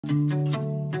Hey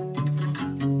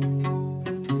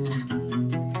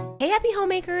happy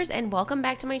homemakers, and welcome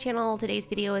back to my channel. Today's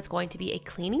video is going to be a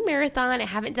cleaning marathon. I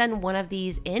haven't done one of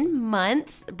these in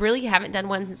months. Really haven't done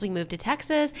one since we moved to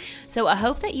Texas. So I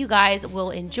hope that you guys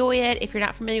will enjoy it. If you're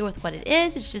not familiar with what it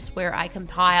is, it's just where I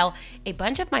compile a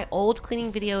bunch of my old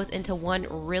cleaning videos into one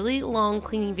really long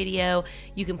cleaning video.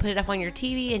 You can put it up on your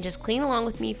TV and just clean along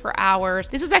with me for hours.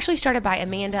 This was actually started by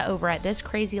Amanda over at This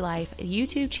Crazy Life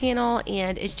YouTube channel,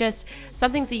 and it's just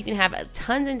something so you can have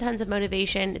tons and tons of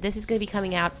motivation. This is going to be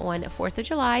coming out on 4th of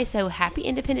July, so happy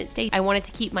Independence Day. I wanted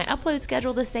to keep my upload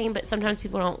schedule the same, but sometimes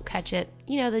people don't catch it,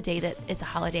 you know, the day that it's a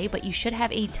holiday, but you should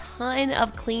have a ton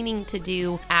of cleaning to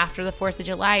do after the 4th of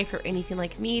July if you're anything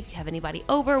like me. If you have anybody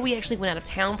over, we actually went out of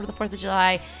town for the 4th of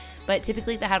July. But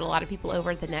typically if I had a lot of people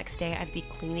over the next day, I'd be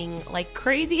cleaning like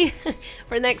crazy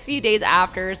for the next few days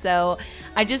after. So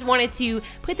I just wanted to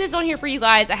put this on here for you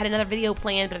guys. I had another video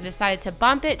planned, but I decided to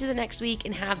bump it to the next week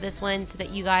and have this one so that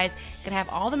you guys can have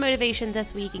all the motivation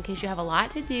this week in case you have a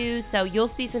lot to do. So you'll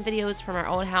see some videos from our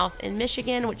old house in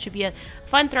Michigan, which should be a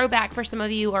fun throwback for some of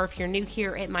you, or if you're new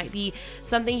here, it might be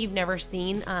something you've never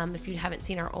seen if you haven't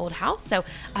seen our old house. So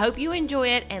I hope you enjoy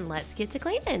it, and let's get to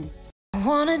cleaning. I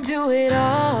wanna do it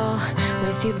all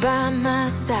with you by my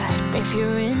side. If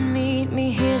you're in, meet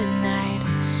me here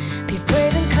tonight. Be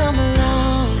brave and come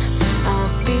along,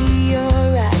 I'll be your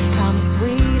ride. Promise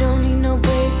we don't need no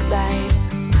brake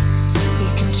lights. We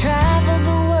can travel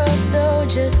the world, so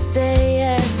just say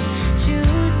yes.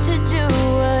 Choose to do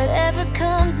whatever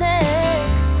comes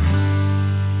next.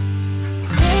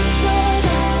 This or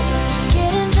that,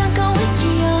 getting drunk on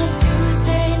whiskey on a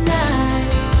Tuesday night,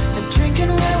 or drinking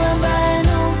red wine by an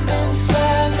open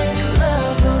fire, make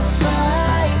love or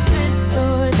fight. This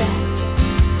or that,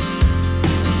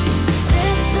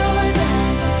 this or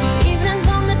that, evenings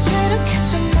on the train or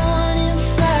catch a morning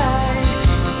flight,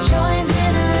 enjoying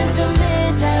dinner until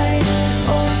midnight,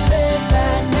 or bed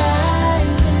by night.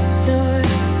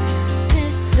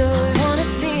 This or I wanna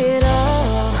see it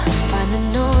all, find the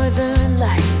northern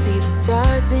lights, see the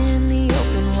stars in the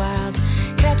open wild,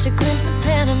 catch a glimpse of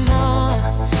Panama.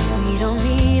 We don't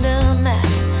need a map,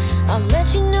 I'll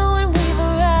let you know when we've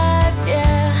arrived,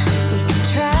 yeah. We can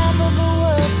travel the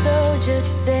world, so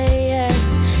just say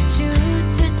yes.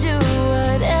 Choose to do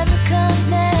whatever comes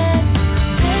next.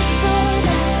 This or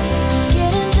that,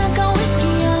 getting drunk on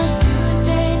whiskey on a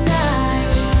Tuesday night,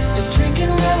 or drinking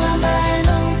red wine by an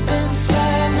open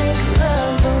fire, make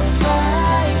love or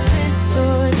fight. This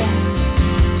or that,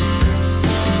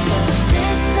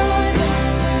 this or that,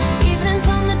 evenings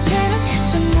on the train or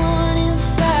catch a morning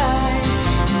flight,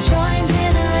 enjoying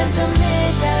dinner until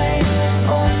midnight,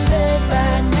 or in bed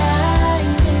by night.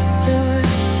 This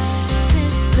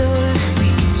or we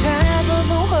can travel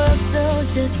the world, so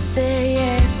just say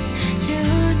yes.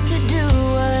 Choose to do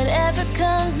whatever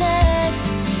comes next.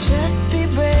 So just be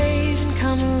brave and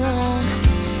come along,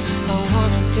 I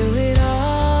wanna do it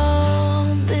all.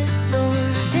 This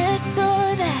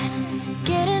or that,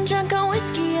 getting drunk on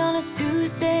whiskey on a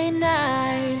Tuesday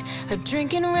night, or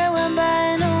drinking red wine by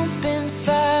an open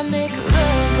fire, make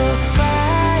love or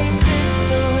fight.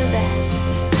 This or that,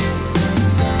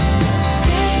 this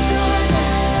or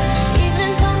that,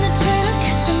 evenings on the train or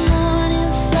catch a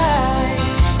morning flight,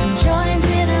 enjoying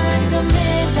dinner until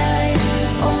midnight,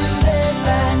 or in bed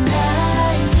by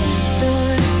night. This or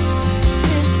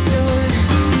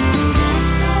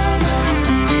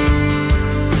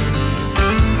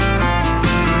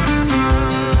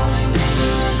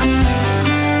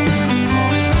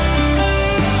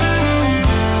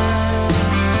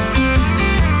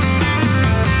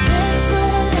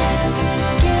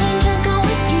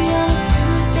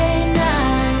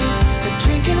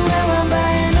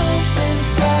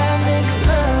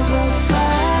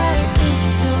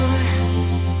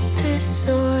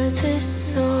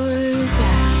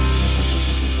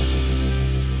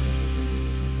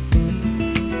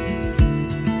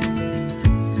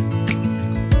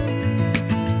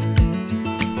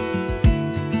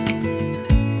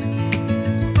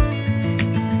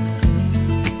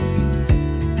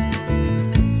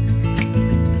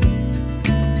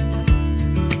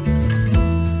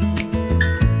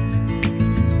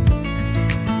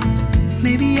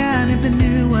maybe I never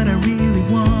knew what I really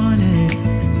wanted,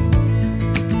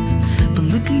 but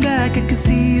looking back I can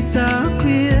see it's all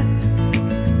clear.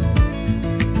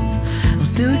 I'm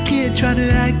still a kid trying to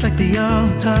act like they all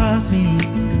taught me,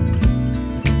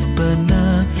 but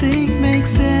nothing makes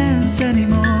sense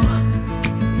anymore.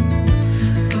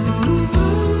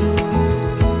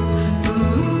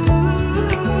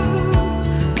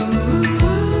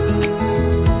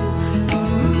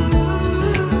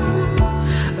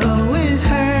 Oh, it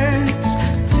hurts.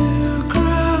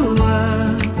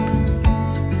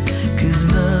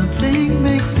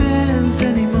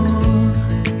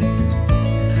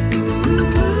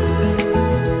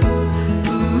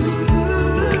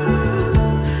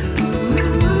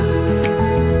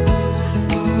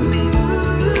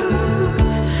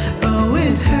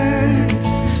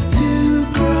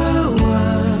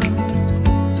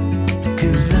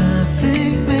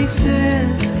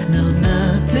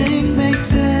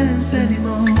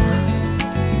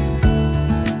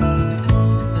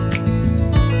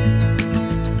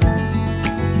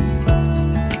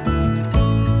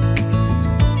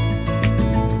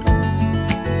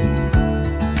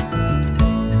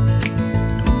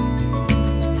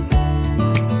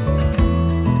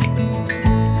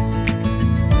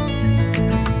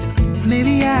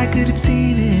 could have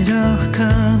seen it all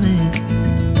coming,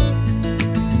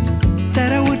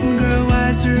 that I wouldn't grow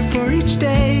wiser for each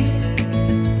day.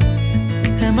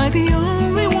 Am I the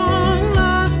only one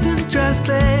lost in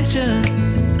translation,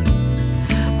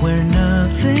 where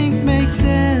nothing makes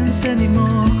sense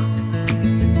anymore?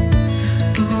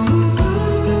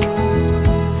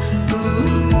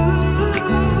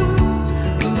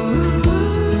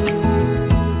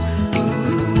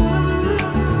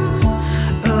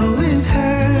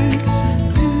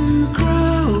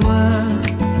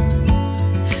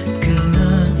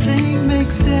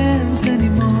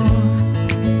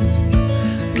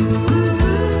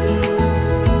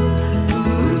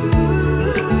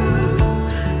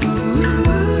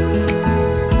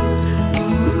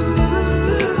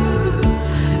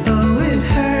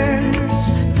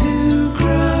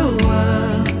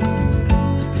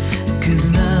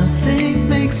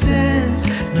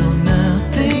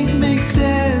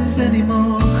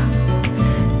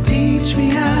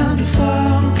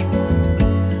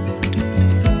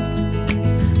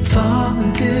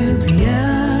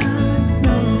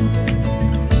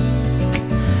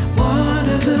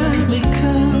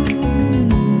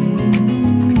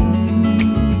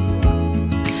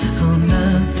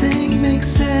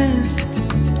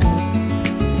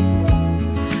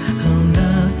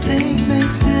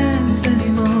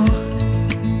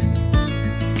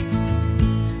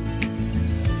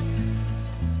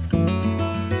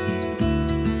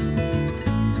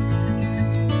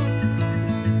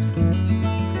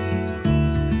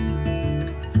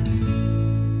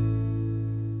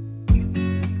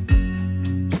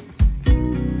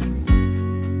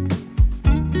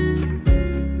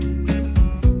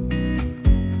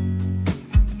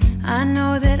 I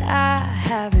know that I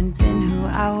haven't been who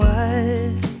I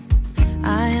was.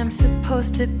 I am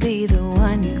supposed to be the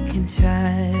one you can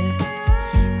trust.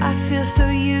 I feel so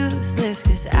useless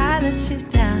 'cause I let you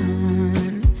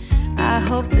down. I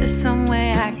hope there's some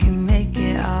way I can make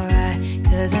it alright,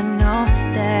 'cause I know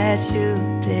that you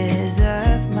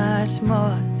deserve much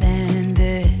more than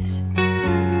this.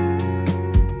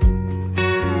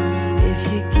 If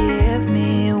you give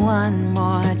me one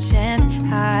more chance,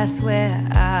 I swear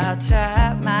I'll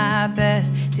try my best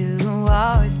to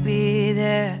always be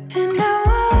there. And I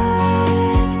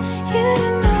want you to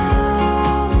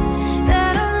know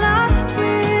that I'm lost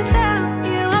without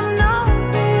you. I'm not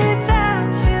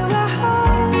without you. I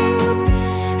hope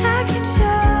I can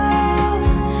show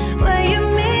what you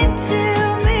mean to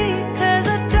me, 'cause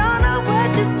I don't know what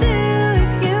to do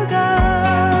if you go.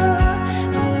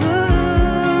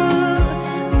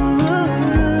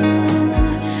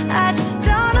 I just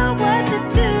don't know what to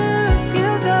do if you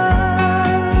go.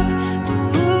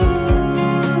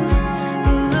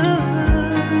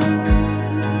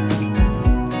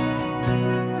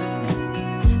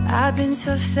 I've been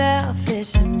so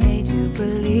selfish and made you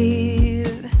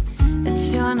believe that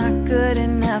you're not good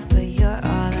enough, but you're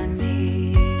all I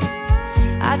need.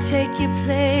 I take you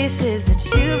places that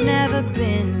you've never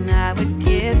been. I would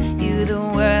give you the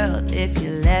world if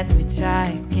you let me try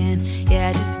again.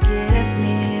 Yeah, just give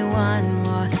me one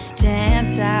more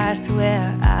chance. I swear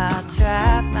I'll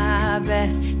try my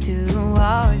best to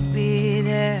always be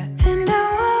there. And I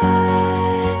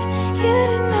want you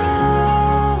to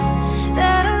know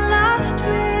that I'm lost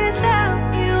without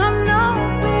you. I'm not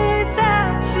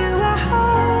without you. I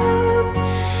hope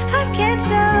I can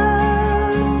show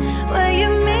what you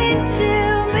mean to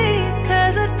me,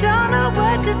 'cause I don't know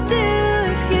what to do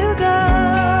if you go.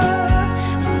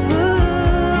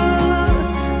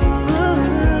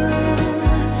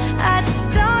 I just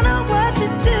don't know what to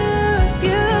do if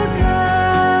you go.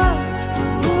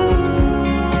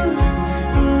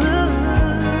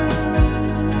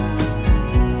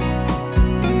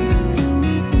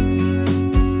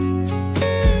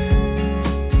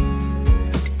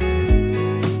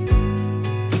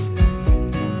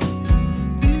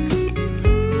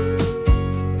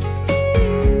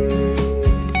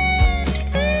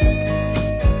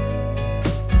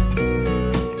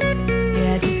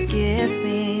 Yeah, just give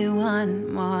me one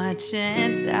more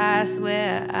chance. I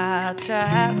swear I'll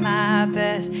try my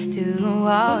best to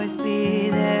always be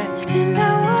there. And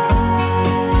I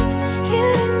want you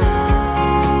to know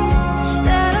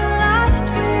that I'm lost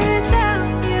without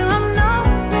you. I'm not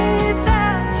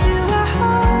without you. I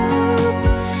hope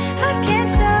I can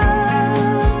show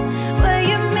what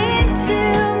you mean to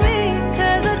me,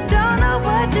 'cause I don't know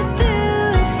what to do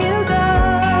if you go.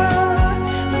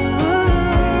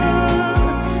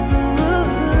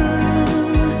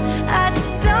 I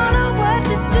just don't know what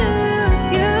to do if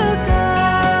you go.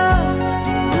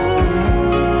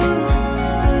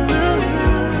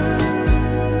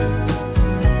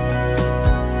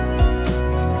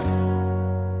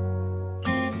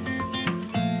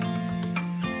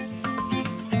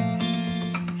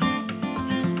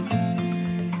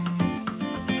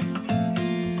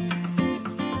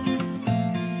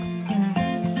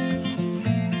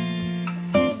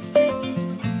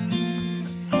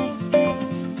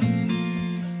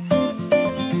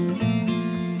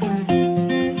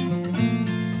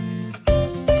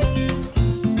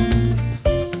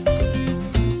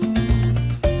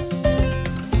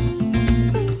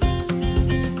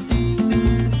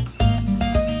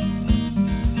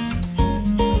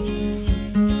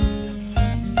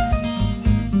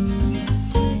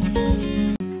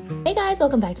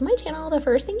 welcome back to my channel. The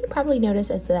first thing you probably notice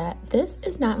is that this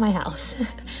is not my house.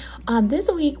 This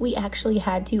week we actually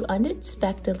had to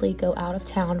unexpectedly go out of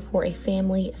town for a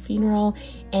family funeral,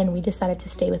 and we decided to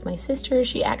stay with my sister.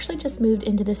 She actually just moved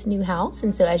into this new house,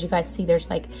 and so as you guys see,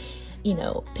 there's like, you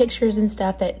know, pictures and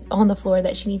stuff that on the floor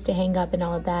that she needs to hang up and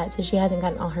all of that. So she hasn't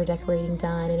gotten all her decorating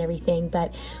done and everything,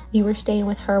 but we were staying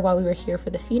with her while we were here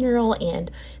for the funeral, and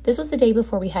this was the day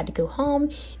before we had to go home,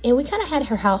 and we kind of had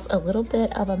her house a little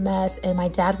bit of a mess, and my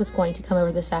dad was going to come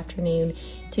over this afternoon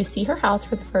to see her house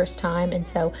for the first time, and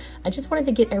so I just wanted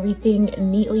to get everything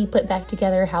neatly put back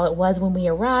together how it was when we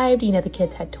arrived. You know, the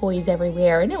kids had toys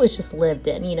everywhere and it was just lived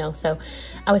in, you know. So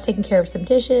I was taking care of some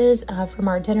dishes from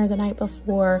our dinner the night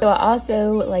before. So I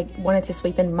also like wanted to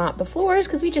sweep and mop the floors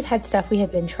because we just had stuff we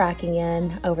had been tracking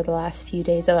in over the last few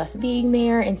days of us being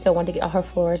there, and so I wanted to get all her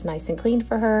floors nice and clean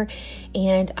for her.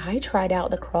 And I tried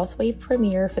out the Crosswave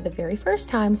Premiere for the very first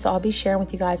time, so I'll be sharing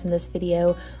with you guys in this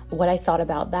video what I thought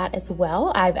about that as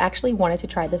well. I've actually wanted to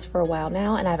try this for a while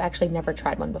now, and I've actually never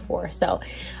tried one before, so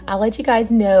I'll let you guys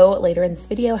know later in this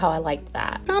video how I liked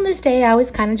that. On this day I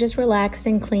was kind of just relaxed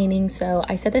and cleaning, so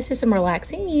I set this to some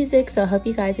relaxing music, so I hope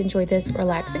you guys enjoy this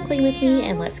relax and clean with me,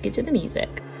 and let's get to the music.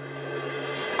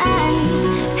 I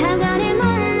have got him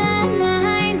on my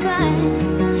mind, but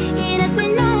he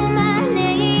doesn't know my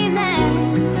name,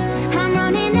 and I'm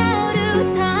running out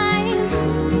of time.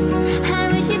 I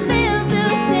wish you felt the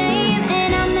same,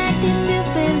 and I'm acting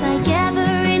stupid like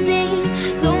every day.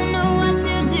 Don't know what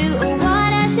to do or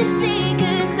what I should say,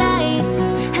 'cause I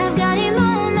have got him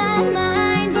on my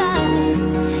mind,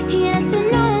 but he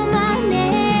doesn't know my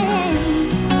name.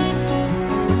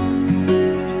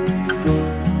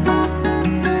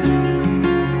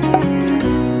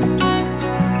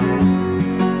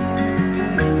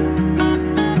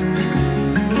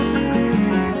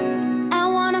 I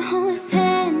wanna hold his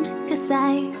hand, 'cause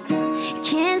I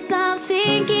can't stop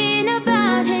thinking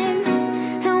about him.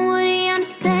 And would he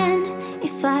understand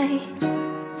if I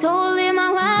told him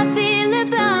how I feel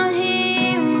about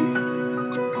him?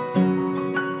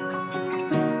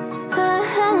 Oh,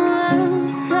 oh,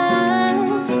 oh,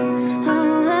 oh,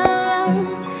 oh, oh.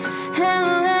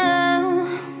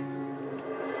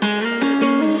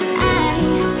 I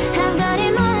have got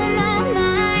him on my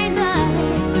mind, but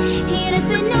he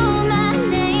doesn't know my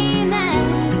name, and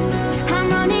I'm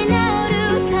running out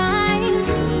of time.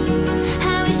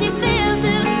 I wish you felt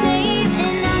the same,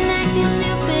 and I'm acting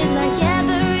stupid like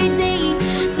every day.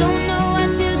 Don't know what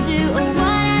to do or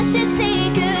what I should say,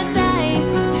 'cause I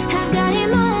have got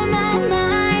him on my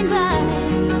mind, but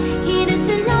he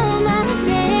doesn't know my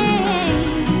name.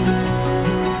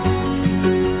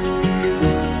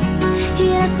 He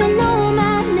doesn't know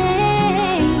my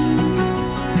name.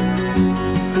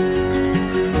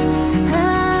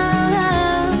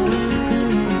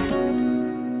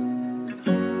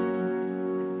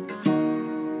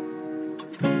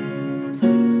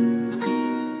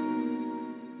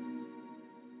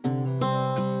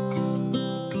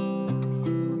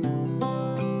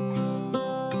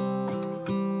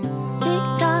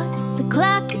 Tick-tock, the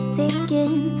clock keeps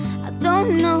ticking. I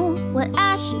don't know what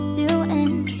I should do,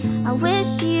 and I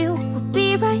wish you would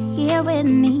be right here with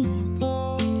me.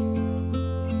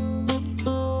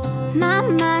 My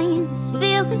mind is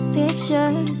filled with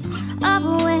pictures of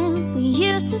when we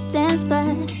used to dance,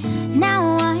 but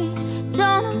now I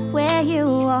don't know where you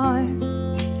are.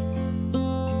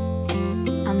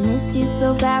 I missed you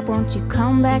so bad, won't you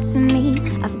come back to me?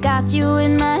 I've got you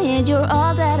in my head, you're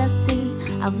all that I see.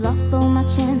 I've lost all my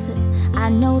chances, I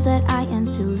know that I am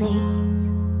too late.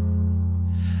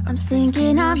 I'm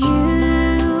thinking of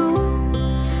you,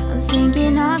 I'm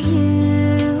thinking of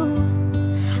you,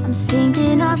 I'm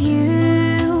thinking of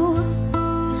you,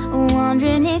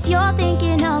 wondering if you're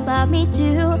thinking about me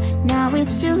too. Now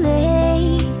it's too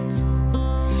late,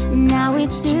 now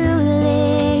it's too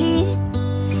late.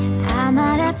 I'm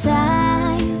out of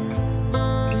time,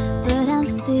 but I'm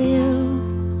still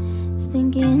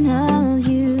thinking of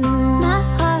you. My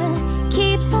heart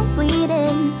keeps on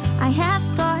bleeding, I have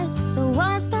scars, the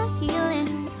ones not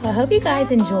healing. So I hope you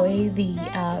guys enjoy the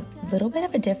little bit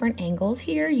of a different angles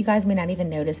here. You guys may not even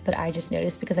notice, but I just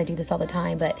noticed because I do this all the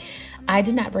time. But I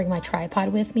did not bring my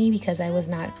tripod with me because I was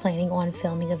not planning on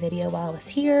filming a video while I was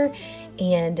here,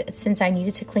 and since I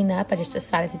needed to clean up, I just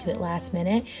decided to do it last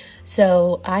minute.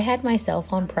 So I had my cell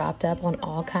phone propped up on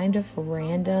all kind of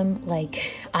random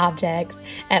like objects.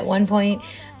 At one point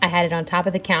I had it on top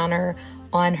of the counter,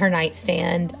 on her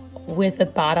nightstand, with a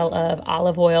bottle of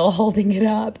olive oil holding it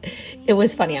up. It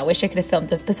was funny. I wish I could have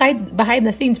filmed it behind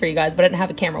the scenes for you guys, but I didn't have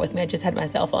a camera with me. I just had my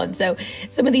cell phone. So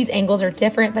some of these angles are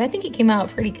different, but I think it came out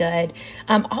pretty good.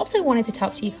 I also wanted to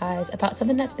talk to you guys about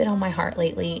something that's been on my heart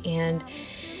lately. And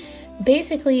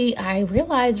basically, I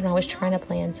realized when I was trying to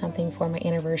plan something for my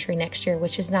anniversary next year,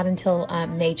 which is not until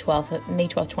May 12th,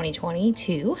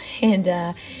 2022.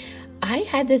 And I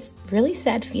had this really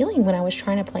sad feeling when I was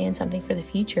trying to plan something for the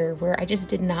future, where I just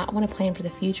did not want to plan for the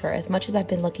future. As much as I've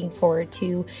been looking forward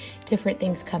to different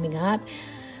things coming up,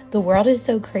 the world is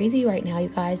so crazy right now, you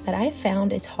guys, that I've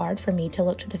found it's hard for me to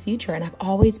look to the future. And I've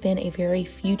always been a very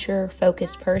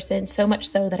future-focused person, so much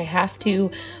so that I have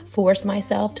to force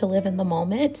myself to live in the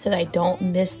moment so that I don't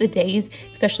miss the days,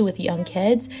 especially with young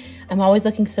kids. I'm always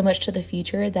looking so much to the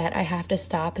future that I have to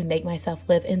stop and make myself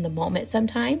live in the moment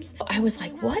sometimes. I was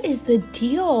like, what is the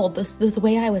deal? This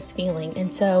way I was feeling.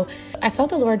 And so I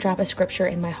felt the Lord drop a scripture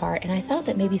in my heart, and I thought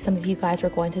that maybe some of you guys were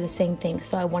going through the same thing,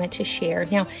 so I wanted to share.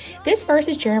 Now, this verse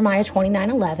is Jeremiah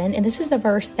 29:11, and this is a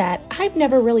verse that I've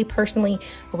never really personally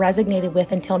resonated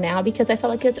with until now because I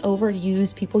felt like it's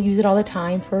overused. People use it all the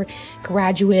time for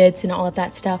graduates and all of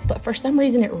that stuff, but for some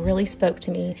reason it really spoke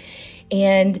to me.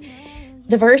 And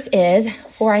the verse is,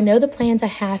 "For I know the plans I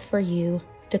have for you,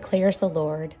 declares the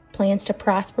Lord, plans to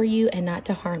prosper you and not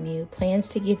to harm you, plans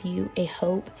to give you a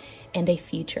hope and a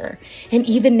future." And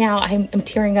even now, I'm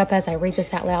tearing up as I read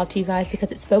this out loud to you guys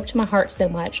because it spoke to my heart so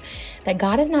much that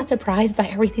God is not surprised by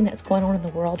everything that's going on in the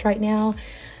world right now.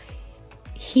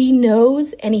 He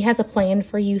knows, and he has a plan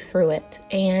for you through it.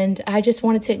 And I just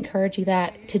wanted to encourage you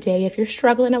that today, if you're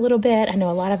struggling a little bit, I know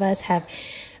a lot of us have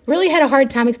really had a hard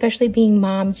time, especially being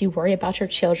moms. You worry about your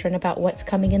children, about what's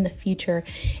coming in the future.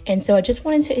 And so I just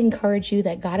wanted to encourage you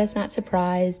that God is not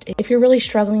surprised. If you're really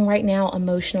struggling right now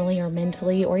emotionally or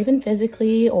mentally or even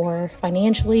physically or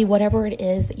financially, whatever it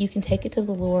is, that you can take it to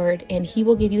the Lord and he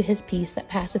will give you his peace that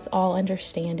passeth all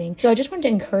understanding. So I just wanted to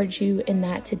encourage you in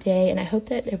that today, and I hope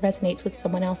that it resonates with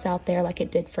someone else out there like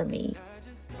it did for me.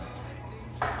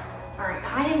 All right,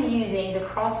 I am using the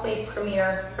Crosswave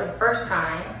Premier for the first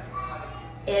time.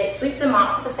 It sweeps and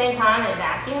mops at the same time and it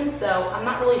vacuums, so I'm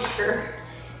not really sure.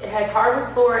 It has hardwood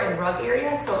floor and rug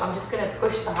area, so I'm just gonna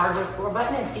push the hardwood floor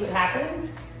button and see what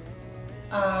happens.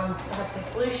 I have some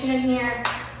solution in here,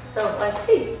 so let's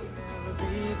see.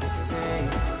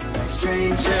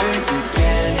 Strangers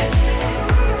again.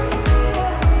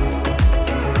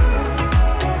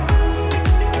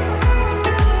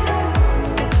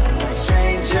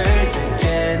 Strangers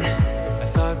again. I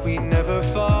thought we'd never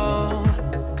fall.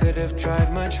 Could have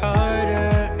tried much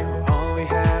harder. Now all we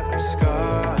have are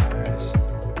scars.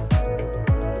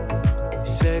 You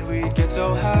said we'd get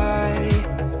so high,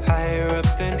 higher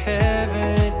up than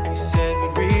heaven. You said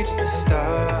we'd reach the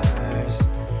stars.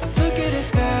 And look at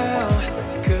us now.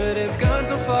 We could have gone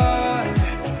so far.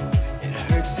 It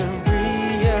hurts to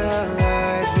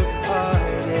realize we're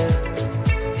parted.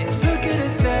 And look at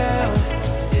us now.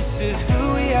 This is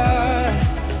who we are.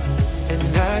 And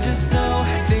I just know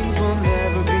things will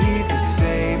never be the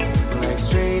same. We're like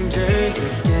strangers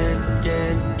again,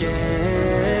 again,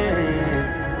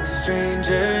 again.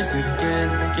 Strangers again,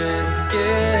 again,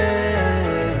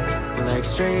 again. We're like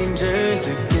strangers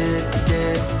again,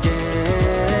 again,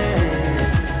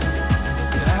 again.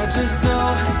 I just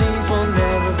know things will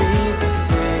never be the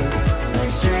same. We're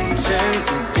like strangers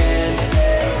again.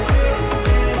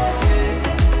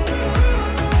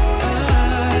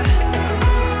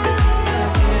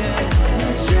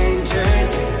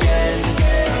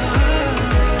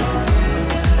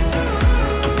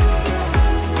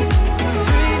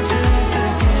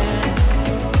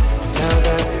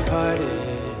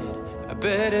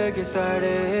 Better get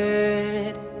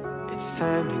started. It's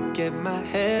time to get my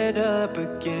head up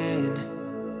again.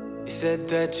 You said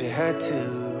that you had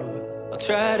to. I'll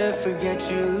try to forget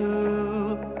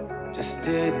you. Just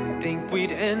didn't think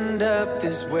we'd end up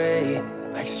this way,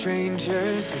 like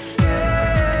strangers again.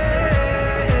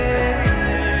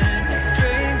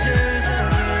 Strangers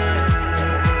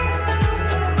again.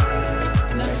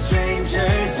 Like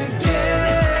strangers again.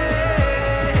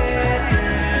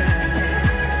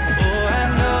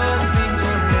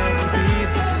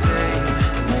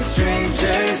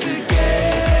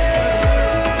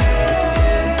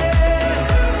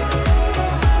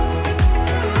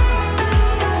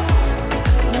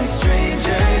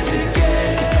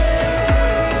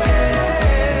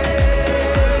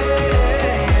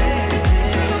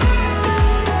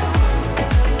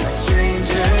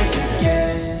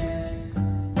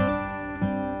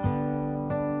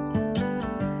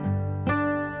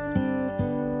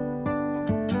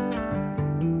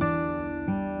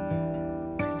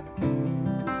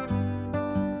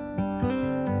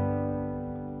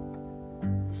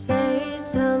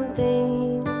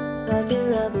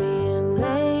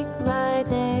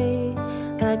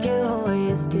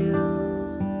 always do,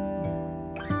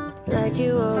 like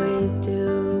you always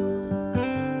do.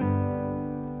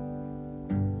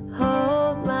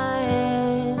 Hold my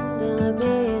hand and look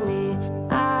me in the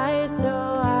eye so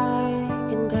I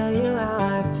can tell you how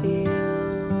I feel.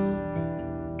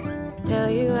 Tell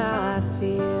you how I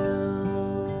feel.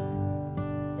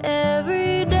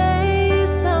 Every day is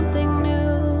something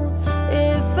new.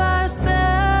 If I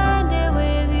spend it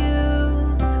with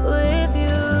you, with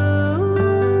you,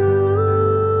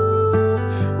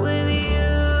 with you.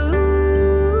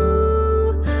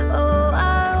 Oh,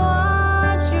 I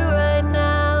want you right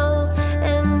now,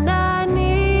 and I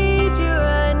need you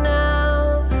right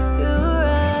now, you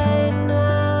right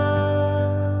now.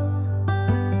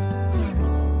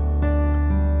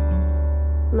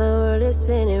 My world is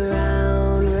spinning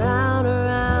round, round,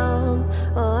 around.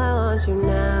 Oh, I want you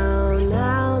now,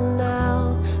 now,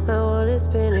 now. My world is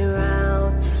spinning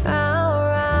round, round,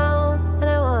 round. And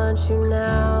I want you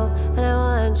now, and I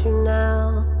want you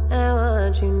now, and I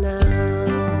want you now.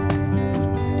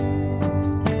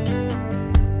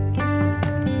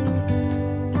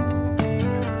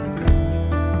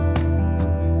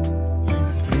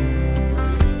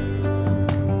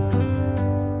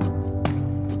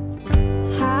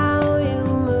 How you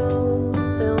move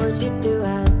and what you do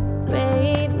has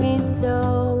made me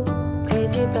so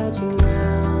crazy about you now.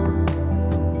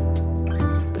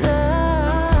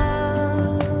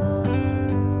 Now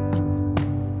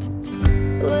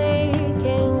we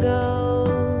can go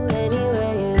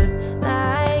anywhere you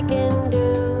like and do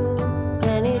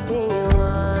anything you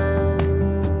want,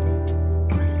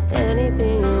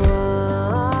 anything you want.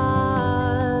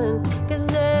 'Cause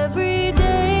every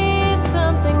day is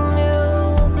something new.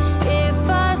 If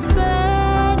I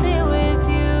spend it with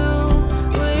you,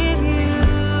 with you,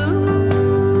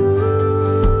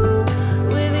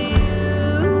 with you.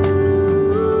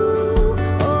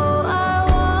 Oh, I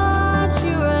want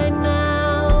you right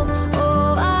now.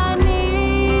 Oh, I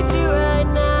need you right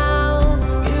now,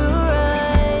 you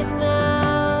right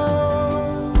now.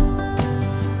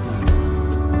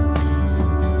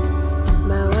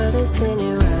 My world is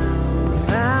spinning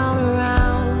round, round,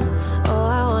 around. Oh,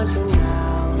 I want you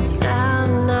now, now,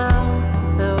 now.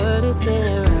 My world is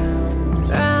spinning round,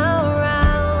 round,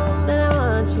 round. And I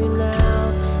want you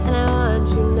now, and I want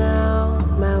you now.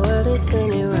 My world is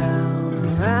spinning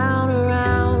round, round,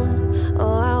 around.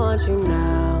 Oh, I want you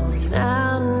now,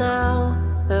 now, now.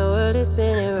 My world is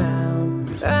spinning round,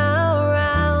 round,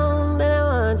 round. And I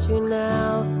want you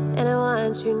now, and I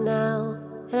want you now,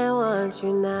 and I want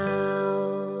you now.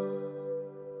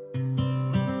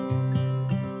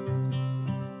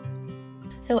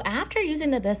 So after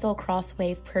using the Bissell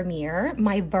Crosswave Premier,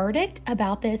 my verdict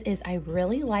about this is I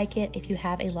really like it if you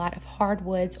have a lot of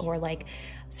hardwoods or like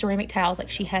ceramic tiles like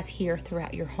she has here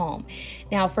throughout your home.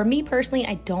 Now for me personally,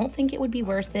 I don't think it would be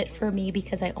worth it for me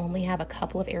because I only have a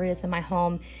couple of areas in my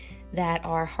home that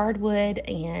are hardwood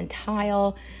and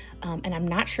tile. And I'm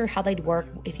not sure how they'd work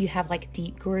if you have like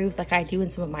deep grooves like I do in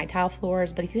some of my tile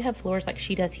floors, but if you have floors like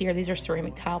she does here, these are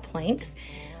ceramic tile planks.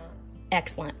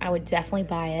 Excellent. I would definitely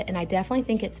buy it. And I definitely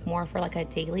think it's more for like a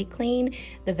daily clean.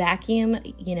 The vacuum,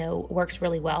 you know, works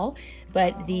really well,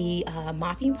 but the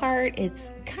mopping part,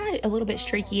 it's kind of a little bit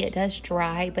streaky. It does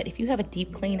dry, but if you have a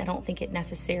deep clean, I don't think it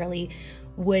necessarily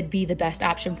would be the best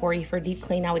option for you. For deep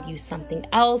clean, I would use something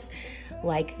else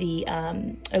like the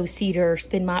O-Cedar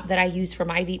spin mop that I use for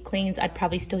my deep cleans. I'd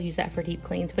probably still use that for deep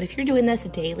cleans, but if you're doing this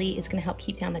daily, it's gonna help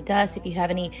keep down the dust. If you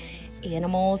have any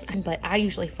animals, but I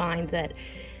usually find that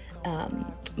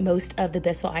most of the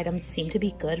Bissell items seem to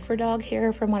be good for dog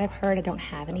hair from what I've heard. I don't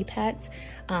have any pets,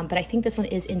 but I think this one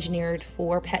is engineered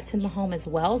for pets in the home as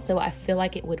well. So I feel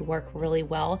like it would work really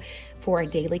well for a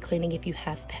daily cleaning if you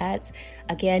have pets.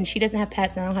 Again, she doesn't have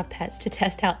pets and I don't have pets to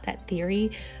test out that theory,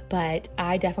 but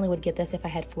I definitely would get this if I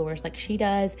had floors like she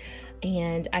does.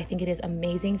 And I think it is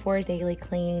amazing for a daily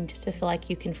clean, just to feel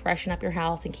like you can freshen up your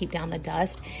house and keep down the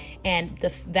dust. And the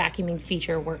vacuuming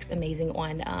feature works amazing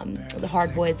on the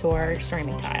hardwoods or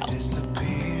ceramic tile.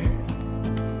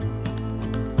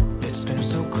 It's been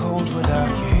so cold without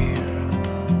you here.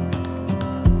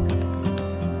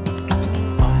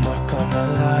 I'm not gonna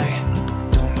lie,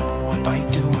 don't know what I'd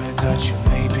do without you.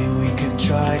 Maybe we could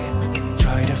try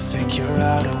to figure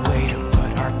out a way to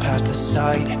put our past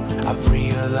aside. I've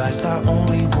realized I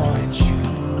only want you.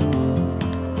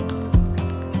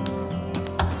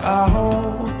 I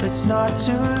hope it's not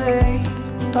too late.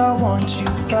 I want you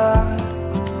back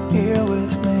here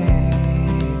with me.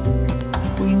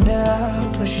 We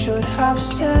never should have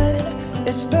said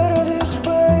it's better this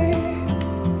way.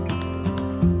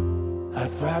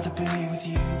 I'd rather be with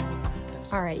you than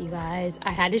All right, you guys,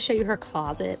 I had to show you her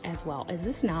closet as well. Is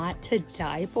this not to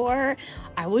die for?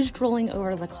 I was drooling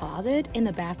over the closet, in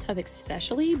the bathtub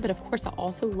especially, but of course I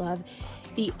also love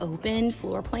the open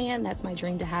floor plan. That's my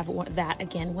dream to have that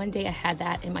again. One day I had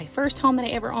that in my first home that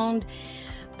I ever owned.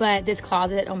 But this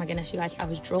closet, oh my goodness, you guys, I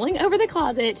was drooling over the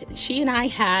closet. She and I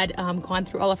had gone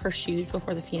through all of her shoes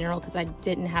before the funeral because I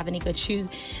didn't have any good shoes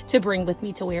to bring with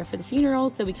me to wear for the funeral.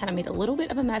 So we kind of made a little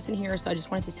bit of a mess in here. So I just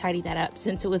wanted to tidy that up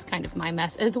since it was kind of my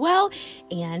mess as well.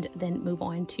 And then move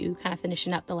on to kind of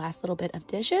finishing up the last little bit of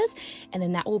dishes. And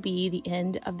then that will be the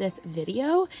end of this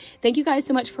video. Thank you guys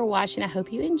so much for watching. I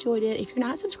hope you enjoyed it. If you're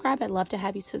not subscribed, I'd love to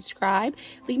have you subscribe.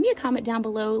 Leave me a comment down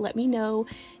below. Let me know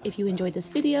if you enjoyed this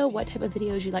video, what type of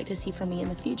videos you'd like to see from me in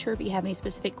the future. If you have any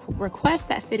specific requests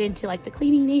that fit into like the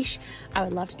cleaning niche, I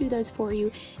would love to do those for you.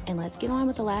 And let's get on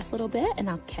with the last little bit, and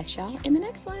I'll catch y'all in the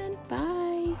next one. Bye.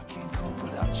 I can't cope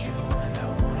without you, and I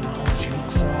wanna hold you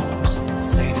close.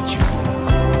 Say that you won't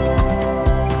go.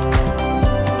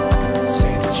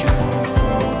 Say that you won't go.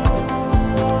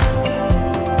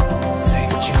 Say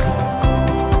that you won't go.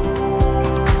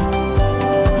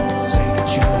 Say that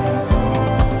you won't go.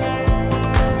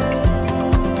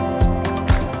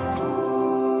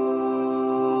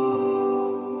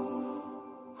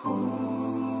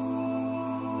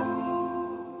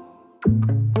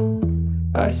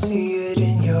 I see it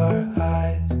in your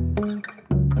eyes.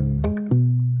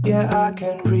 Yeah, I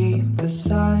can read the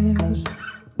signs.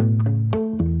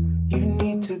 You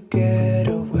need to get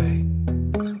away.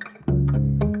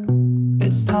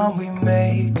 It's time we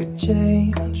make a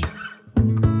change.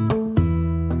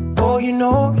 Oh, you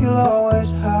know you'll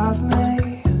always have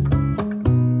me.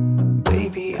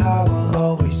 Baby, I will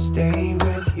always stay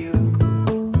with you.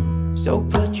 So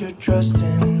put your trust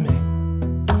in me.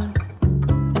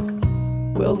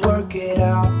 We'll work it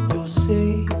out, you'll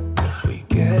see. If we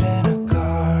get in a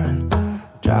car and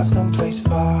drive someplace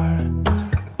far,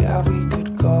 yeah, we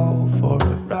could go for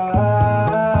a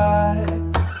ride.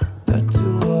 The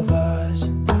two of us,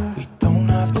 we don't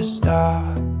have to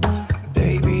stop.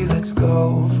 Baby, let's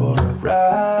go for a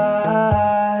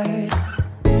ride.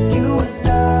 You and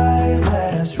I,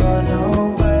 let us run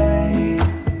away.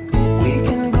 We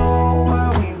can go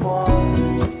where we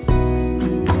want.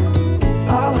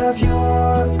 I'll have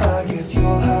your back if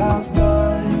you'll have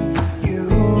mine. You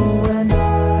and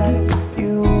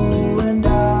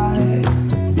I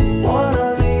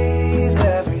wanna leave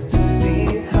everything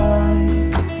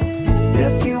behind.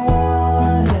 If you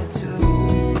wanted to,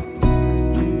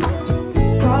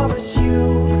 promise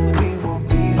you we will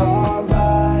be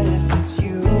alright. If it's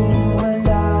you and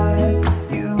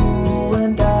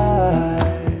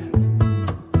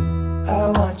I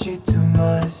want you to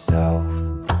myself.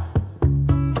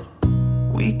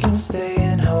 We can stay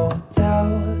in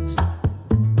hotels,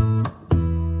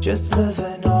 just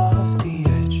living off the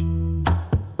edge.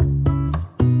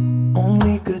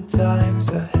 Only good times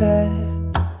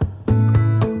ahead.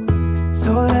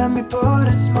 So let me put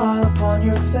a smile upon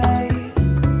your face.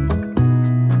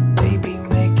 Maybe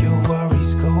make your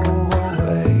worries go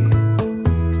away.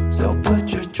 So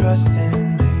put your trust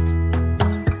in me.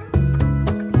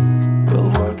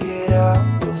 We'll work it out,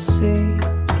 you'll see.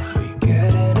 If we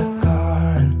get in a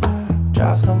car and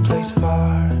drive someplace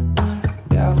far,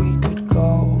 yeah, we could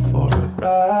go for a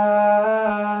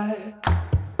ride.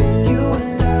 You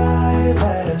and I,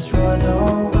 let us run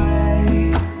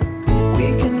away.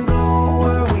 We can go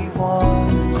where we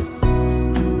want.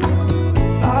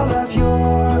 I'll have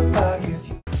your back if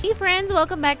you... Hey friends,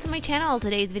 welcome back to my channel.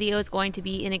 Today's video is going to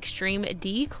be an extreme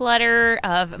declutter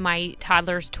of my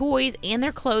toddler's toys and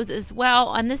their clothes as well.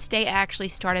 On this day, I actually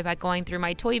started by going through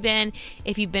my toy bin.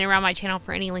 If you've been around my channel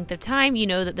for any length of time, you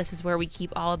know that this is where we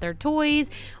keep all of their toys.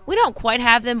 We don't quite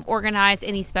have them organized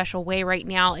any special way right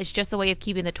now. It's just a way of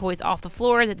keeping the toys off the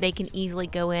floor that they can easily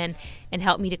go in and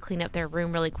help me to clean up their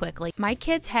room really quickly. My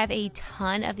kids have a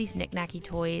ton of these knick-knacky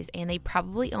toys, and they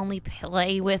probably only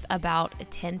play with about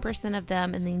 10% of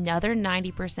them, and the other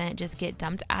 90% just get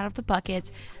dumped out of the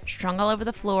buckets, strung all over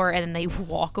the floor, and then they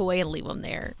walk away and leave them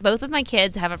there. Both of my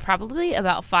kids have probably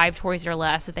about 5 toys or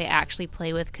less that they actually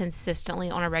play with consistently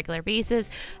on a regular basis.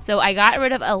 So I got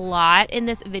rid of a lot in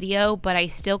this video, but I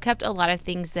still kept a lot of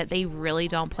things that they really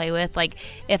don't play with. Like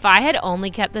if I had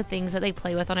only kept the things that they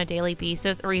play with on a daily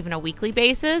basis or even a weekly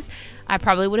basis, I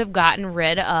probably would have gotten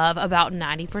rid of about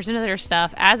 90% of their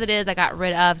stuff. As it is, I got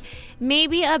rid of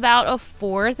maybe about a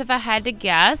fourth if I had to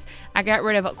guess. I got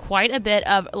rid of quite a bit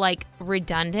of like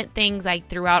redundant things. I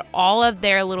threw out all of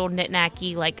their little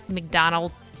knick-knacky like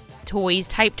McDonald's toys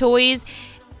type toys,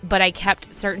 but I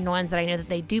kept certain ones that I know that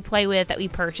they do play with that we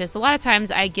purchased. A lot of times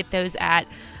I get those at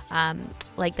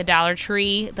like the Dollar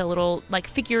Tree, the little like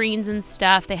figurines and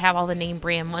stuff. They have all the name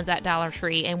brand ones at Dollar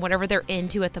Tree, and whatever they're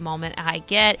into at the moment I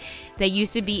get. They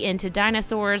used to be into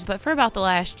dinosaurs, but for about the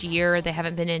last year they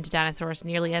haven't been into dinosaurs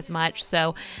nearly as much.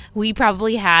 So we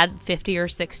probably had 50 or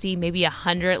 60, maybe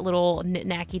 100 little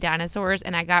knick-knacky dinosaurs,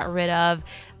 and I got rid of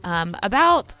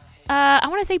about I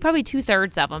want to say probably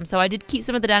 2/3 of them. So I did keep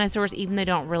some of the dinosaurs, even though I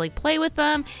don't really play with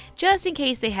them, just in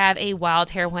case they have a wild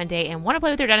hair one day and want to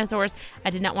play with their dinosaurs. I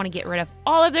did not want to get rid of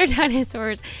all of their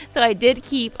dinosaurs. So I did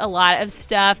keep a lot of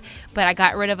stuff, but I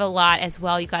got rid of a lot as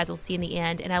well. You guys will see in the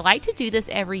end. And I like to do this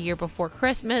every year before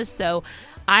Christmas. So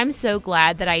I'm so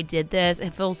glad that I did this.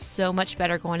 It feels so much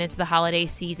better going into the holiday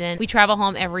season. We travel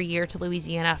home every year to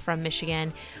Louisiana from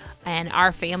Michigan, and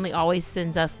our family always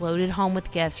sends us loaded home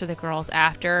with gifts for the girls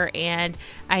after. And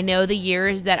I know the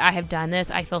years that I have done this,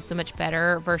 I feel so much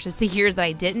better versus the years that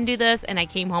I didn't do this and I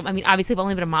came home. I mean, obviously I've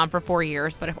only been a mom for 4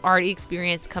 years, but I've already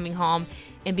experienced coming home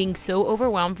and being so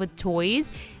overwhelmed with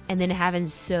toys and then having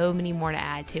so many more to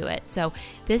add to it. So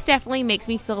this definitely makes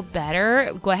me feel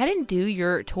better. Go ahead and do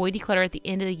your toy declutter at the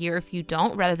end of the year if you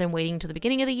don't, rather than waiting until the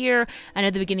beginning of the year. I know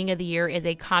the beginning of the year is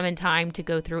a common time to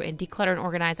go through and declutter and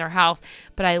organize our house,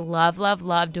 but I love, love,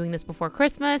 love doing this before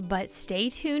Christmas. But stay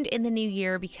tuned in the new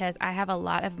year because I have a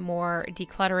lot of more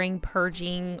decluttering,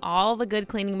 purging, all the good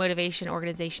cleaning motivation,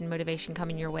 organization motivation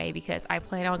coming your way, because I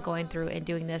plan on going through and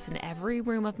doing this in every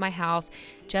room of my house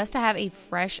just to have a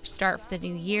fresh start for the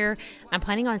new year. I'm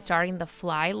planning on starting the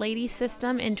Fly Lady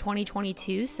system in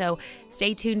 2022, so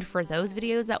stay tuned for those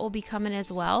videos that will be coming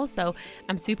as well. So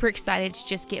I'm super excited to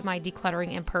just get my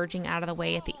decluttering and purging out of the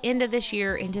way at the end of this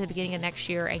year into the beginning of next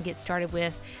year and get started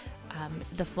with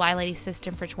the Fly Lady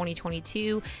system for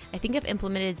 2022. I think I've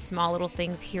implemented small little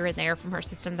things here and there from her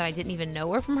system that I didn't even know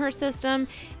were from her system.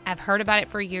 I've heard about it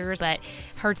for years, but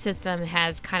her system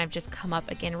has kind of just come up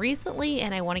again recently,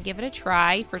 and I want to give it a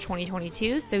try for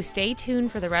 2022. So stay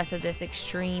tuned for the rest of this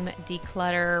extreme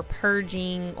declutter,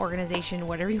 purging, organization,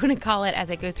 whatever you want to call it,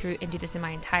 as I go through and do this in my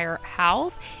entire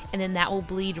house. And then that will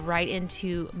bleed right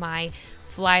into my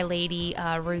Fly Lady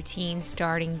routine,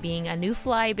 starting being a new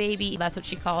fly baby. That's what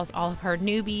she calls all of her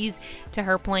newbies to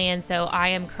her plan. So I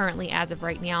am currently, as of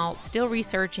right now, still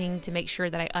researching to make sure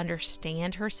that I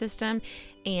understand her system.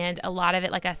 And a lot of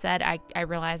it, like I said, I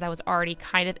realized I was already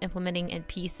kind of implementing in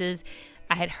pieces.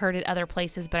 I had heard it other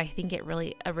places, but I think it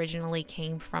really originally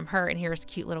came from her. And here's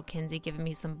cute little Kinsey giving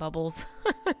me some bubbles.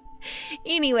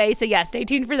 Anyway, so yeah, stay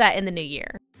tuned for that in the new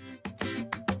year.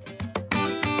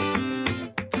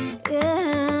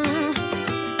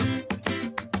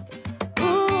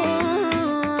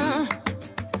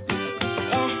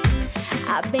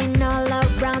 I've been all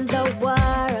around the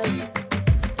world,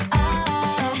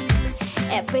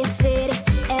 every city,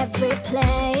 every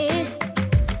place.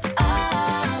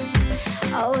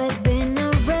 Always been a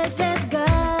restless girl,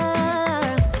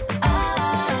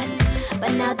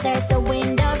 but now there's a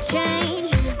wind of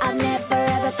change. I've never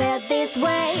ever felt this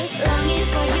way. Longing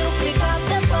for you, pick up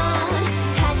the phone,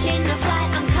 catching a flight,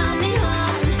 I'm coming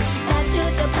home, back to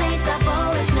the place I've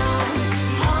always known.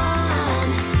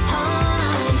 Home,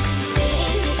 home,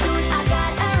 seeing you soon, I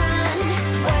gotta run.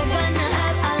 We're gonna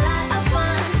have a lot of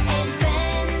fun and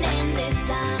spending this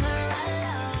summer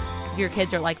alone. Your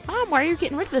kids are like, Mom, why are you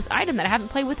getting rid of this item that I haven't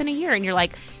played with in a year? And you're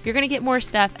like, you're going to get more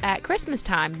stuff at Christmas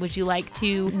time. Would you like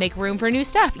to make room for new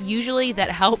stuff? Usually that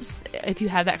helps if you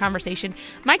have that conversation.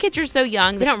 My kids are so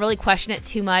young, they don't really question it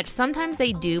too much. Sometimes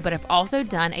they do, but I've also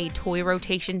done a toy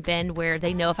rotation bin where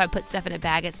they know if I put stuff in a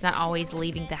bag, it's not always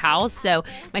leaving the house. So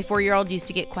my 4-year-old used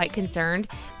to get quite concerned,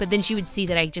 but then she would see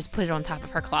that I just put it on top of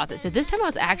her closet. So this time I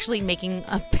was actually making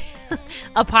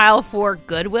a pile for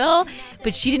Goodwill,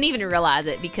 but she didn't even realize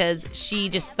it because she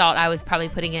just thought I was probably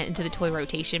putting it into the toy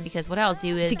rotation. Because what I'll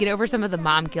do is, to get over some of the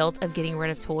mom guilt of getting rid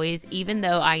of toys, even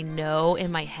though I know in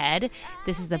my head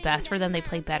this is the best for them, they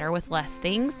play better with less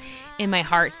things, in my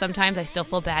heart sometimes I still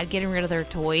feel bad getting rid of their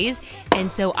toys,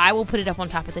 and so I will put it up on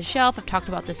top of the shelf. I've talked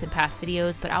about this in past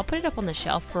videos, but I'll put it up on the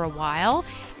shelf for a while,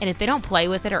 and if they don't play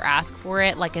with it or ask for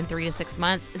it like in 3 to 6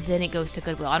 months, then it goes to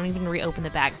Goodwill. I don't even reopen the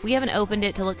bag. We haven't opened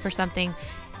it to look for something,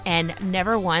 and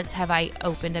never once have I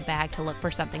opened a bag to look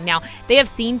for something. Now, they have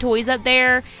seen toys up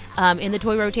there in the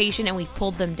toy rotation, and we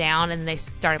pulled them down and they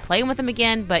started playing with them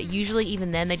again, but usually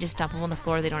even then they just dump them on the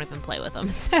floor. They don't even play with them.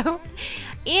 So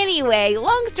anyway,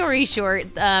 long story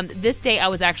short, this day I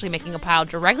was actually making a pile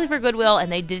directly for Goodwill,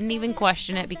 and they didn't even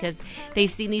question it because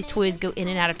they've seen these toys go in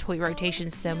and out of toy rotation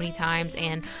so many times.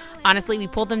 And honestly, we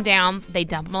pulled them down, they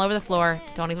dump them all over the floor,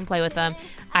 don't even play with them.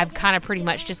 I've kind of pretty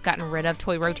much just gotten rid of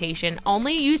toy rotation.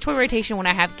 Only use toy rotation when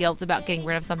I have guilt about getting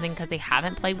rid of something because they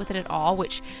haven't played with it at all,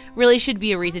 which really should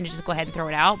be a reason to just go ahead and throw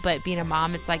it out. But being a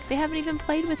mom, it's like they haven't even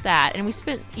played with that, and we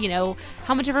spent, you know,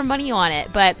 how much of our money on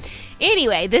it. But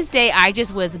anyway, this day I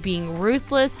just was being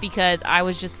ruthless because I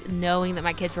was just knowing that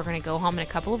my kids were going to go home in a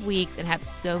couple of weeks and have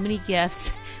so many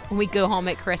gifts when we go home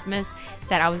at Christmas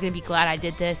that I was going to be glad I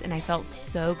did this, and I felt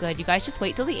so good. You guys just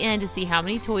wait till the end to see how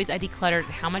many toys I decluttered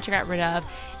and how much I got rid of.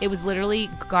 It was literally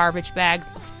garbage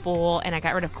bags full, and I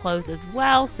got rid of clothes as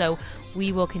well, so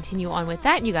we will continue on with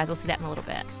that, and you guys will see that in a little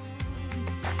bit.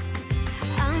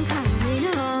 I'm coming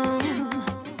home.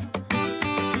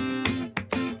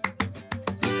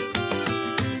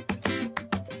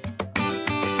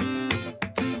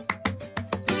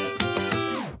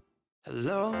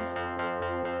 Hello,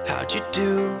 how'd you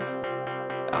do?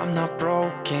 I'm not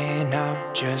broken,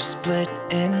 I'm just split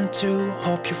in two.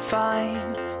 Hope you're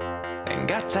fine and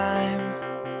got time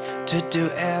to do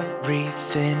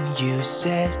everything you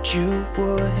said you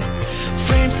would.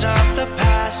 Frames of the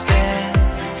past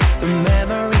and the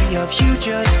memory of you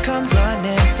just come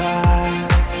running by.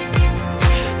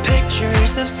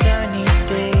 Pictures of sunny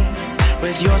days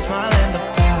with your smile in the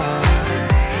bar.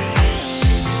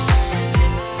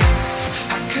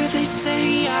 How could they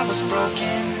say I was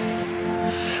broken?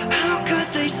 How could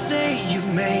they say you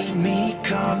made me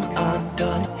come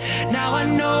undone? Now I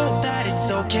know that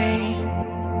it's okay.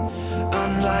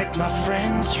 Unlike my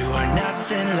friends, you are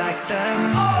nothing like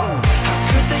them. How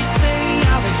could they say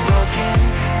I was broken?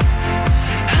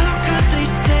 How could they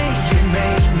say you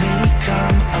made me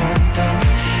come undone?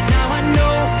 Now I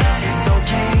know that it's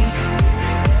okay.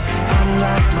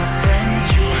 Unlike my friends,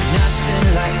 you are nothing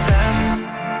like them.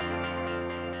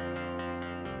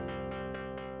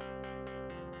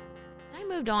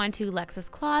 Moved on to Lexa's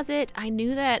closet. I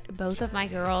knew that both of my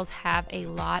girls have a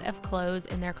lot of clothes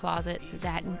in their closets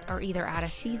that are either out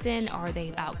of season or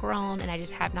they've outgrown, and I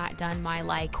just have not done my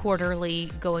like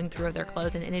quarterly going through of their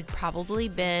clothes, and it had probably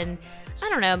been, I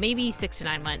don't know, maybe 6 to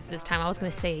 9 months this time. I was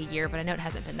going to say a year, but I know it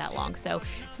hasn't been that long. So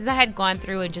since I had gone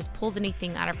through and just pulled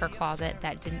anything out of her closet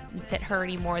that didn't fit her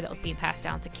anymore, that was being passed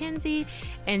down to Kinsey.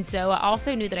 And so I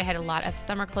also knew that I had a lot of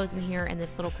summer clothes in here, and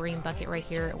this little green bucket right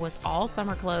here was all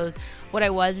summer clothes. What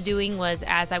I was doing was,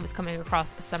 as I was coming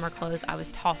across summer clothes, I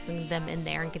was tossing them in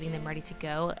there and getting them ready to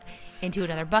go into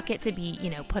another bucket to be, you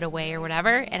know, put away or whatever,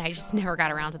 and I just never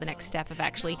got around to the next step of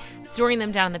actually storing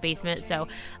them down in the basement. So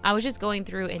I was just going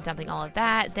through and dumping all of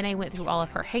that. Then I went through all of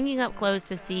her hanging up clothes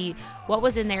to see what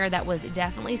was in there that was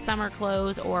definitely summer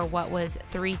clothes or what was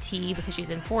 3T, because she's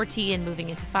in 4T and moving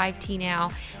into 5T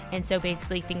now. And so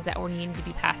basically things that were needing to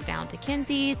be passed down to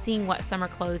Kinsey, seeing what summer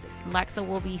clothes Lexa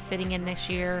will be fitting in this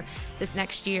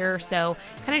next year. So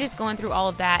kind of just going through all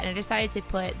of that, and I decided to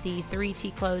put the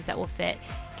 3T clothes that will fit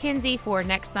Kinsey for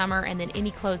next summer, and then any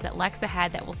clothes that Lexa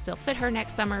had that will still fit her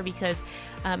next summer, because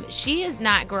she is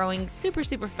not growing super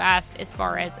fast as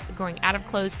far as growing out of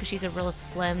clothes, because she's a real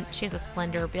slim, she has a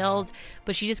slender build,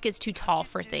 but she just gets too tall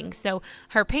for things. So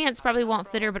her pants probably won't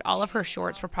fit her, but all of her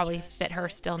shorts will probably fit her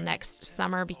still next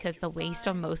summer, because the waist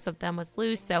on most of them was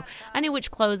loose. So I knew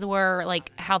which clothes were,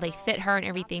 like how they fit her and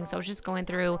everything. So I was just going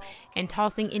through and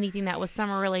tossing anything that was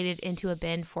summer related into a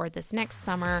bin for this next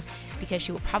summer, because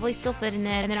she will probably still fit in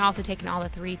it. And then also taking all the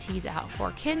 3Ts out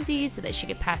for Kinsey so that she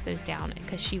could pass those down,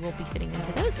 because she will be fitting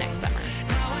into those next summer.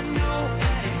 Now I know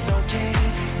that it's okay.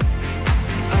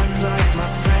 Unlike my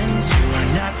friends, you are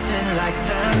nothing like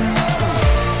them.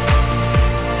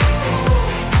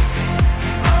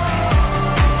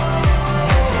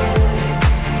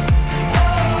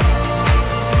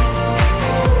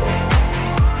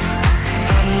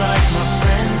 Unlike my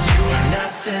friends, you are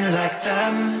nothing like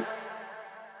them.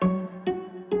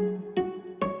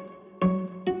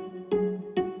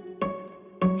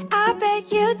 I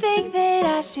bet you think that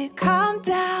I should calm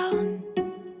down,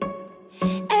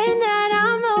 and that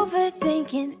I'm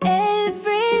overthinking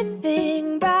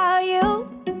everything about you,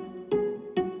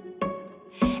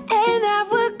 and that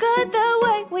we're good the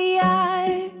way we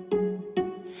are.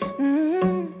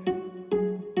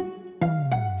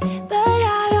 But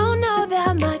I don't know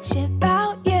that much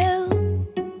about you,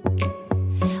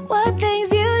 what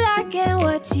things you like and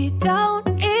what you don't.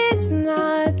 It's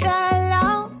not that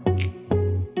long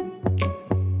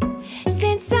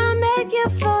since I met you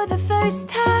for the first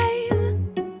time.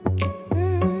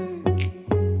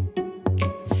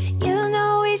 You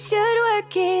know we should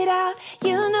work it out.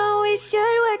 You know we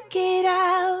should work it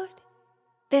out.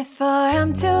 Before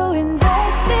I'm too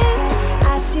invested,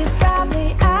 I should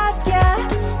probably ask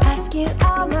you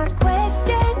all my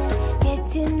questions, get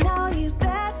to know you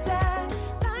better.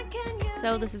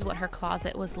 So this is what her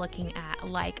closet was looking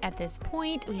at this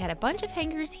point. We had a bunch of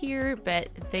hangers here, but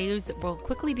those will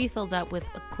quickly be filled up with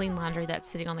clean laundry that's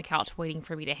sitting on the couch waiting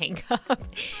for me to hang up.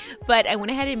 But I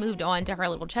went ahead and moved on to her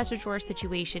little chest of drawers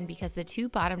situation because the two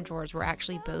bottom drawers were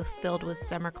actually both filled with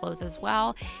summer clothes as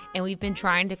well. And we've been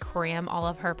trying to cram all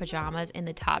of her pajamas in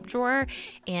the top drawer,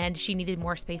 and she needed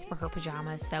more space for her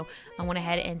pajamas. So I went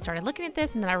ahead and started looking at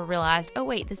this, and then I realized, oh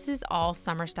wait, this is all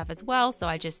summer stuff as well. So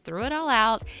I just threw it all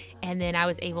out, and then I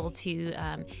was able to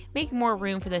make more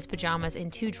room for those pajamas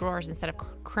in two drawers instead of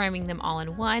cramming them all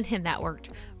in one, and that worked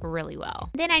really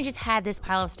well. Then I just had this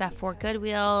pile of stuff for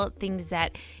Goodwill, things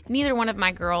that neither one of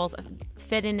my girls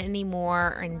fit in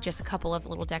anymore, and just a couple of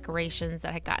little decorations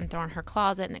that had gotten thrown in her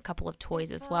closet and a couple of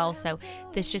toys as well. So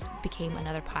this just became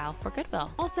another pile for Goodwill.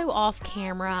 Also off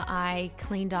camera, I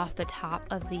cleaned off the top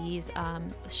of these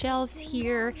shelves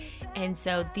here, and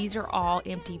so these are all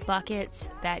empty buckets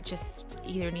that just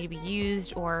either need to be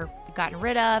used or gotten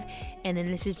rid of, and then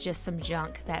this is just some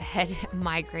junk that had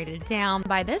migrated down.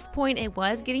 By this point it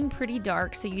was getting pretty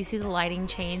dark, so you see the lighting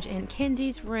change in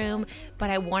Kenzie's room, but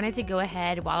I wanted to go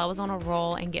ahead while I was on a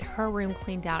roll and get her room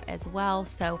cleaned out as well.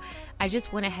 So I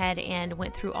just went ahead and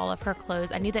went through all of her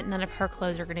clothes. I knew that none of her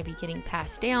clothes are going to be getting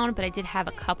passed down, but I did have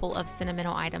a couple of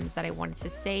sentimental items that I wanted to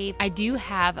save. I do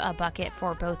have a bucket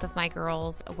for both of my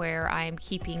girls where I'm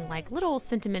keeping like little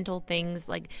sentimental things,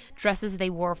 like dresses they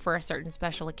wore for a certain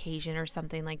special occasion or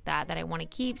something like that I want to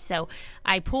keep. So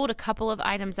I pulled a couple of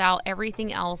items out.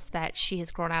 Everything else that she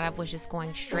has grown out of was just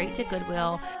going straight to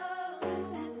Goodwill.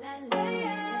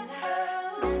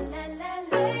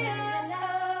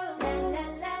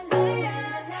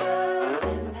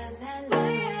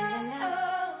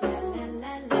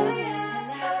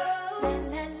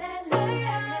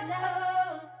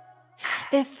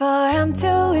 Before I'm too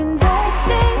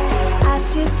invested, I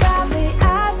should probably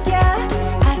ask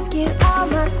you all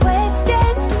my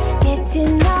questions, get to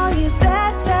know you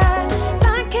better.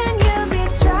 Like, can you be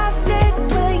trusted?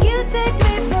 Will you take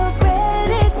me for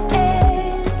granted?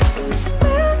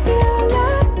 Will you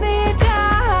let me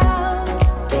down?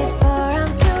 Before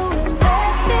I'm too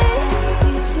invested,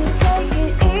 you should take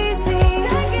it easy.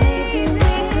 Maybe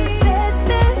we could test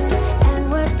this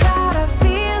and work out our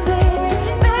feelings.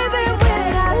 Maybe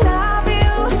when I love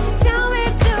you, tell me,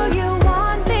 do you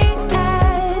want me?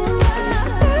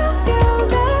 And will you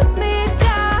let me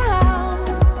down?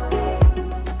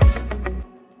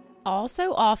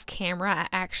 Also off camera, I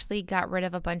actually got rid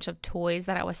of a bunch of toys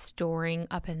that I was storing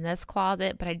up in this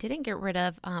closet, but I didn't get rid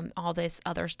of all this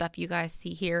other stuff you guys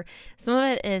see here. Some of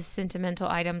it is sentimental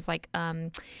items, like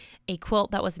a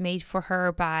quilt that was made for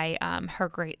her by her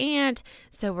great aunt.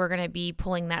 So we're going to be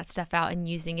pulling that stuff out and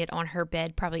using it on her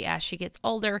bed probably as she gets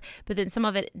older. But then some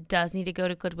of it does need to go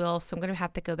to Goodwill, so I'm going to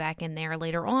have to go back in there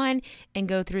later on and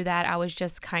go through that. I was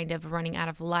just kind of running out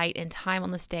of light and time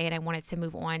on this day, and I wanted to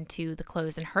move on to the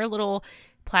clothes in her little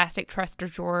plastic dresser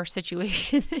drawer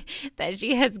situation that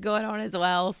she has going on as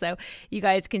well. So you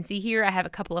guys can see here I have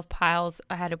a couple of piles.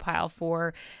 I had a pile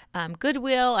for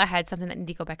Goodwill. I had something that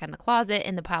needed to go back in the closet,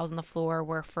 and the piles on the floor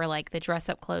were for like the dress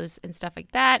up clothes and stuff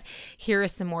like that. Here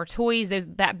is some more toys. There's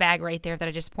that bag right there that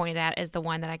I just pointed at is the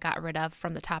one that I got rid of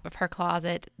from the top of her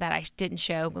closet that I didn't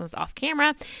show. It was off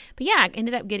camera. But yeah, I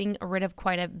ended up getting rid of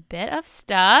quite a bit of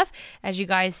stuff. As you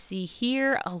guys see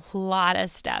here, a lot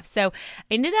of stuff. So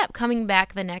I ended up coming back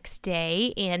the next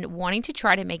day and wanting to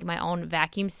try to make my own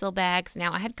vacuum seal bags.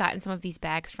 Now, I had gotten some of these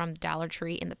bags from Dollar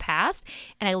Tree in the past,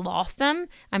 and I lost them.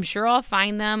 I'm sure I'll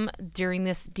find them during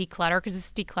this declutter, because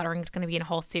this decluttering is going to be in a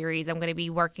whole series. I'm going to be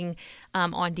working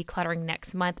on decluttering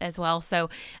next month as well. So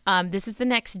this is the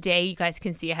next day. You guys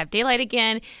can see I have daylight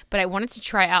again, but I wanted to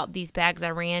try out these bags.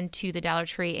 I ran to the Dollar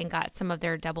Tree and got some of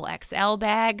their double XL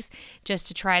bags just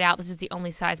to try it out. This is the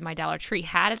only size my Dollar Tree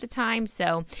had at the time,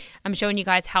 so I'm showing you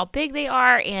guys how big they are.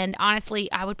 And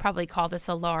honestly, I would probably call this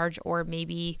a large, or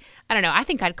maybe, I don't know, I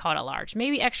think I'd call it a large,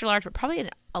 maybe extra large, but probably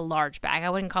a large bag.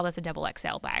 I wouldn't call this a double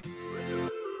XL bag.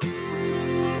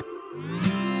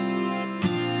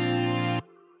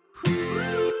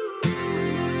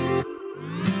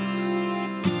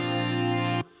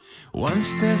 One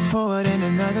step forward and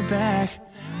another back,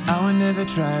 I would never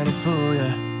try to fool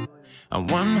ya. I'm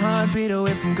one heartbeat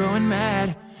away from going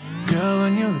mad, girl,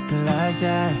 when you look like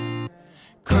that.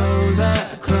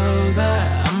 Closer, closer,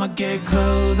 I'ma get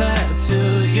closer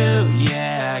to you.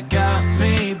 Yeah, got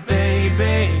me,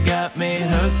 baby, got me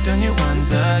hooked on you once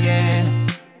again.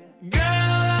 Girl,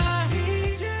 I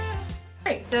need you.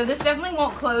 Alright, so this definitely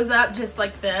won't close up just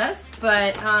like this,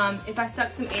 but if I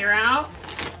suck some air out,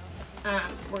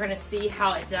 we're gonna see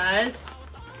how it does.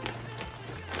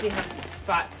 So you have some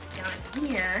spots down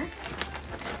here.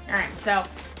 All right, so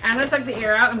as I suck the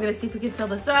air out, I'm gonna see if we can fill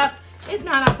this up. If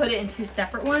not, I'll put it in 2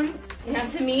 separate ones. Now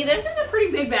to me, this is a pretty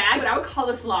big bag, but I would call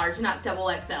this large, not double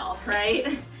XL,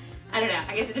 right? I don't know,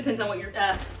 I guess it depends on what you're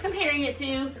comparing it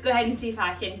to. Let's go ahead and see if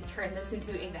I can turn this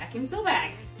into a vacuum seal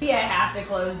bag. See, I have to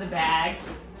close the bag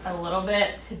a little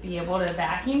bit to be able to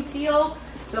vacuum seal.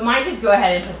 So I might just go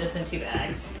ahead and put this in 2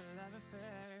 bags.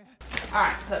 All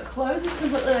right, so it closes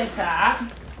completely like that.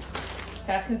 You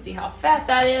guys can see how fat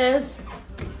that is.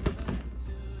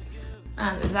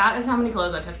 And that is how many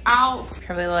clothes I took out.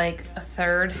 Probably like a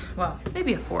third, well,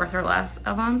 maybe a fourth or less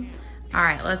of them. All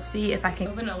right, let's see if I can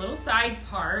open a little side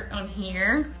part on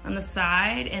here, on the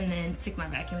side, and then stick my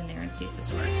vacuum in there and see if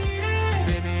this works.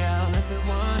 Baby, I'll never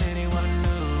want anyone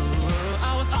new.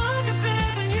 I was on your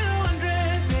bed when you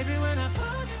undressed, baby, when I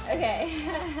found you. Okay.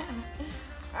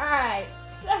 All right,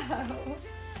 so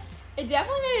it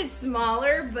definitely made it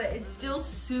smaller, but it's still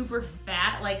super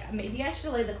fat. Like maybe I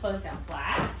should lay the clothes down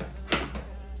flat.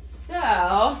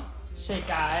 So, shit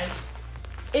guys,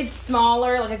 it's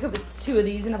smaller, like I could put 2 of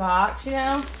these in a box, you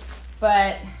know,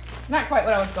 but it's not quite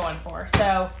what I was going for.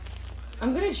 So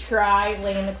I'm gonna try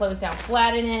laying the clothes down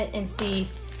flat in it and see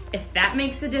if that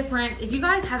makes a difference. If you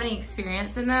guys have any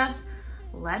experience in this,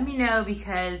 let me know,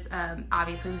 because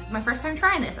obviously this is my first time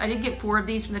trying this. I did get 4 of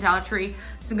these from the Dollar Tree,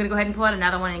 so I'm gonna go ahead and pull out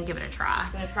another one and give it a try.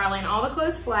 I'm gonna try laying all the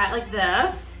clothes flat like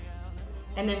this,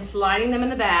 and then sliding them in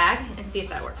the bag and see if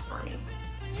that works for me.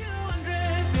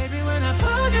 When I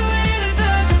pulled you in and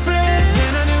felt your breath,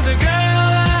 then I knew the girl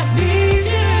I need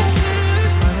you.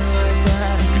 Smiling like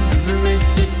that, I could never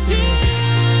resist it.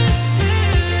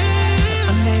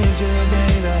 I need you,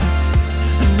 baby.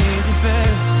 I need you,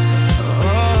 baby.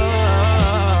 Oh.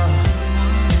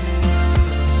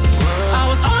 I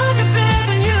was on your bed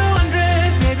when you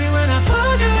undressed, baby. When I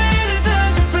pulled you in and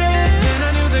felt your breath, then I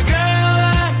knew the girl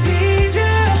I need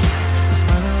you.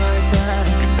 Smiling like that,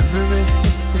 I could never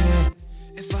resist it.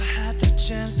 If I had the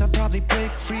chance, I'd probably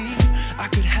break free. I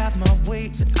could have my way,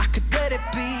 and I could let it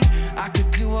be. I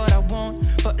could do what I want,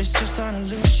 but it's just an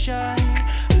illusion,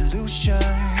 illusion.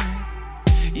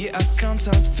 Yeah, I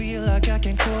sometimes feel like I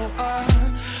can grow up.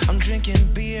 I'm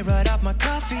drinking beer right out my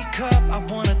coffee cup. I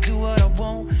wanna do what I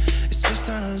want, it's just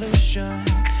an illusion,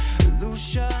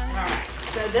 illusion. Alright,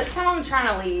 so this time I'm trying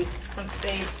to leave some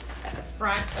space at the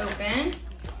front open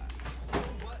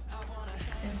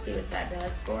and see what that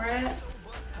does for it.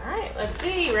 All right, let's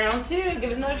see, round 2,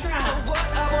 give it another try. So what,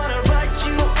 I wanna write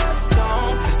you a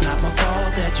song. It's not my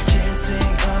fault that you can't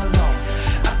sing along.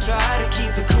 I try to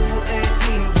keep it cool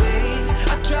anyways.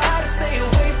 I try to stay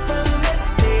away from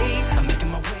mistakes. I'm making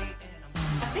my way.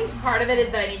 I think part of it is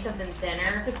that I need something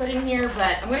thinner to put in here,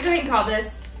 but I'm gonna go ahead and call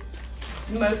this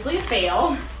mostly a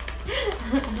fail.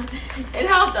 It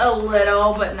helped a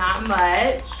little, but not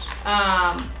much.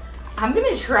 I'm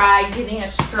gonna try getting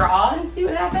a straw and see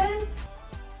what happens.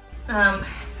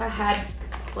 If I had,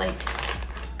 like,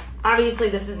 obviously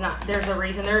this is not, there's a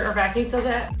reason there are vacuum sealed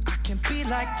that. I can be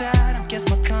like that, I guess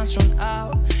my time's run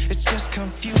out. It's just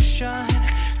confusion,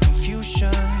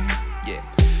 confusion, yeah.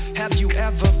 Have you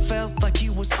ever felt like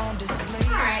you was on display?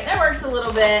 All right, that works a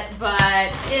little bit,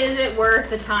 but is it worth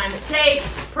the time it takes?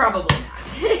 Probably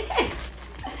not.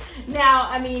 Now,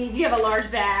 I mean, if you have a large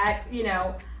bag, you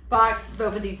know, box,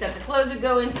 both of these sets of clothes would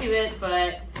go into it,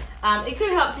 but it could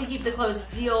help to keep the clothes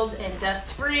sealed and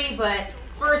dust free, but as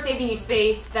far as saving you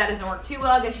space, that doesn't work too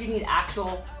well. I guess you need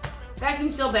actual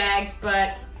vacuum seal bags,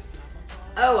 but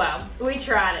oh well, we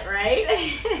tried it, right?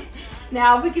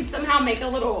 Now, if we could somehow make a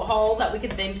little hole that we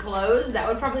could then close, that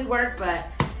would probably work, but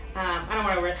I don't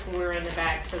want to risk gluing in the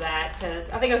bags for that, because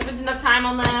I think I've spent enough time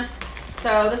on this.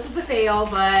 So this was a fail,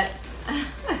 but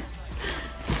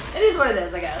it is what it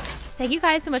is, I guess. Thank you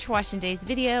guys so much for watching today's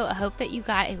video. I hope that you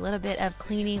got a little bit of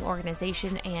cleaning,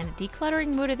 organization, and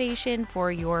decluttering motivation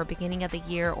for your beginning of the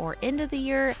year or end of the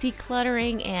year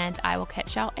decluttering, and I will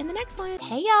catch y'all in the next one.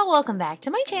 Hey y'all, welcome back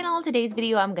to my channel. Today's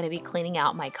video, I'm going to be cleaning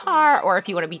out my car, or if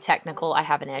you want to be technical, I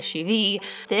have an SUV.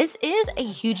 This is a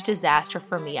huge disaster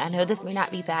for me. I know this may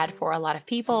not be bad for a lot of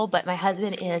people, but my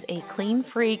husband is a clean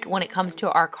freak when it comes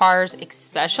to our cars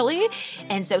especially,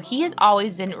 and so he has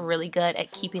always been really good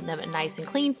at keeping them nice and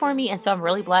clean for me. And so I'm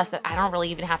really blessed that I don't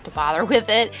really even have to bother with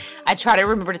it. I try to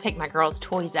remember to take my girls'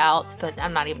 toys out, but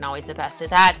I'm not even always the best at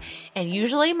that. And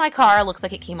usually my car looks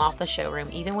like it came off the showroom,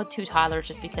 even with 2 toddlers,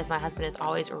 just because my husband is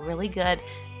always really good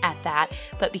at that.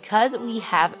 But because we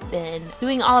have been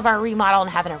doing all of our remodel and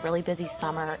having a really busy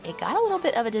summer, it got a little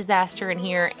bit of a disaster in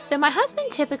here. So my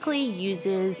husband typically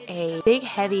uses a big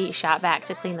heavy shop vac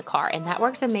to clean the car, and that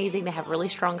works amazing. They have really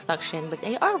strong suction, but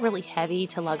they are really heavy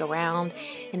to lug around.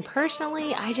 And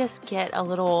personally, I just get a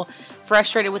little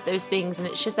frustrated with those things, and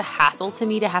it's just a hassle to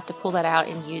me to have to pull that out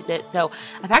and use it. So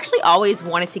I've actually always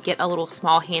wanted to get a little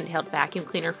small handheld vacuum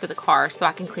cleaner for the car so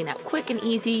I can clean up quick and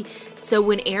easy. So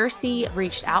when AirC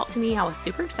reached out to me, I was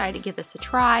super excited to give this a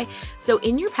try. So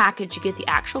in your package, you get the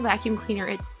actual vacuum cleaner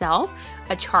itself,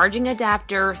 a charging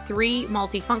adapter, 3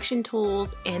 multifunction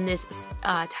tools, and this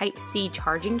Type-C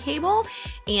charging cable.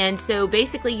 And so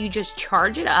basically you just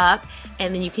charge it up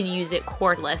and then you can use it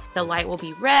cordless. The light will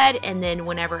be red, and then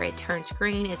whenever it turns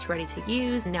green, it's ready to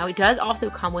use. Now it does also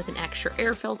come with an extra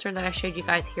air filter that I showed you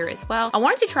guys here as well. I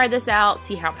wanted to try this out,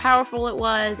 see how powerful it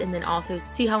was, and then also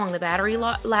see how long the battery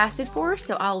lasted for.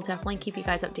 So I'll definitely keep you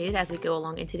guys updated as we go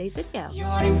along in today's video.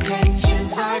 Your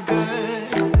intentions are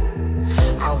good.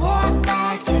 I walk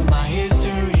back to my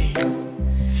history,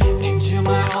 into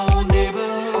my old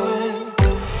neighborhood,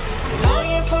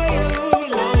 longing for you,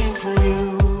 longing for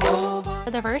you.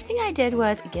 So the first thing I did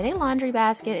was get a laundry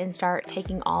basket and start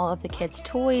taking all of the kids'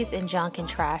 toys and junk and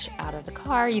trash out of the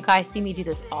car. You guys see me do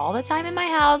this all the time in my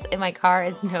house, and my car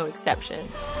is no exception.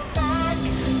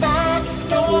 Back,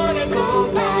 don't wanna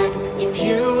go back. If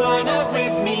you are not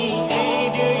with me,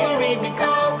 hey, do you read me?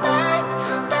 Go back,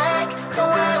 back to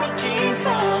where we came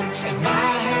from. If my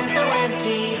hands are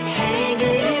empty, hey, do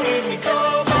you read me?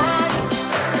 Go back.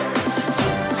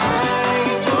 I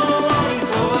don't wanna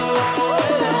go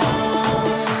alone.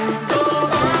 Go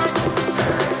back.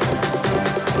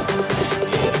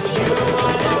 If you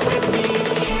are not with me,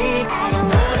 hey, I don't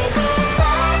wanna go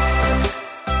back.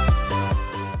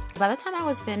 By the time I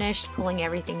was finished pulling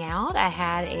everything out, I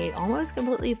had a almost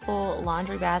completely full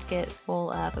laundry basket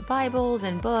full of Bibles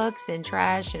and books and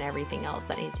trash and everything else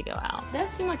that needs to go out. It does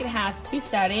seem like it has 2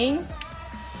 settings.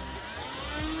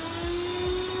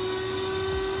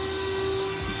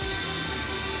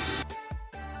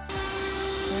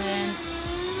 And then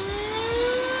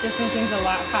this one seems a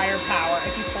lot higher power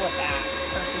if you pull it back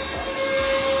versus this.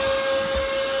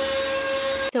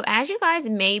 So as you guys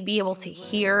may be able to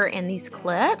hear in these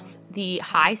clips, the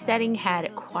high setting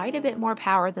had quite a bit more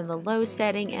power than the low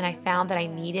setting, and I found that I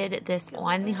needed this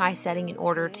on the high setting in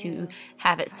order to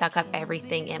have it suck up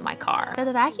everything in my car. So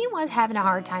the vacuum was having a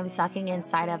hard time sucking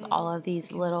inside of all of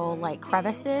these little like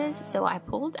crevices, so I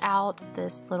pulled out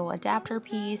this little adapter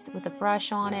piece with a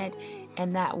brush on it,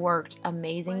 and that worked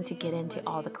amazing to get into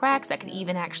all the cracks. I could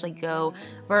even actually go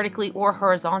vertically or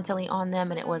horizontally on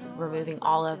them, and it was removing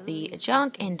all of the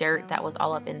junk and dirt that was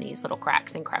all up in these little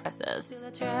cracks and crevices.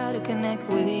 I try to connect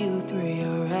with you through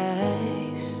your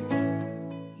eyes.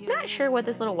 I'm not sure what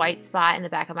this little white spot in the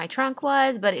back of my trunk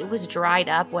was, but it was dried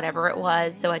up, whatever it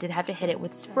was, so I did have to hit it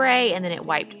with spray, and then it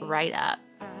wiped right up.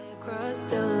 I crossed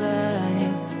the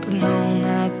line, but no,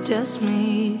 not just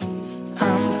me.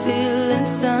 I'm feeling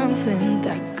something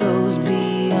that goes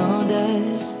beyond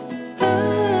us.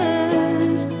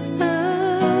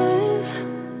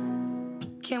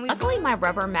 Luckily, my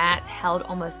rubber mats held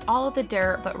almost all of the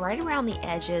dirt, but right around the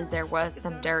edges there was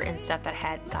some dirt and stuff that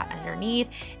had got underneath.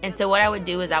 And so what I would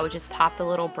do is I would just pop the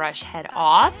little brush head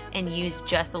off and use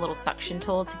just a little suction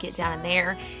tool to get down in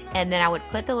there. And then I would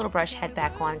put the little brush head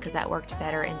back on because that worked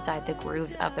better inside the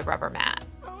grooves of the rubber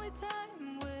mats.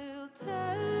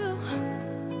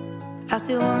 I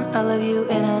still want all of you,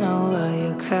 and I know all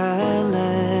your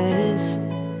colors.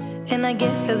 And I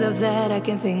guess because of that I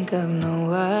can think of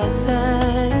no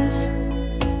others.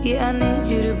 Yeah, I need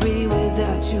you to breathe.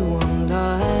 Without you I'm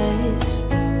lost.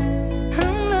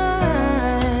 I'm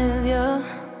lost, yeah.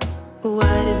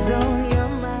 What is on your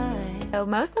mind? So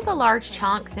most of the large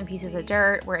chunks and pieces of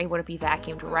dirt were able to be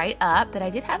vacuumed right up, but I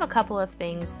did have a couple of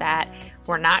things that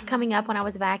were not coming up when I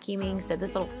was vacuuming. So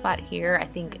this little spot here, I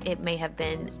think it may have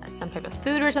been some type of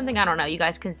food or something. I don't know. You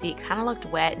guys can see it kind of looked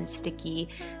wet and sticky.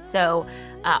 So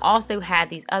also had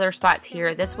these other spots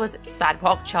here. This was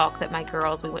sidewalk chalk that my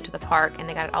girls, we went to the park and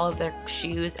they got all of their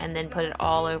shoes and then put it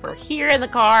all over here in the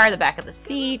car, the back of the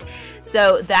seat.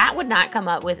 So that would not come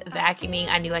up with vacuuming.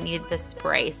 I knew I needed the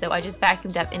spray. So I just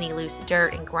vacuumed up any loose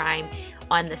dirt and grime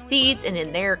on the seats and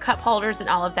in their cup holders and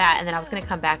all of that. And then I was going to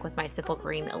come back with my Simple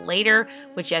Green later,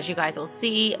 which as you guys will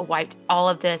see, wiped all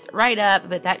of this right up.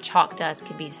 But that chalk dust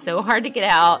can be so hard to get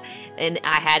out. And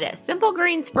I had a Simple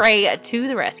Green spray to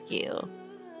the rescue.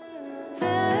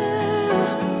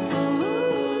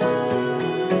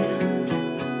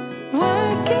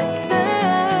 Work it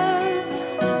out.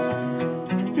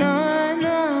 No, I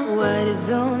know what is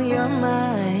on your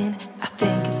mind. I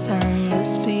think it's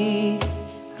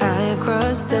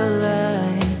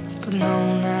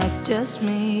just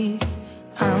me.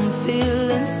 I'm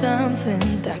feeling something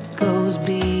that goes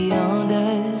beyond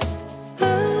us.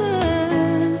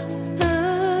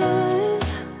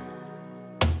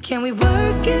 Can we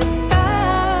work it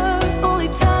out? Only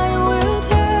time will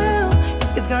tell.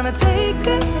 It's gonna take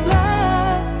a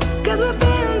lot, 'cause we've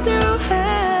been through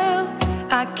hell.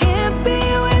 I can't be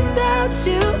without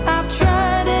you. I've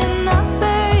tried and I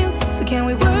failed. So can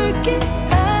we work it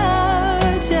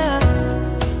out? Yeah.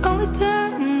 Only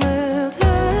time will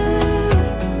tell.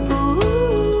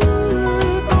 Ooh,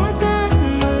 only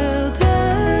time will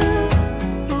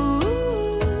tell.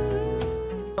 Ooh.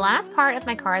 The last part of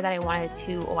my car that I wanted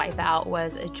to wipe out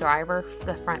was a driver,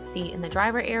 the front seat in the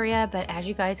driver area, but as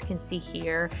you guys can see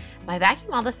here, my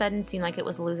vacuum all of a sudden seemed like it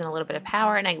was losing a little bit of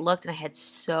power, and I looked and I had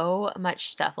so much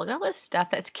stuff. Look at all this stuff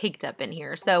that's caked up in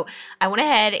here. So I went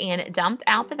ahead and dumped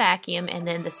out the vacuum, and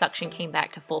then the suction came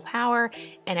back to full power,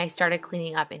 and I started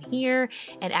cleaning up in here.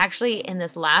 And actually in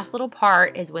this last little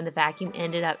part is when the vacuum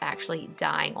ended up actually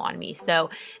dying on me. So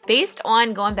based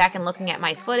on going back and looking at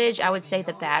my footage, I would say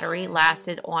the battery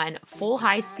lasted on full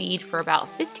high speed for about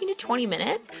 15 to 20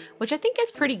 minutes, which I think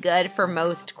is pretty good for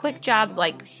most quick jobs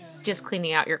like just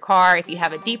cleaning out your car. If you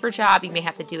have a deeper job, you may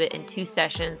have to do it in 2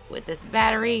 sessions with this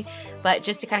battery, but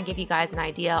just to kind of give you guys an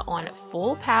idea, on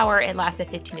full power it lasted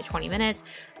 15 to 20 minutes.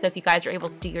 So if you guys are able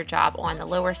to do your job on the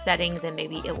lower setting, then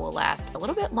maybe it will last a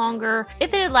little bit longer.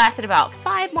 If it had lasted about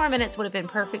 5 more minutes, would have been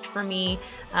perfect for me.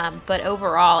 But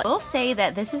overall, I will say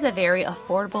that this is a very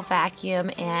affordable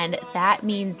vacuum, and that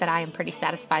means that I am pretty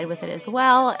satisfied with it as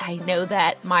well. I know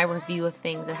that my review of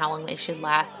things and how long they should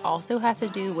last also has to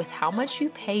do with how much you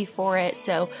pay for it.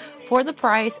 So for the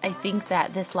price, I think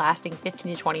that this lasting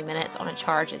 15 to 20 minutes on a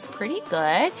charge is pretty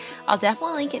good. I'll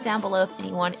definitely link it down below if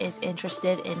anyone is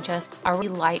interested in just a really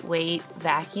lightweight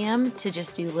vacuum to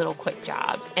just do little quick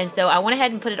jobs. And so I went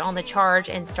ahead and put it on the charge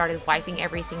and started wiping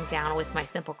everything down with my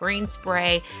Simple Green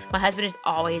spray. My husband has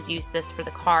always used this for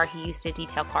the car. He used to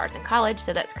detail cars in college,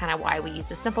 so that's kind of why we use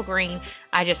the Simple Green.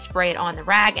 I just spray it on the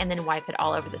rag and then wipe it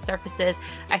all over the surfaces.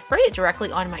 I sprayed it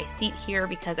directly on my seat here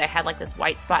because I had like this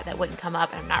white spot that wouldn't come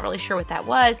up, and I'm not really sure what that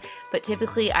was, but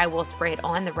typically I will spray it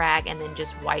on the rag and then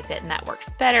just wipe it, and that works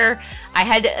better.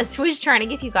 I was trying to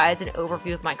give you guys an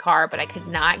overview of my car, but I could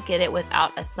not get it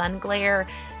without a sun glare.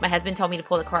 My husband told me to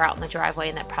pull the car out in the driveway,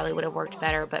 and that probably would have worked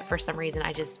better, but for some reason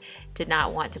I just did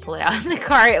not want to pull it out in the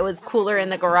car. It was cooler in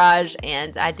the garage,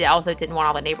 and I also didn't want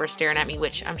all the neighbors staring at me,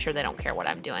 which I'm sure they don't care what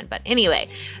I'm doing. But anyway,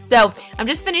 so I'm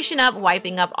just finishing up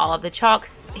wiping up all of the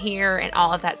chalks here and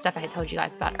all of that stuff I had told you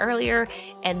guys about earlier,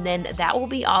 and then that will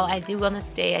be all I do on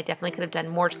this day. I definitely could have done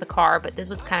more to the car, but this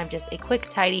was kind of just a quick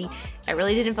tidy. I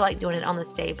really didn't feel like doing it on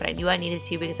this day, but I knew I needed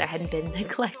to because I hadn't been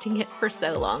neglecting it for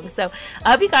so long. So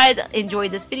I hope you guys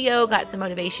enjoyed this video, got some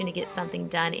motivation to get something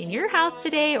done in your house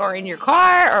today, or in your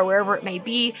car, or wherever it may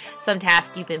be, some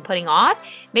task you've been putting off.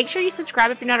 Make sure you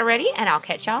subscribe if you're not already, and I'll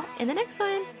catch y'all in the next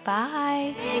one.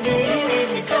 Bye.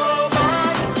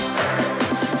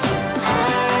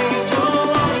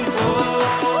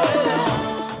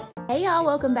 Hey y'all,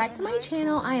 welcome back to my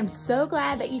channel. I am so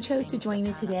glad that you chose to join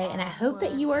me today, and I hope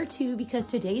that you are too, because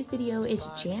today's video is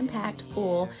jam-packed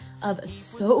full of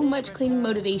so much cleaning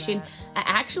motivation. I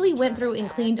actually went through and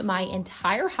cleaned my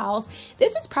entire house.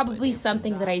 This is probably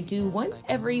something that I do once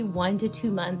every 1 to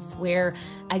 2 months, where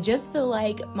I just feel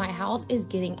like my house is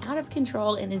getting out of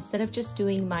control, and instead of just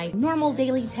doing my normal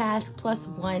daily task plus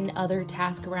one other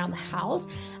task around the house,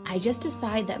 I just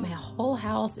decide that my whole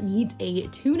house needs a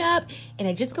tune-up, and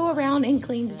I just go around and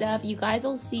clean stuff. You guys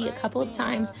will see a couple of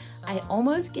times I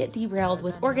almost get derailed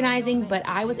with organizing, but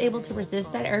I was able to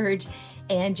resist that urge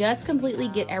and just completely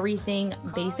get everything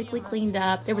basically cleaned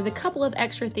up. There was a couple of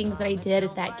extra things that I did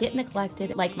that get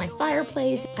neglected, like my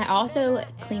fireplace. I also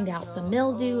cleaned out some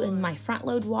mildew in my front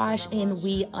load wash, and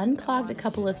we unclogged a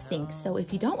couple of sinks. So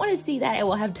if you don't want to see that, I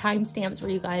will have timestamps where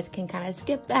you guys can kind of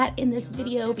skip that in this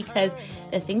video, because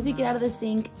the things we get out of the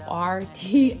sink are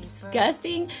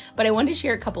disgusting. But I wanted to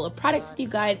share a couple of products with you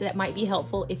guys that might be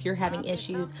helpful if you're having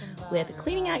issues with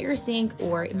cleaning out your sink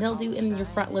or mildew in your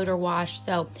front loader wash.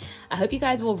 So I hope you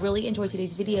guys will really enjoy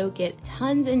today's video, get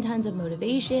tons and tons of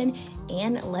motivation,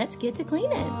 and let's get to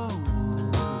cleaning.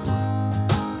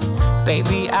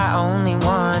 Baby, I only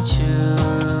want you.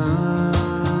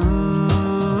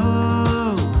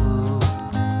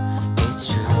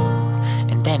 It's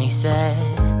true. And then he said,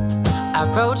 I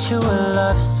wrote you a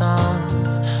love song,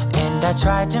 and I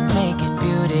tried to make it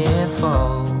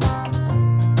beautiful.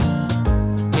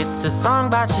 It's a song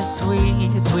about your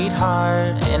sweet,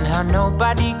 sweetheart, and how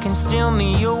nobody can steal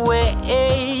me away.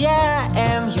 Yeah, I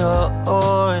am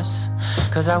yours,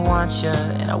 'cause I want you,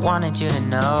 and I wanted you to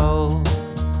know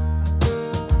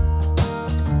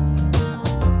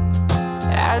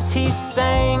As he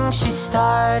sang, she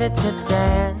started to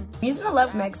dance. I'm using the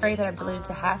Love Meg spray that I've diluted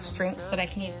to half strength so that I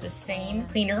can use the same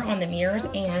cleaner on the mirrors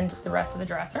and the rest of the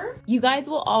dresser. You guys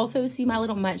will also see my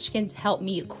little munchkins help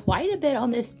me quite a bit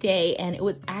on this day, and it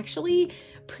was actually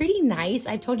pretty nice.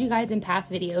 I've told you guys in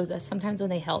past videos that sometimes when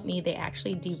they help me, they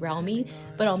actually derail me.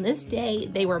 But on this day,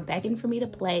 they were begging for me to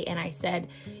play, and I said,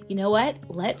 you know what?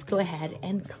 Let's go ahead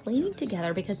and clean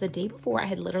together, because the day before I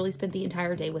had literally spent the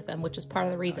entire day with them, which is part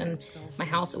of the reason my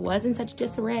house was in such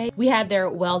disarray. We had their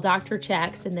well doctor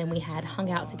checks, and then we had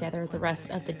hung out together the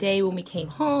rest of the day when we came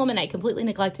home, and I completely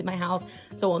neglected my house.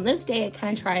 So on this day, I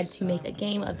kind of tried to make a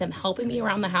game of them helping me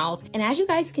around the house. And as you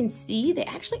guys can see, they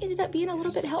actually ended up being a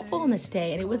little bit helpful on this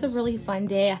day. And it was a really fun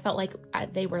day. I felt like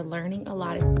they were learning a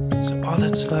lot. So all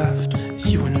that's left is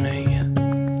you and me.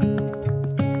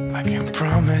 I can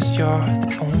promise you're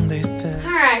the only thing.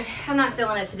 All right, I'm not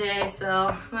feeling it today, so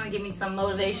I'm gonna give me some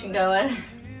motivation going.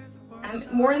 I'm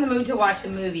more in the mood to watch a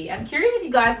movie. I'm curious if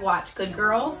you guys watch Good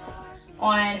Girls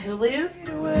on Hulu.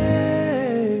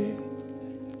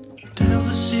 Build a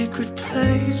secret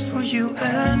place for you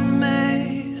and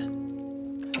me.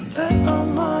 Let our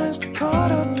minds be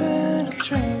caught up in a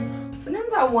dream.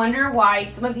 Sometimes I wonder why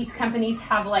some of these companies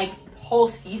have like whole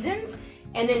seasons,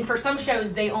 and then for some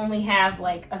shows they only have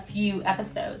like a few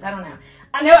episodes. I don't know.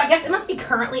 I guess it must be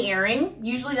currently airing.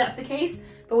 Usually that's the case.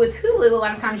 But with Hulu, a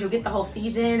lot of times you'll get the whole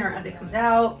season or as it comes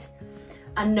out.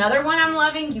 Another one I'm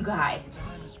loving, you guys.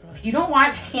 If you don't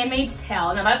watch Handmaid's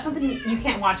Tale, now that's something you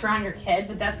can't watch around your kid,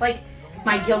 but that's like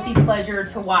my guilty pleasure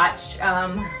to watch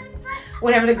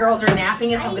whenever the girls are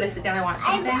napping. If I'm gonna sit down and watch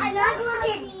something.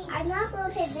 I'm not gonna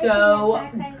pick So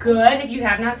good. If you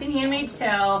have not seen Handmaid's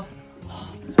Tale,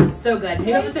 so good.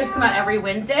 New episodes come out every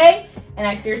Wednesday, and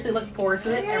I seriously look forward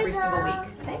to it every single week.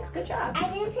 Thanks, good job. I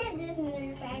didn't pick this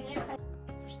new dragon.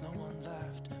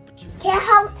 Can I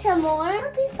help some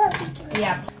more?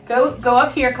 Yeah, go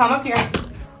up here, come up here.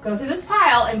 Go through this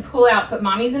pile and pull out. Put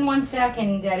mommy's in one stack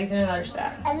and daddy's in another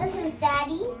stack. And this is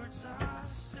daddy?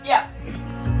 Yeah.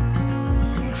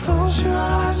 Close your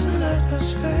eyes and let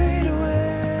us fade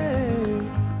away.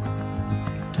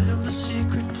 Build a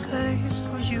secret place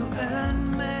for you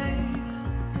and me.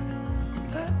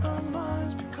 Let our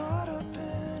minds be caught up in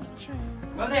a dream.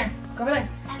 Go over there. Go over there.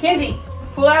 Kenzie,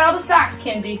 pull out all the socks,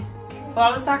 Kenzie. Pull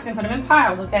out all the socks and put them in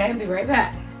piles, okay? I'll be right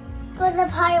back. Put the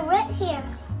pile right here.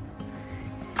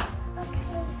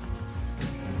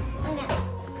 Okay.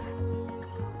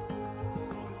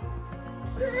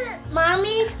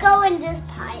 Mommy's going this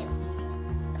pile.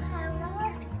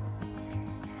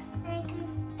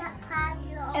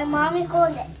 And mommy's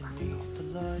going this pile.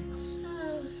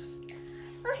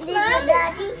 Where's mommy?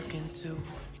 Daddy?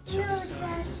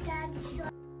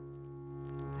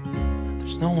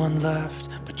 There's no one left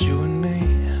but you and me.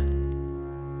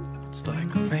 It's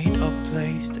like a made-up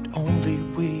place that only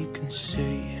we can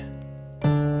see.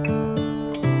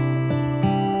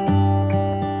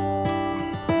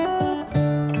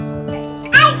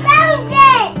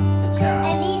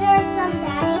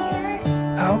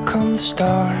 The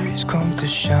stars come to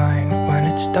shine when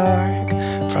it's dark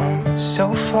from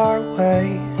so far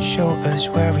away. Show us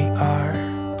where we are.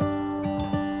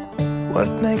 What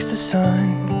makes the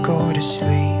sun go to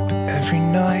sleep every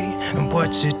night, and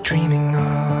what's it dreaming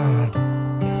of?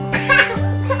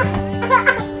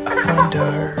 I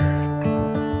wonder.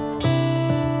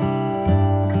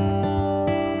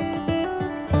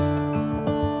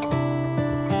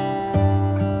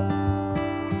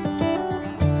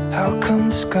 How come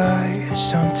the sky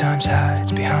sometimes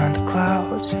hides behind the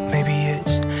clouds? Maybe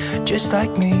it's just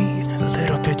like me, a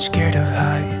little bit scared of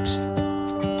heights.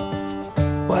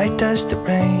 Why does the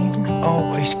rain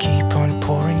always keep on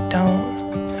pouring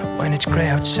down when it's gray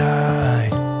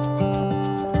outside?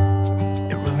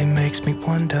 It really makes me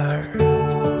wonder.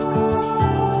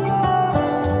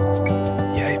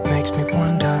 Yeah, it makes me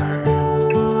wonder.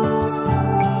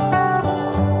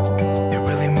 It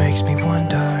really makes me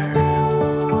wonder.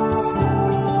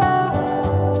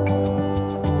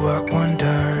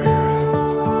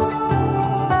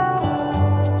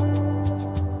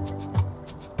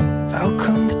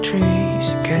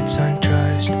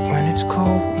 Undressed when it's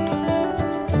cold,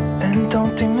 and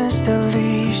don't they miss the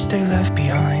leaves they left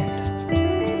behind?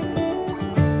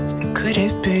 Could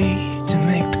it be to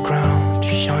make the ground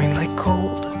shine like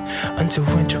gold until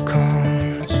winter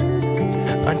comes?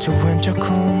 Until winter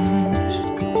comes,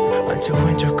 until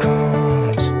winter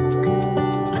comes.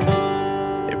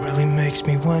 It really makes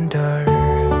me wonder.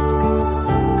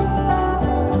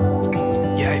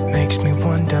 Yeah, it makes me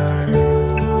wonder.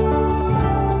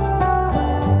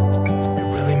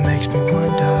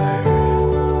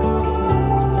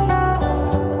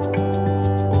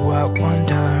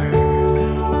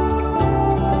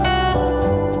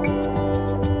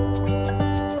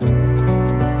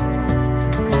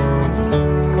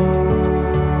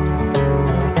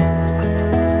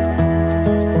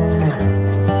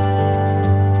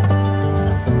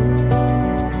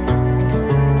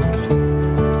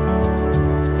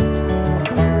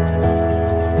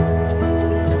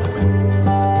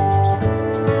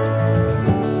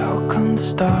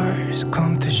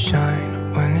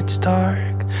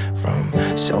 dark from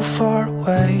so far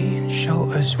away and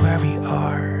show us where we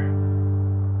are.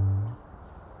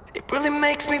 It really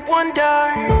makes me wonder.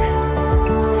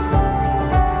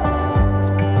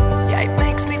 Yeah, it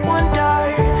makes me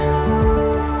wonder.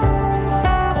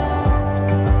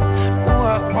 Ooh,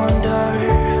 I wonder.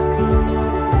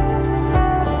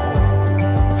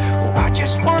 Ooh, I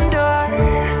just wonder.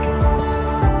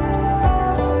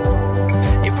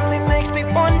 It really makes me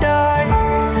wonder.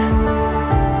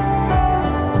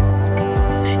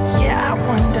 Yeah, I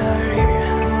wonder.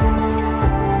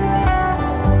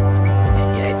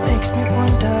 Yeah, it makes me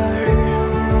wonder.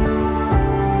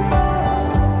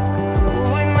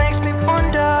 Ooh, it makes me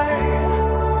wonder.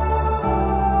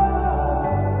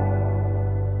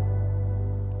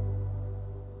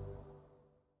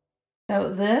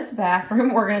 So this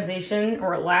bathroom organization,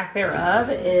 or lack thereof,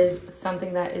 is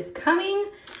something that is coming.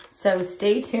 So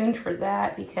stay tuned for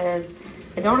that, because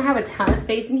I don't have a ton of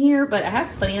space in here, but I have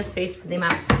plenty of space for the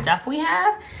amount of stuff we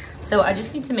have. So I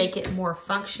just need to make it more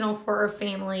functional for our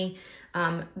family.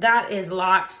 That is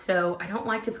locked, so I don't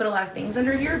like to put a lot of things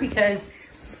under here because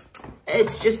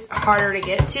it's just harder to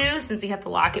get to since we have to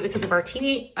lock it because of our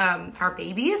our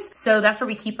babies. So that's where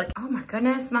we keep, like, oh my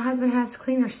goodness, my husband has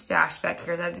cleaner stash back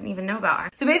here that I didn't even know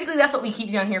about. So basically that's what we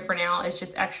keep down here for now, is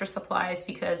just extra supplies,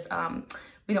 because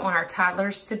we don't want our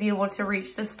toddlers to be able to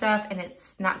reach this stuff, and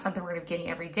it's not something we're gonna be getting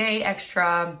every day.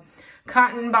 Extra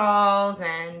cotton balls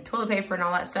and toilet paper and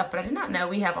all that stuff, but I did not know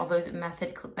we have all those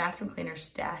Method bathroom cleaners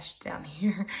stashed down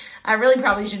here. I really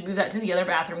probably should move that to the other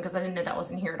bathroom because I didn't know that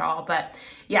wasn't here at all. But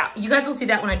yeah, you guys will see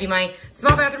that when I do my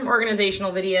small bathroom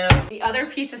organizational video. The other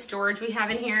piece of storage we have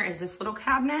in here is this little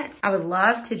cabinet. I would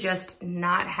love to just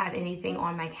not have anything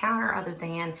on my counter other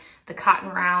than the cotton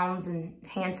rounds and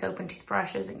hand soap and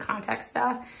toothbrushes and contact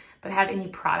stuff, but have any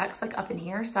products like up in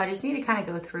here. So I just need to kind of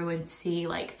go through and see,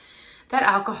 like, that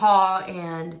alcohol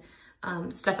and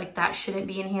stuff like that shouldn't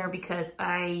be in here because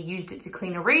I used it to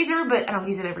clean a razor, but I don't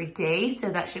use it every day. So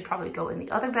that should probably go in the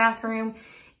other bathroom.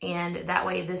 And that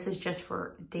way this is just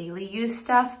for daily use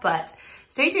stuff, but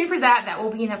stay tuned for that. That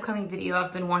will be an upcoming video.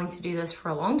 I've been wanting to do this for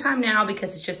a long time now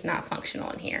because it's just not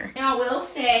functional in here. Now I will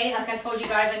say, like I told you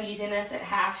guys, I'm using this at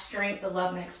half strength, the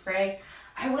Love Mix spray.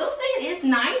 I will say it is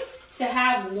nice to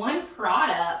have one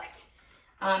product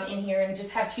in here and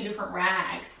just have two different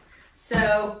rags.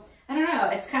 So, I don't know,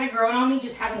 it's kind of growing on me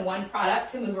just having one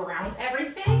product to move around with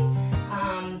everything.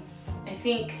 I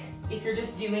think if you're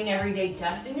just doing everyday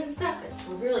dusting and stuff, it's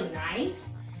really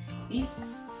nice. These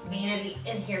vanity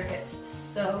in here gets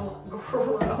so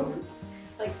gross.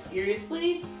 Like,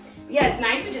 seriously? But yeah, it's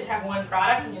nice to just have one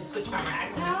product and just switch my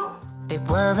rags out. They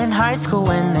were in high school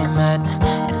when they met,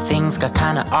 and things got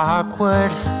kinda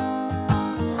awkward.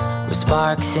 With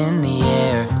sparks in the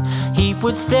air, he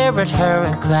would stare at her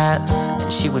in class,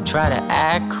 and she would try to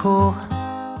act cool,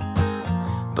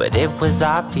 but it was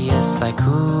obvious, like,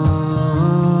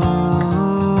 ooh,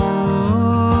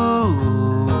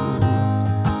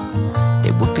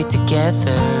 they would be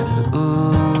together,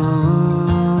 ooh.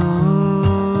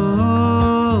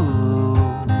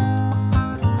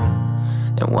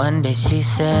 Then one day she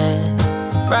said,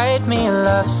 write me a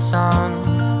love song,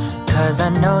 'cause I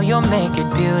know you'll make it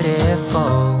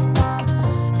beautiful.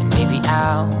 And maybe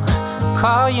I'll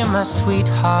call you my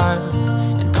sweetheart,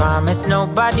 and promise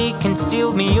nobody can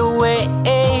steal me away.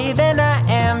 Then I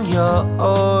am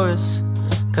yours,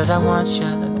 'cause I want you,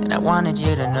 and I wanted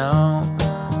you to know.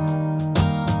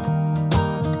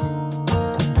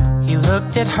 He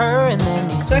looked at her and then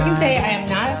he smiled. So I can say I am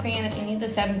not a fan of any of the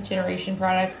 7th generation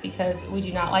products because we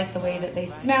do not like the way that they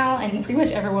smell, and pretty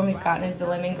much every one we've gotten is the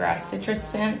lemongrass citrus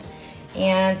scent,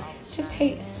 and it just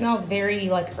smells very,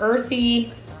 like,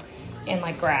 earthy and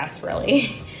like grass,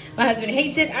 really. My husband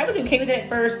hates it. I was okay with it at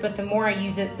first, but the more I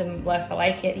use it, the less I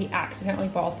like it. He accidentally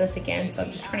bought this again, so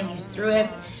I'm just trying to use through it.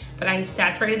 But I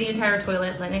saturated the entire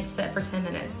toilet, letting it sit for 10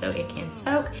 minutes so it can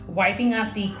soak. Wiping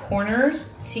up the corners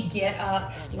to get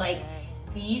up, like,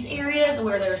 these areas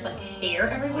where there's, like, hair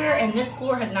everywhere. And this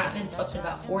floor has not been swept in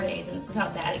about 4 days, and this is how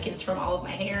bad it gets from all of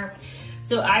my hair.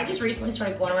 So I just recently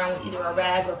started going around with either a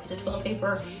rag or a piece of toilet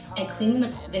paper and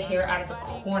cleaning the hair out of the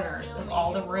corners of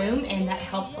all the room, and that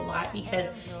helps a lot because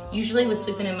usually with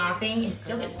sweeping and mopping, it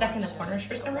still gets stuck in the corners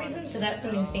for some reason. So that's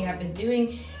the new thing I've been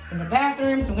doing in the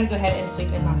bathroom. So I'm gonna go ahead and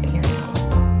sweep and mop in here now.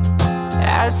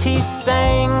 As he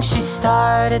sang, she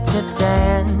started to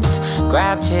dance,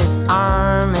 grabbed his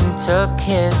arm and took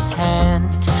his hand.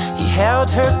 He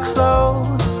held her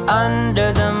close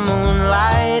under the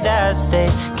moonlight as they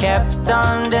kept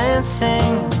on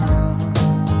dancing.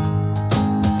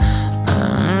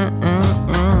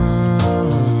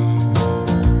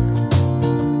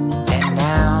 And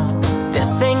now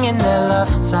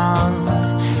love song,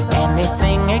 and they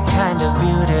sing it kind of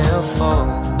beautiful,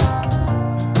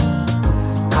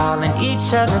 calling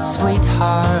each other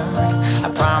sweetheart.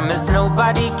 I promise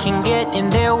nobody can get in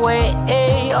their way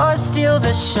or steal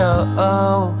the show.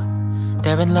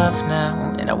 They're in love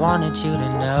now, and I wanted you to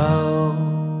know.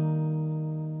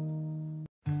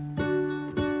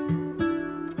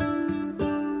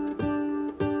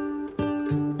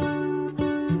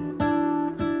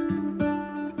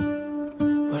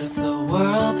 What if the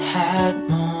world had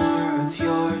more of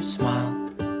your smile?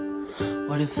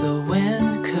 What if the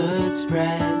wind could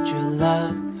spread your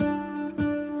love?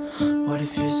 What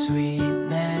if your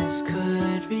sweetness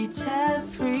could reach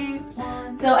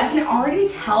everyone? So I can already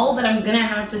tell that I'm gonna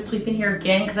have to sweep in here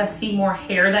again because I see more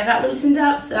hair that got loosened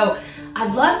up. So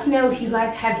I'd love to know if you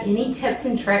guys have any tips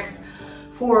and tricks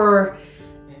for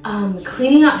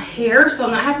cleaning up hair so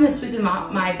I'm not having to sweep in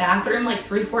my bathroom like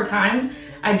 3-4 times.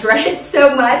 I dread it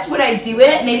so much when I do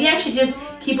it. Maybe I should just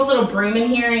keep a little broom in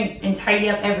here and tidy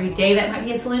up every day. That might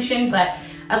be a solution, but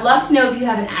I'd love to know if you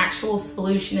have an actual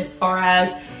solution as far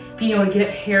as being able to get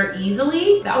up hair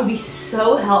easily. That would be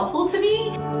so helpful to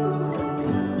me.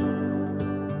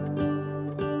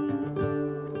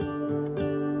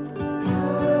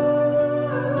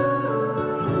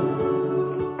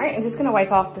 All right, I'm just gonna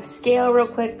wipe off the scale real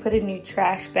quick, put a new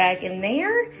trash bag in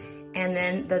there, and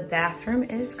then the bathroom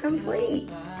is complete.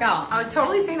 Y'all, I was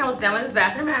totally saying I was done with this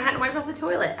bathroom and I hadn't wiped off the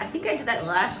toilet. I think I did that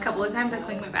last couple of times I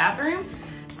cleaned my bathroom.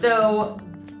 So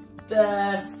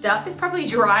the stuff is probably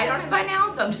dried on it by now,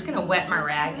 so I'm just gonna wet my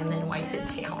rag and then wipe it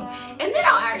down. And then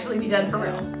I'll actually be done for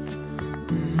real.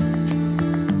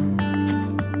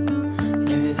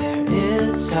 Maybe there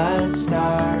is a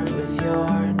star with your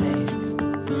name.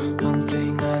 One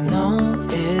thing I know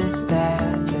is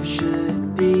that there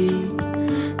should be.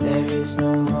 There is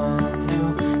no one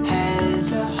who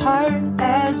has a heart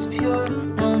as pure,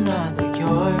 no, not like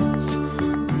yours.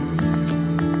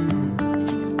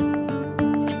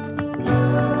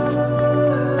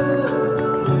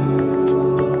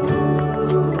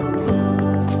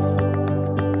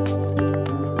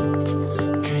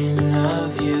 Dreaming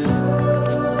of you.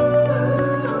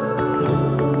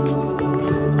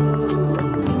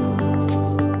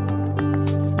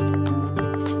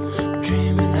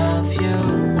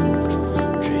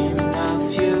 Dreaming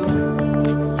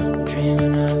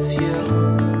of you.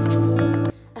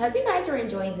 I hope you guys are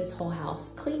enjoying this whole house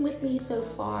clean with me so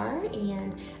far,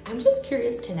 and I'm just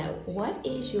curious to know, what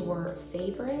is your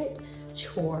favorite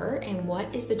chore and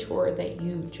what is the chore that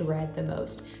you dread the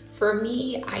most? For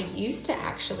me, I used to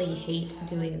actually hate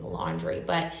doing laundry,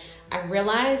 but I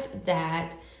realized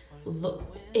that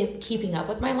if keeping up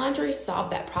with my laundry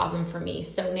solved that problem for me.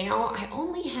 So now I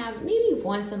only have maybe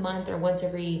once a month or once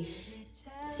every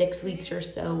 6 weeks or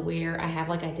so where I have,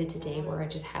 like I did today, where I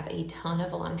just have a ton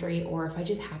of laundry, or if I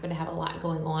just happen to have a lot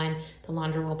going on, the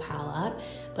laundry will pile up.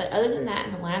 But other than that,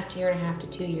 in the last 1.5 to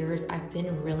 2 years, I've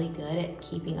been really good at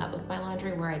keeping up with my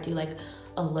laundry, where I do like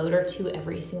a load or two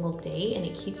every single day, and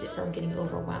it keeps it from getting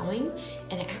overwhelming.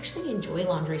 And I actually enjoy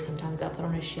laundry. Sometimes I'll put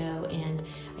on a show, and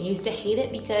I used to hate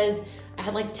it because I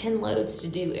had like 10 loads to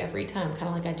do every time, kind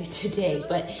of like I do today.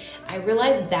 But I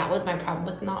realized that was my problem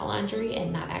with not laundry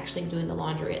and not actually doing the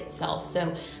laundry itself.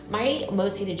 So my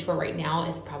most hated chore right now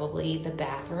is probably the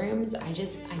bathrooms. I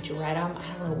dread them. I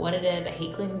don't know what it is. I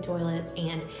hate cleaning toilets.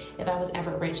 And if I was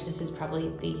ever rich, this is probably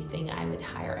the thing I would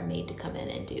hire a maid to come in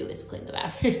and do, is clean the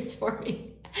bathrooms for me.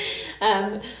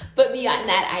 But beyond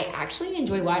that, I actually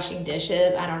enjoy washing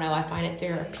dishes. I don't know, I find it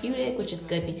therapeutic, which is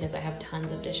good because I have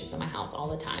tons of dishes in my house all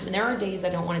the time. And there are days I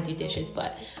don't want to do dishes,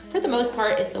 but for the most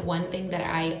part, it's the one thing that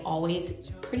I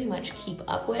always pretty much keep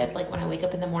up with. Like when I wake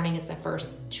up in the morning, it's the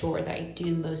first chore that I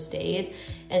do most days.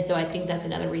 And so I think that's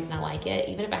another reason I like it.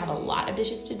 Even if I have a lot of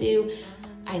dishes to do,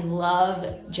 I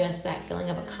love just that feeling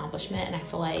of accomplishment. And I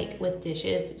feel like with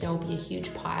dishes, there will be a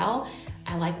huge pile.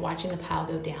 I like watching the pile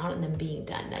go down and then being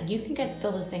done. Now, you think I'd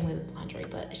feel the same way with laundry,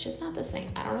 but it's just not the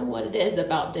same. I don't know what it is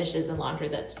about dishes and laundry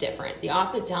that's different. You'll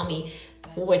have to tell me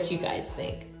what you guys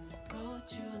think.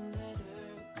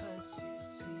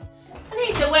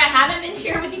 Okay, so what I haven't been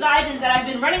sharing with you guys is that I've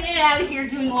been running in and out of here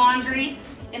doing laundry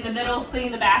in the middle of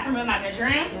cleaning the bathroom in my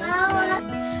bedroom.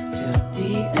 To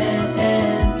the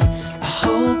end, I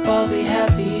hope I'll be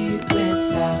happy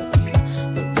without you,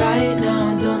 but right now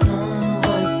I don't know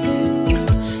what to do.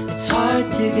 It's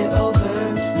hard to get over.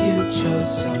 You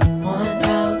chose someone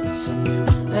else, a new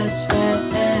best friend.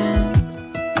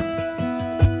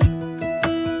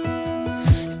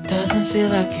 It doesn't feel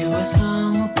like it was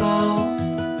long ago.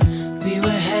 We were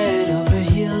head over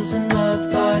heels in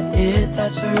love, thought it'd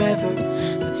last forever,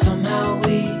 but somehow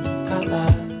we got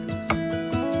lost.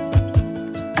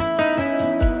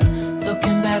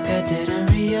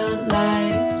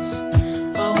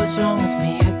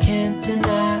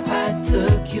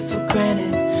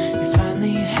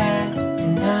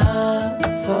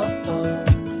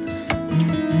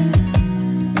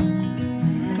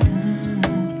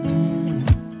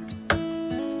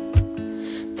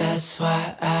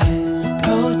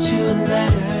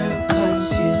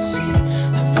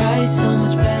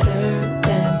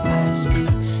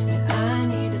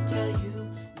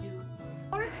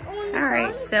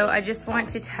 So I just want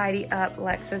to tidy up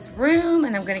Lexa's room,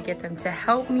 and I'm gonna get them to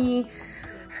help me.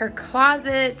 Her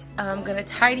closet, I'm gonna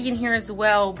tidy in here as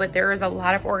well, but there is a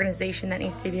lot of organization that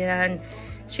needs to be done.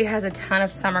 She has a ton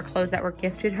of summer clothes that were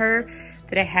gifted her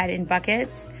that I had in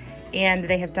buckets, and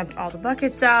they have dumped all the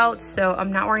buckets out. So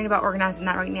I'm not worrying about organizing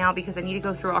that right now because I need to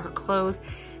go through all her clothes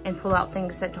and pull out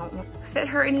things that don't fit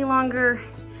her any longer.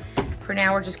 For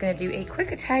now, we're just gonna do a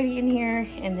quick tidy in here,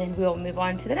 and then we'll move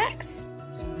on to the next.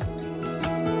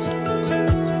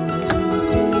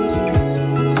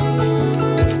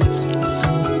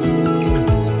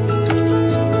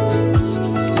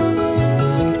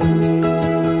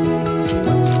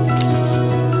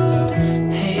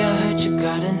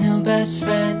 Best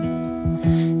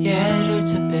friend, yeah, it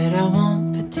hurts a bit. I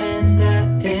won't pretend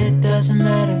that it doesn't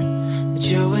matter that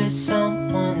you're with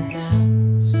someone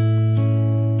else.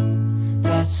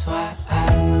 That's why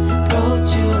I wrote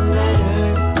you a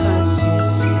letter, 'cause you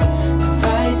see, I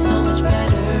write so much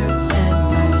better than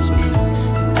I speak.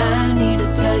 I need to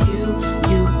tell you,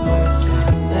 you were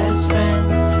my best friend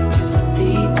to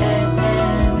the end.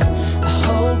 I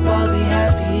hope I'll be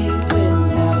happy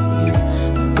without you,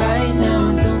 but right now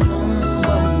I don't know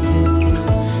what to do.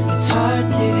 It's hard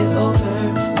to get over,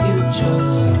 you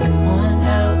chose someone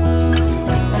else,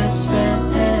 my best friend.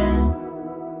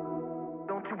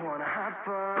 Don't you wanna have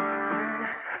fun?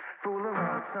 Fool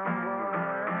around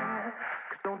someone?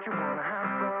 'Cause don't you wanna have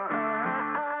fun?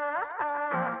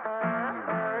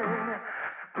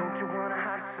 Don't you wanna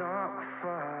have some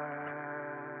fun?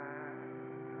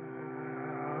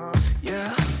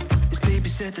 Yeah, his baby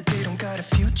said that they don't got a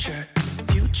future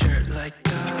like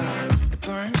it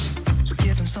burns. So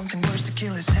give him something worse to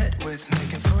kill his head with,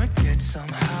 make him forget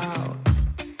somehow.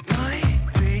 Might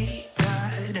be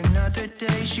that another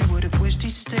day she would have wished he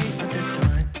stayed, but they're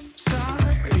done.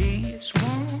 Sorry's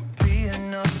won't be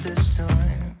enough this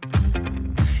time.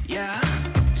 Yeah,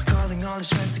 he's calling all his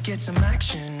friends to get some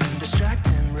action and distract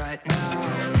him right now.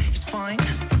 He's fine,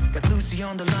 got Lucy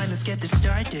on the line, let's get this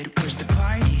started. Where's the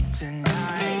party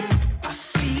tonight? I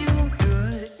feel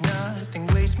good, nothing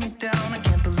weighs me down. I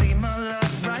can't believe my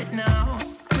love right now.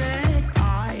 Red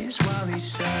eyes while he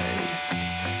said,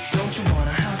 don't you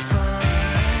wanna have fun?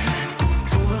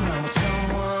 Fool around with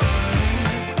someone?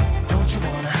 Don't you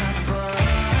wanna have fun?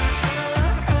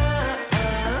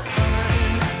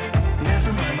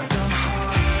 Never mind my dumb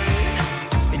heart,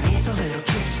 it needs a little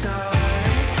kickstart.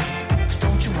 'Cause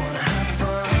don't you wanna have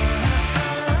fun?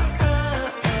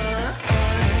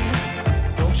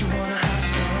 Don't you wanna have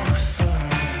some fun?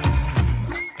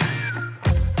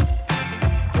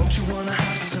 Don't you wanna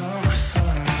have some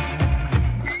fun?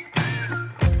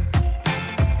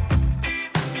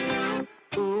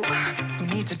 Ooh, who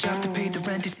needs a job to pay the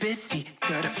rent is busy.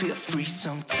 Gotta feel free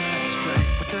sometimes, right?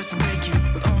 What doesn't make you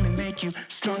will only make you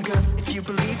stronger if you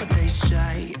believe what they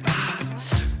say.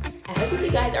 I hope if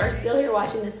you guys are still here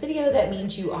watching this video, that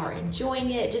means you are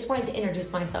enjoying it. Just wanted to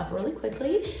introduce myself really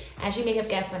quickly. As you may have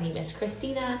guessed, my name is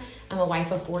Christina. I'm a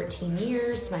wife of 14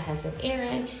 years to my husband,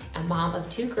 Aaron, a mom of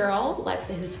 2 girls,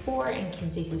 Lexa, who's 4, and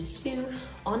Kinsey, who's 2.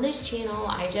 On this channel,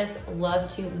 I just love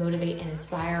to motivate and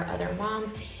inspire other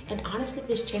moms. And honestly,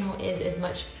 this channel is as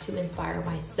much to inspire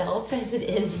myself as it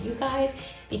is you guys,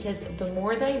 because the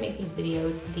more that I make these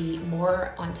videos, the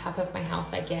more on top of my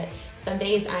house I get. Some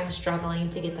days I'm struggling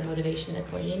to get the motivation to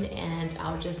clean, and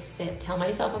I'll just tell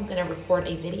myself I'm gonna record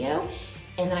a video,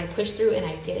 and then I push through and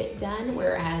I get it done,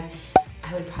 whereas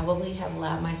I would probably have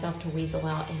allowed myself to weasel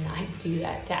out and not do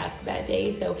that task that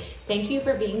day. So thank you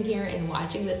for being here and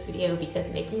watching this video, because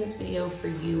making this video for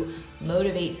you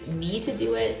motivates me to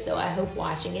do it. So I hope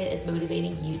watching it is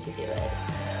motivating you to do it.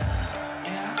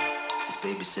 Yeah, his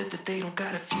baby said that they don't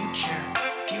got a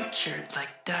future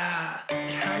like that.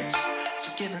 It hurts,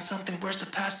 so give him something worse to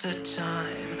pass the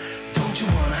time. Don't you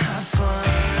wanna have fun?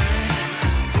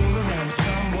 Fool around with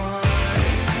someone?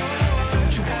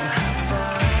 Don't you wanna have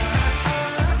fun?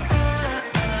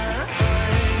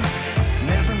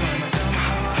 Never mind my dumb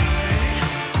heart,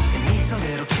 it needs a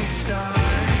little kickstart.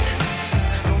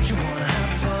 'Cause don't you wanna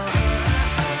have fun?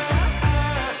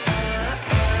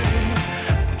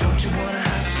 Don't you wanna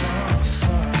have some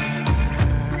fun?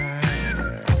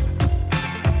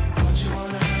 Don't you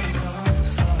wanna have some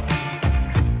fun?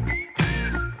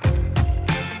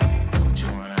 Don't you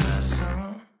wanna have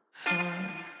some fun?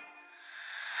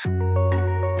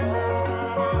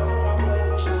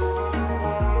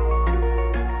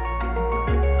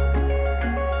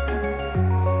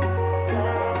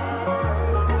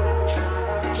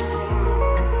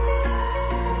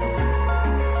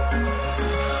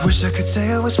 Wish I could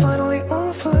say I was finally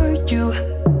over you,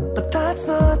 but that's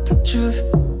not the truth.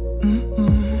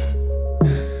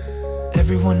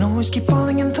 Everyone always keep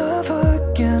falling in love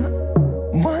again.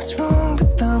 What's wrong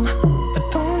with them? I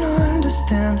don't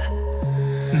understand.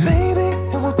 Maybe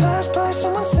it will pass by.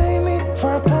 Someone save me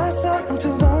before I pass out. I'm too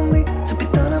lonely to be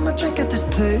done. I'm a drink at this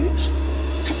place.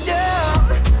 Yeah.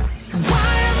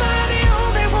 Why am I the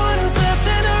only one who's left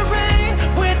in the rain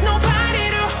with nobody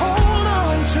to hold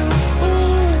on to?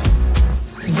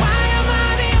 Why am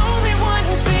I the only one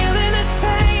who's feeling this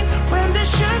pain when there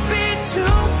should be two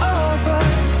of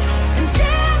us? And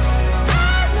yeah,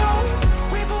 I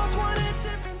know we both wanted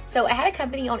different. So I had a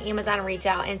company on Amazon reach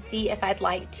out and see if I'd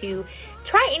like to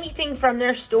try anything from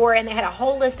their store, and they had a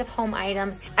whole list of home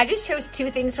items. I just chose 2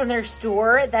 things from their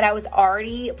store that I was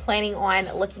already planning on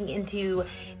looking into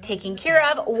taking care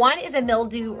of. One is a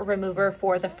mildew remover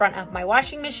for the front of my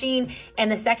washing machine,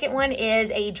 and the second one is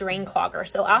a drain clogger.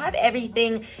 So I'll have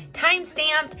everything time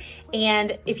stamped,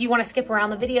 and if you want to skip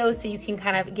around the video so you can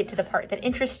kind of get to the part that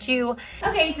interests you.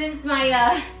 Okay, since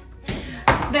my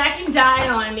vacuum died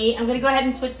on me, I'm gonna go ahead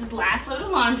and switch this last load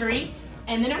of laundry.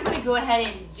 And then I'm going to go ahead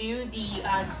and do the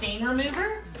stain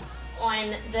remover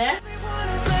on this.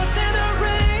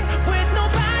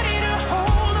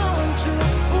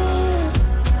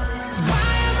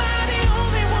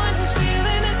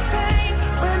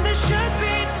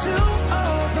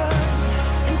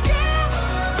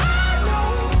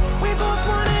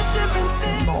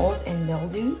 Mold and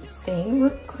mildew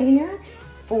stain cleaner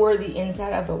for the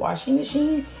inside of the washing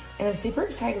machine. And I'm super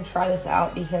excited to try this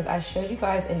out because I showed you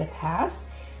guys in the past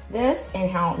this and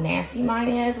how nasty mine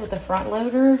is with the front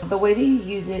loader. The way that you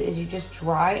use it is you just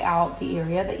dry out the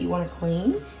area that you want to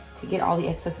clean to get all the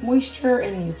excess moisture,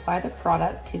 and then you apply the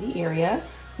product to the area.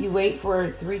 You wait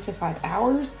for 3 to 5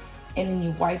 hours, and then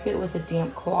you wipe it with a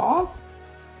damp cloth.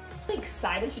 I'm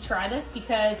excited to try this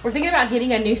because we're thinking about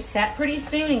getting a new set pretty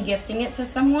soon and gifting it to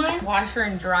someone. Washer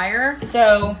and dryer.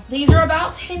 So these are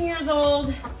about 10 years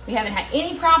old. We haven't had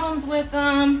any problems with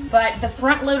them, but the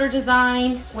front loader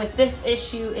design with this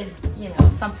issue is, you know,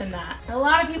 something that a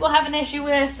lot of people have an issue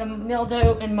with, the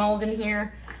mildew and mold in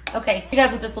here. Okay, so you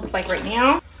guys what this looks like right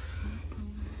now.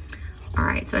 All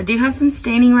right, so I do have some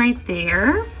staining right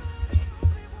there.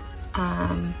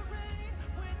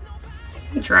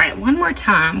 Try it one more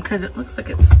time because it looks like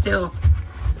it's still,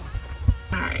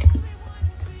 all right.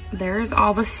 There's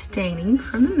all the staining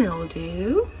from the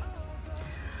mildew.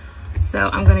 So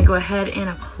I'm gonna go ahead and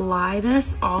apply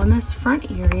this all in this front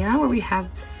area where we have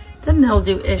the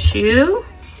mildew issue.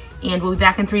 And we'll be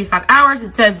back in 3 to 5 hours.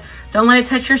 It says, don't let it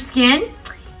touch your skin.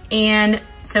 And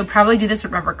so probably do this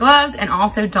with rubber gloves, and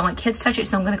also don't let kids touch it.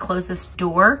 So I'm gonna close this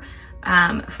door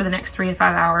for the next 3 to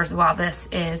 5 hours while this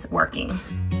is working.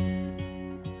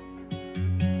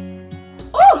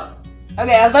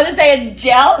 Okay, I was about to say a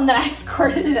gel, and then I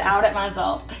squirted it out at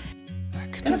myself. I'm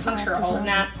gonna puncture a hole in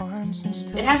that.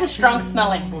 It has a strong smell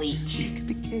like bleach,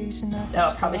 so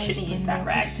I probably shouldn't use that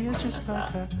rag to clean this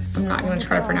up. I'm not gonna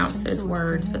try to pronounce those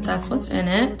words, but that's what's in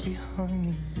it.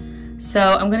 So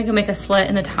I'm gonna go make a slit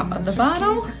in the top of the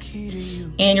bottle,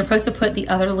 and you're supposed to put the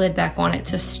other lid back on it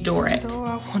to store it.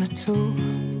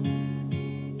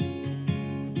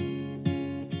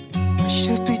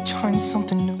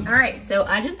 All right, so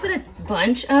I just put a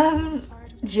bunch of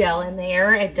gel in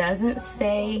there. It doesn't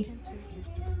say,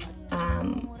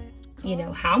 you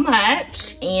know, how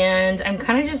much, and I'm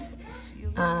kind of just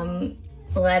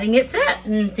letting it sit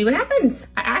and see what happens.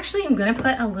 I actually am gonna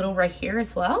put a little right here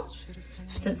as well,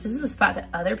 since this is a spot that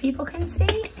other people can see.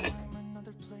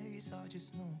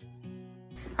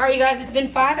 All right, you guys, it's been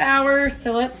 5 hours,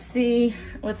 so let's see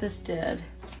what this did.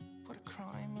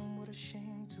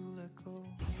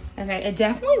 Okay, it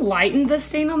definitely lightened the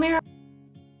stain on there.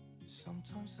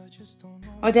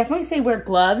 I would definitely say wear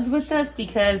gloves with this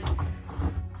because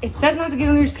it says not to get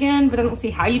on your skin, but I don't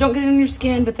see how you don't get it on your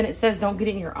skin, but then it says don't get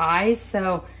it in your eyes,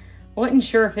 so I wasn't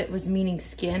sure if it was meaning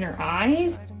skin or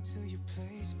eyes.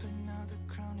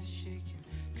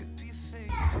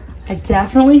 I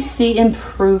definitely see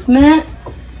improvement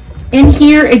in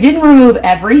here. It didn't remove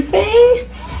everything,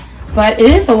 but it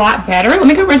is a lot better. Let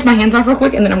me go rinse my hands off real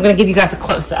quick, and then I'm gonna give you guys a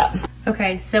close-up.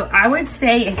 Okay, so I would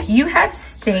say if you have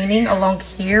staining along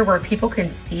here where people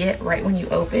can see it right when you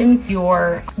open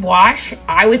your wash,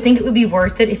 I would think it would be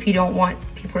worth it if you don't want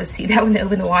people to see that when they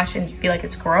open the wash and feel like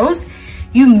it's gross.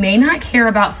 You may not care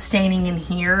about staining in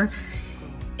here.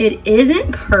 It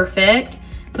isn't perfect,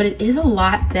 but it is a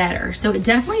lot better. So it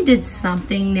definitely did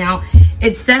something. Now,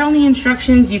 it said on the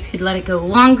instructions you could let it go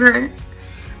longer.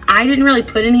 I didn't really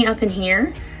put any up in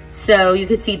here, so you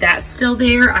could see that's still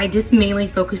there. I just mainly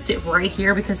focused it right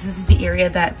here because this is the area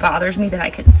that bothers me that I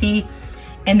could see,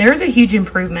 and there's a huge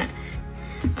improvement.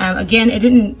 Again, it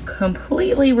didn't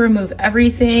completely remove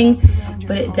everything,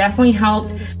 but it definitely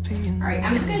helped. All right,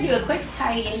 I'm just gonna do a quick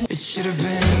tidy in here. It should have been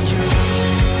you.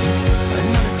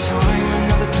 Another time,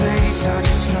 another place, I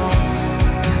just know.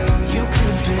 You could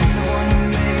have been the one who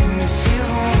made me feel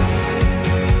home.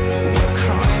 What a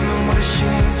crime and what a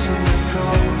shame to let go.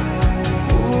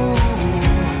 Ooh,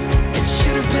 it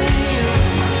should have been you.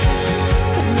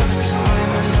 Another time,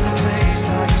 another place,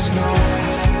 I just know.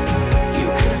 You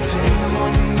could have been the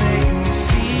one who made me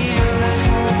feel at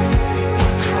home. What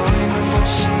a crime and what a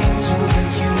shame to let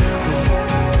you go.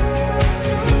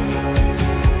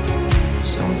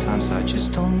 Sometimes I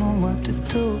just don't know what to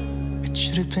do. It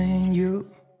should have been you.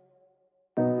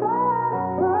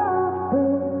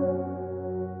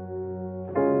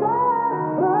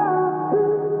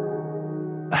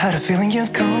 I had a feeling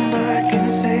you'd come back and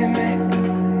save me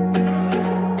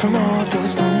from all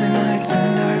those lonely nights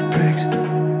and heartbreaks.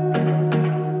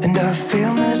 And I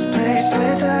feel misplaced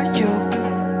without you.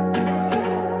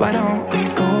 Why don't we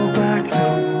go back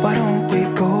to, why don't we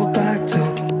go back to?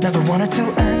 Never wanted to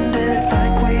end it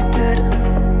like we did.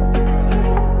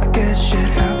 I guess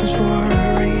shit happens for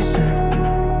a reason.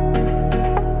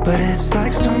 But it's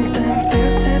like something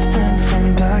feels different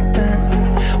from back then.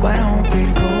 Why don't we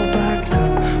go back to,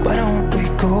 why don't we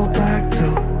go back to?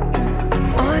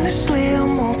 Honestly,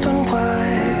 I'm open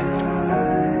wide.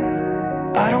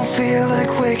 I don't feel like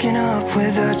waking up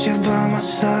without you by my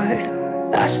side.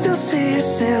 I still see your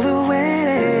silhouette.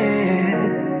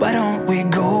 Why don't we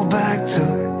go back to,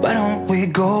 why don't we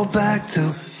go back to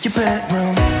your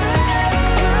bedroom?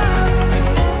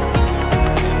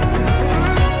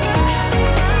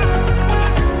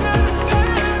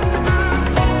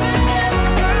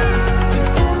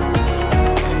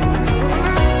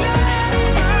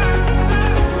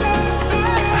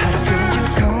 I had a feeling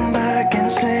you'd come back and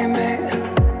save me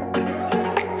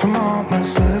from all my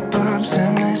slip-ups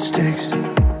and mistakes.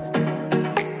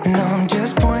 And I'm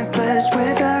just pointless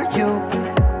without you.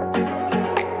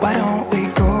 Why don't we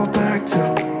go back to,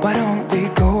 why don't we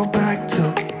go back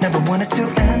to? Never wanted to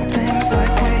end things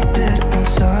like we did. I'm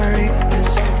sorry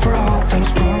for all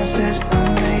those promises I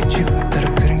made you that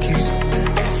I couldn't keep.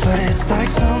 But it's like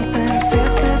something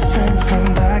feels different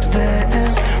from back then.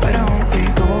 Why don't we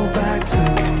go back to,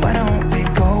 why don't we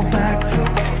go back to?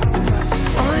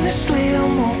 Honestly,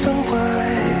 I'm open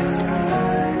wide.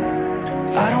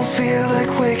 I don't feel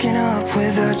like waking up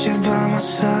without you by my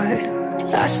side.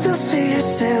 I still see your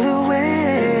silhouette.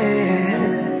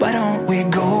 Why don't we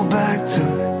go back to,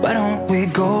 why don't we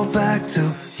go back to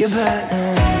your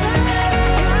bedroom?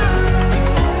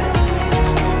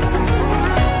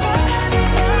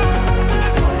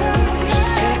 Just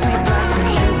take me back to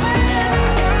you.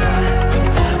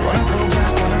 Wanna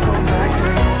go back to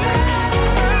you.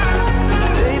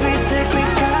 Baby, take me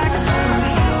back to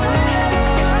you.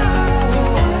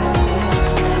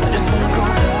 I just wanna go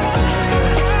back to you.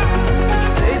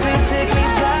 Baby, take me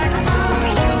back to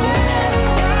you.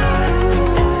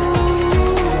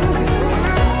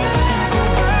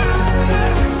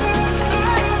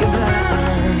 Your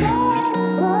bedroom.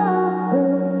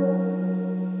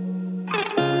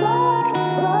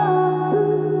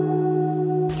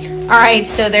 All right,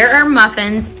 so there are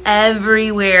muffins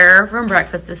everywhere from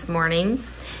breakfast this morning,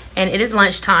 and it is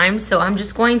lunchtime, so I'm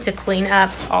just going to clean up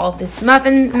all of this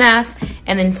muffin mess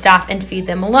and then stop and feed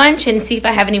them lunch and see if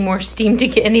I have any more steam to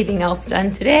get anything else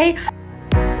done today.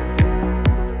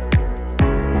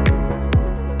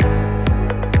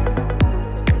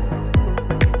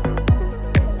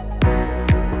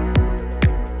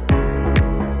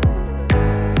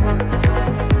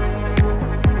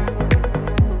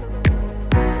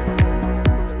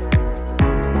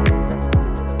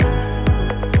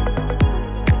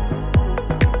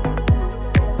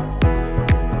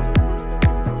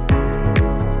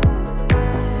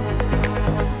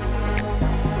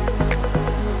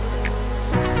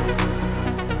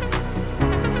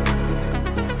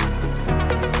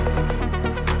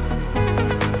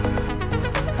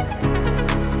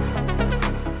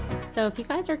 So if you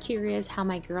guys are curious how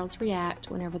my girls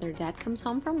react whenever their dad comes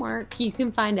home from work, you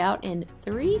can find out in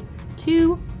 3,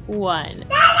 2, 1.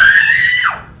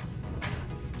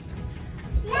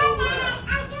 You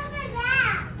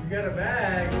got a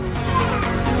bag.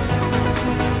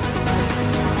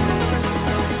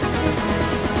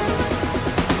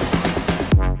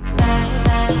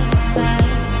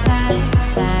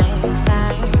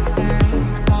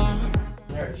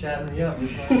 You're chatting me up.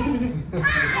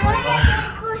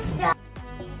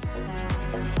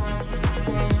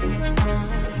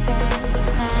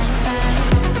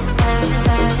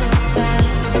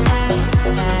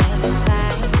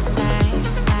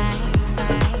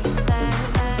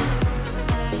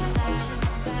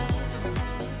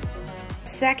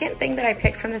 second thing that I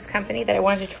picked from this company that I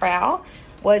wanted to try out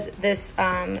was this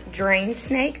drain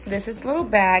snake. So this is the little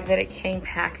bag that it came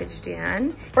packaged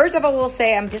in. First of all, I will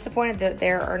say I'm disappointed that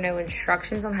there are no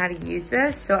instructions on how to use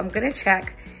this. So I'm gonna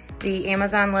check the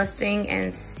Amazon listing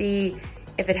and see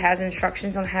if it has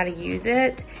instructions on how to use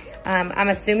it. I'm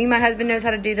assuming my husband knows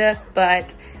how to do this,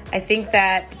 but I think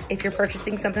that if you're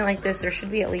purchasing something like this, there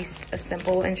should be at least a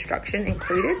simple instruction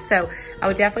included. So I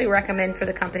would definitely recommend for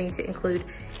the company to include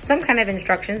some kind of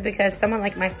instructions, because someone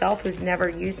like myself who's never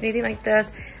used anything like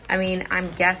this, I mean, I'm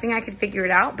guessing I could figure it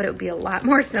out, but it would be a lot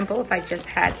more simple if I just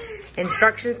had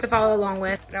instructions to follow along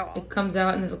with. It comes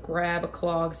out and it'll grab a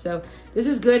clog. So this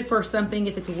is good for something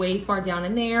if it's way far down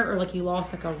in there, or like you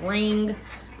lost like a ring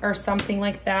or something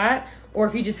like that, or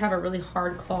if you just have a really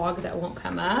hard clog that won't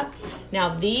come up.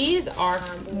 Now these are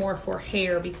more for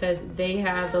hair because they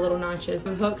have the little notches,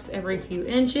 hooks every few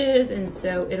inches, and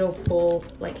so it'll pull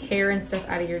like hair and stuff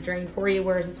out of your drain for you,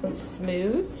 whereas this one's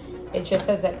smooth. It just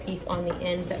has that piece on the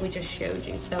end that we just showed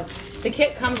you. So the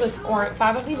kit comes with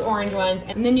 5 of these orange ones,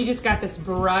 and then you just got this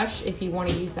brush if you want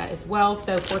to use that as well.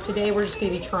 So for today, we're just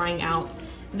going to be trying out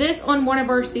this on one of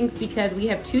our sinks because we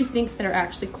have 2 sinks that are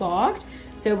actually clogged.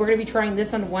 So we're going to be trying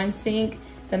this on one sink,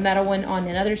 the metal one on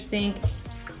another sink.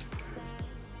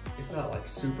 It's not like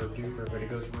super duper, but it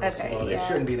goes real slow. Yeah. It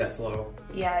shouldn't be that slow.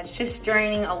 Yeah, it's just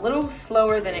draining a little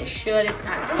slower than it should. It's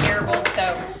not terrible.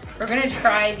 So we're gonna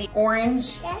try the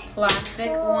orange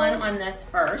plastic one on this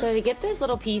first. So to get this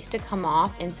little piece to come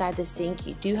off inside the sink,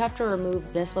 you do have to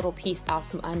remove this little piece out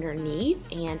from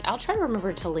underneath. And I'll try to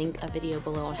remember to link a video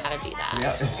below on how to do that.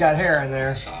 Yep, it's got hair in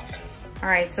there. All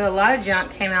right, so a lot of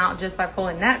junk came out just by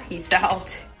pulling that piece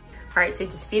out. All right, so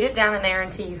just feed it down in there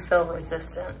until you feel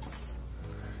resistance.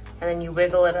 And then you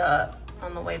wiggle it up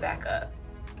on the way back up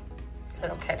so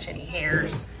it'll catch any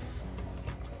hairs.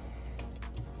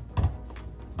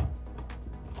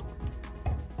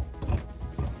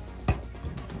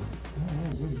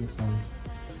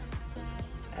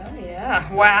 Oh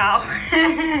yeah, wow.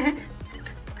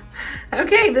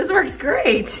 Okay, this works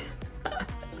great.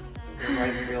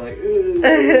 Everybody's gonna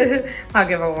be like, I'll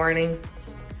give a warning.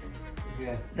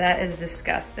 yeah. That is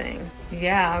disgusting.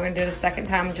 Yeah, I'm gonna do it a second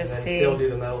time just And then see. still do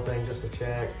the metal thing just to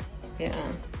check.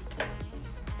 Yeah.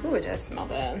 Ooh, it does smell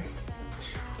bad.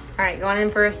 All right, going in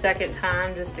for a second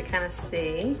time just to kind of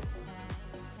see.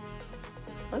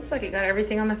 Looks like it got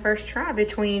everything on the first try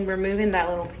between removing that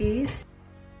little piece.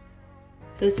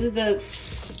 This is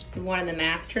the one in the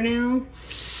master now.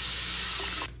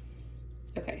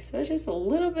 Okay, so it's just a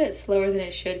little bit slower than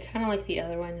it should, kind of like the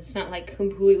other one. It's not like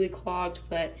completely clogged,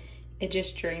 but it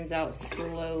just drains out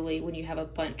slowly when you have a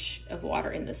bunch of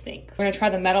water in the sink. We're gonna try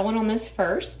the metal one on this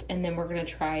first, and then we're gonna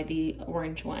try the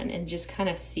orange one and just kind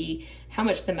of see how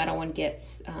much the metal one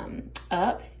gets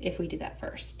up if we do that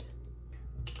first.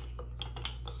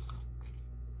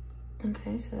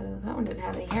 Okay, so that one didn't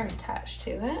have any hair attached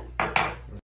to it.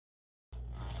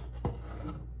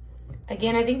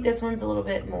 Again, I think this one's a little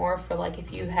bit more for like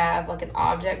if you have like an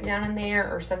object down in there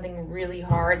or something really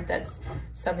hard that's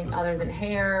something other than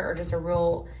hair or just a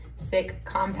real thick,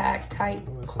 compact type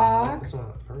clog. It's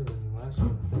not further than the last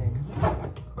one,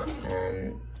 I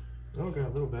think. Oh, got a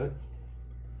little bit.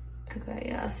 Okay,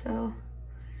 yeah, so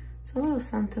it's a little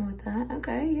something with that.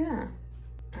 Okay, yeah.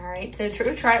 All right, so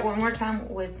try it one more time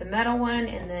with the metal one,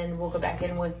 and then we'll go back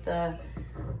in with the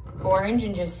orange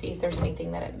and just see if there's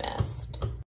anything that it missed.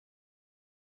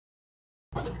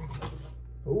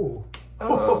 Ooh.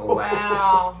 Oh,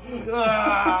 wow.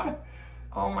 Ugh.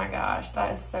 Oh my gosh,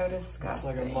 that is so disgusting.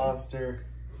 It's like a monster.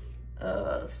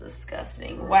 Oh, it's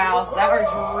disgusting. Wow, so that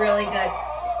works really good.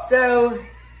 So,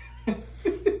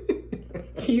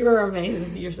 you were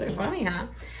amazed. You're so funny, huh?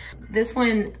 This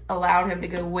one allowed him to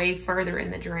go way further in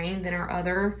the drain than our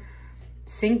other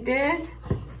sink did.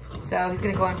 So he's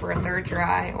gonna go in for a third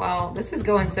try. Well, this is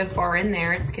going so far in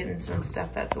there, it's getting some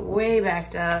stuff that's way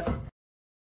backed up.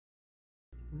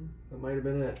 That might have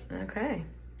been it. Okay.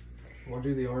 We'll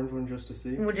do the orange one just to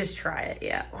see. We'll just try it,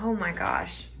 yeah. Oh my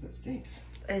gosh. It stinks.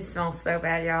 It smells so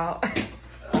bad, y'all.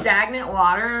 Stagnant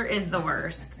water is the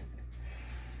worst.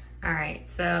 All right,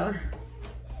 so.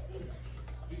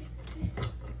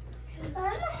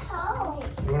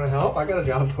 You want to help? I got a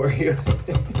job for you.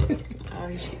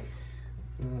 Oh, shit.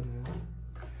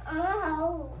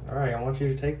 Oh. All right, I want you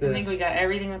to take this. I think we got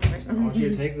everything with first. I want you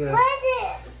to take this. What is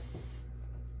it?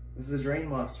 This is a drain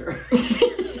monster. What is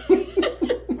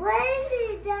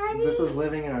it, Daddy? This was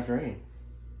living in our drain.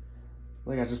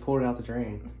 Look, I just pulled it out the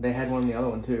drain. They had one in the other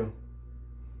one too.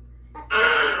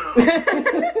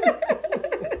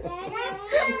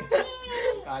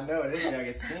 I know, it is gonna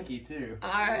get stinky too.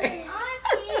 Alright.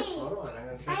 Hold on,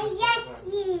 I'm gonna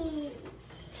Yucky.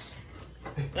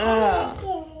 I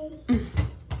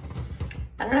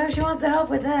don't know if she wants to help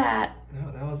with that.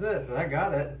 No, that was it. So I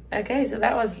got it. Okay, so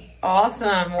that was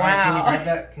awesome. Wow.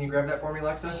 Right, can you grab that for me,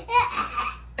 Alexa?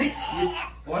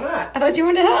 Why not? I thought you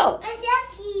wanted to help.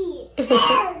 It's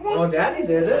yucky. Well, Daddy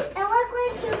did it. It looks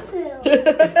like poo-poo.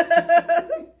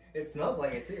 It smells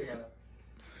like it too.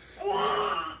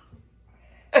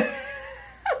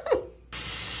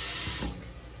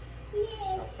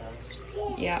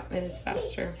 Yeah, it is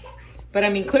faster. But I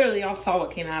mean, clearly y'all saw what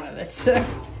came out of it, so.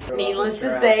 Needless to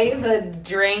say, the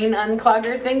drain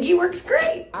unclogger thingy works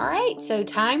great. All right, so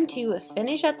time to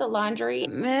finish up the laundry.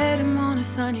 Met him on a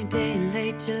sunny day in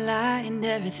late July, and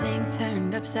everything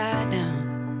turned upside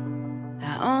down.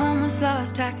 I almost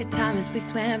lost track of time as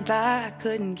weeks went by. I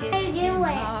couldn't get him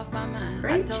off my mind.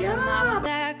 Great I told him I job. want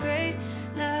that great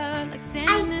love, like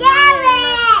standing in the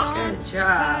Good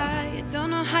job. You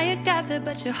don't know how you got there,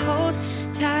 but you hold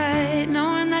tight,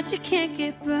 knowing that you can't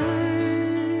get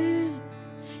burned.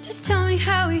 Just tell me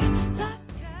how we lost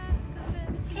track of it.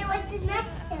 Hey, what's the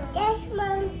next one? That's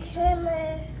Mom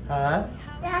Kimmer. Huh?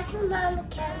 That's Mom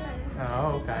Kimmer.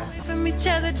 Oh, okay. From each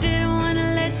other, didn't want to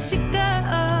let you go.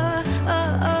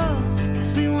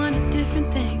 Cause we wanted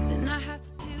different things, and I have to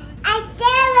do it. I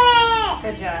did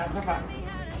it! Good job. Bye-bye.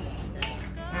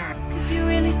 Cause you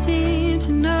really seem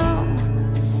to know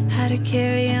how to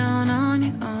carry on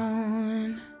your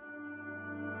own.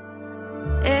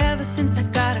 Ever since I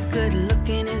got a good look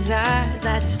in his eyes,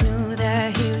 I just knew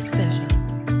that he was special.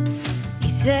 He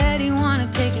said he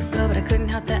wanted to take it slow, but I couldn't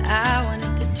help that I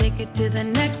wanted to take it to the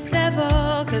next level.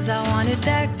 Cause I wanted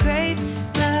that great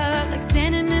love, like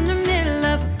standing in the middle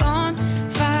of a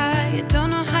bonfire. You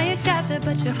don't know how you got there,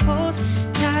 but you hold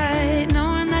tight,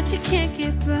 knowing that you can't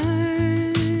get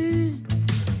burned.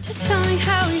 Just tell me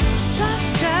how we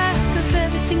lost track of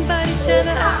everything but each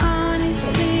other. I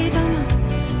honestly don't know.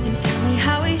 And tell me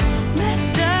how we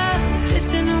messed up,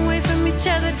 drifting away from each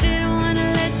other. Didn't want to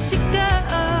let you go.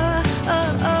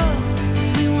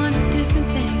 Cause we wanted different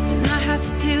things, and I have to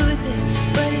deal with it,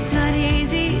 but it's not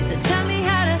easy. So tell me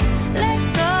how to let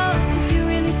go, cause you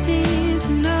really seem to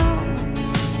know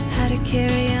how to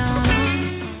carry on.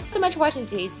 So much for watching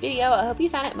today's video. I hope you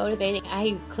found it motivating.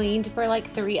 I cleaned for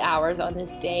like 3 hours on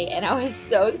this day, and I was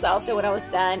so exhausted when I was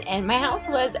done, and my house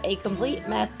was a complete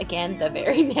mess again the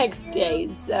very next day.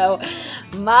 So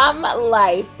mom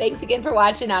life. Thanks again for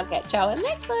watching. I'll catch y'all in the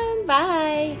next one.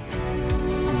 Bye.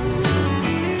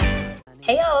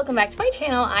 Hey y'all, welcome back to my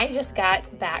channel. I just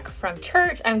got back from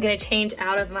church. I'm gonna change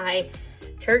out of my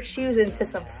church shoes into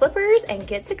some slippers and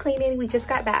get to cleaning. We just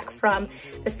got back from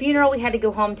the funeral we had to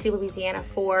go home to Louisiana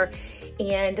for,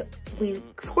 and we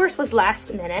of course was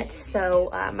last minute,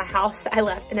 so my house I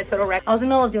left in a total wreck. I was in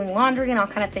the middle of doing laundry and all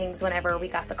kind of things whenever we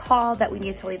got the call that we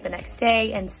needed to leave the next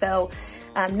day, and so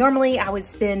normally I would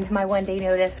spend my 1 day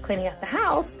notice cleaning up the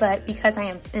house, but because I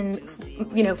am in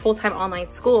full-time online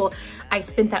school, I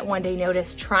spent that 1 day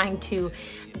notice trying to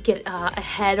get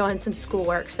ahead on some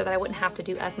schoolwork so that I wouldn't have to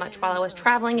do as much while I was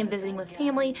traveling and visiting with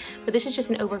family. But this is just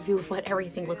an overview of what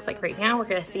everything looks like right now. We're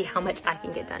gonna see how much I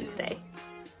can get done today.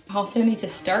 I also need to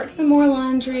start some more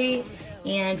laundry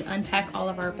and unpack all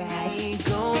of our bags.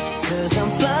 Cause I'm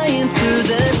flying through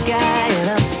the sky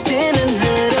and I'm standing a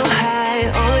little high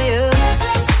on you.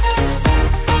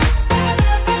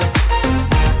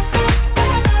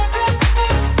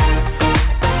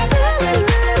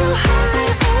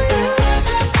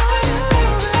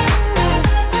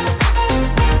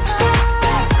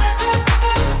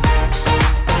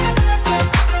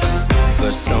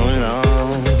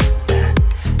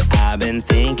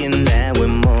 Thinking that we're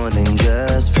more than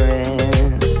just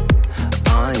friends.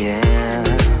 Oh yeah.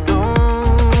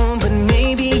 Oh, but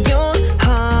maybe your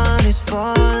heart is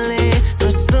falling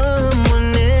for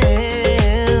someone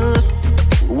else.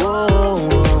 Whoa,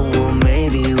 whoa, whoa.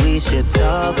 Maybe we should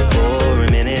talk for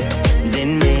a minute.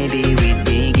 Then maybe we'd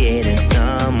be getting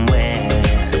somewhere.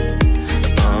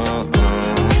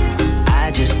 I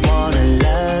just wanna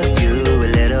love you a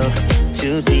little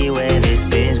to see where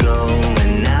this is going.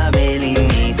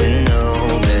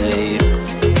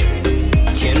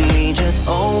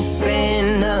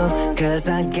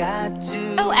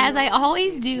 So as I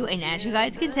always do, and as you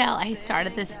guys can tell, I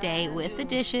started this day with the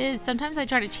dishes. Sometimes I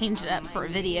try to change it up for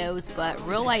videos, but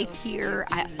real life here,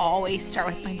 I always start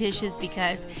with my dishes,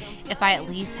 because if I at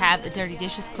least have the dirty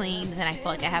dishes cleaned, then I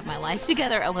feel like I have my life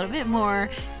together a little bit more.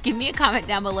 Give me a comment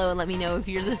down below and let me know if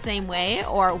you're the same way,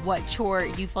 or what chore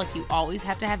you feel like you always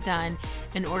have to have done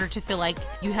in order to feel like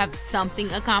you have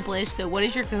something accomplished. So what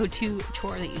is your go-to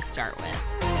chore that you start with?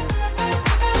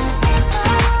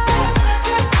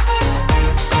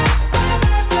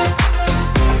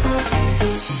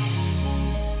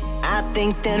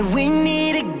 think that we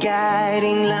need a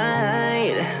guiding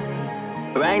light.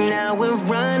 Right now we're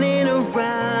running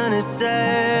around in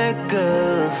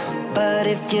circles, but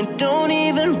if you don't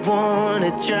even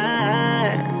wanna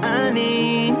try, I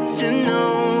need to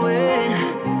know it.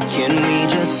 Can we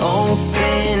just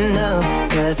open up?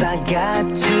 'Cause I got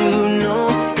to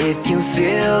know if you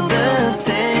feel the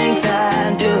things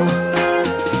I do.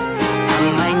 I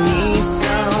might need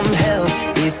some help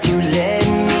if you let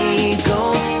me go,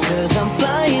 'cause I'm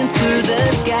flying through the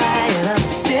sky and I'm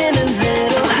still a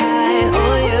little high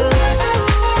on you.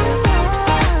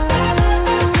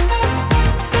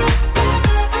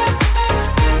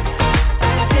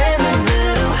 Still a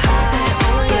little high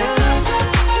on you.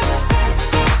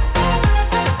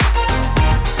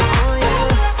 On you.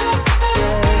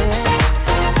 Yeah.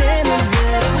 Still a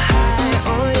little high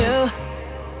on you.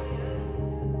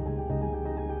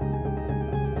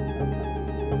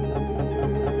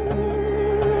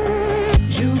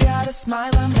 You got a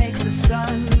smile that makes the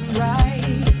sun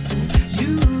rise.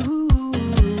 You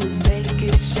make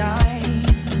it shine,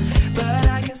 but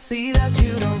I can see that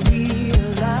you don't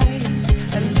realize,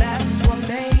 and that's what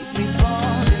made me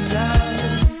fall in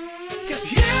love. 'Cause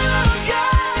you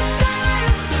got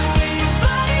style, the way your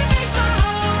body makes my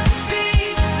heart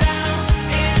beat sound.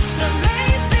 It's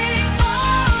amazing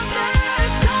all the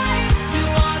time. You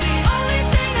are the only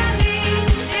thing I need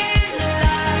in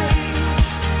life.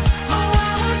 Oh,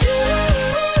 I want you.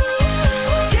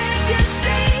 Can't you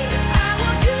see? I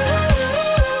want you.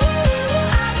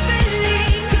 I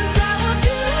believe, 'cause I want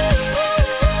you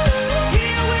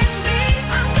here with me.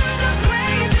 I'm gonna go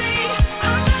crazy.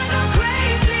 I'm gonna go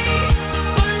crazy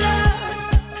for love.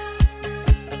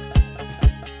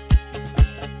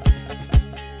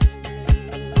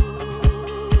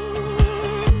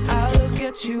 I look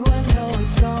at you and know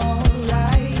it's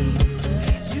alright.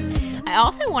 I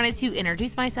also wanted to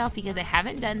introduce myself because I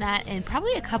haven't done that in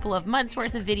probably a couple of months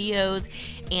worth of videos,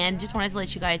 and just wanted to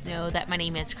let you guys know that my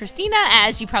name is Christina,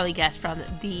 as you probably guessed from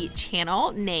the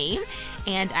channel name,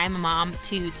 and I'm a mom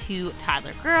to 2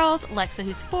 toddler girls, Lexa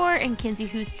who's 4 and Kinsey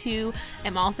who's 2.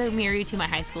 I'm also married to my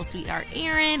high school sweetheart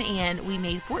Erin, and we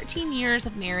made 14 years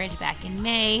of marriage back in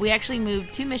May. We actually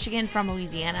moved to Michigan from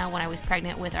Louisiana when I was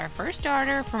pregnant with our first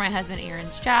daughter for my husband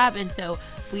Erin's job, and so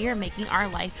we are making our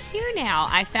life here now.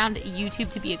 I found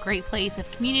YouTube to be a great place of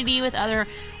community with other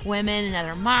women and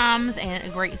other moms, and a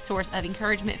great source of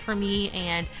encouragement for me.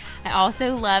 And I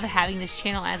also love having this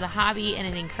channel as a hobby, and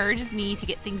it encourages me to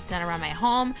get things done around my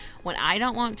home when I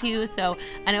don't want to. So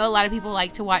I know a lot of people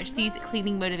like to watch these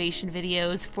cleaning motivation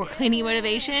videos for cleaning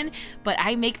motivation, but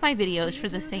I make my videos for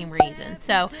the same reason.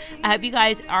 So I hope you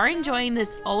guys are enjoying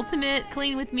this ultimate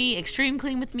clean with me, extreme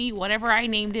clean with me, whatever I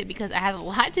named it, because I have a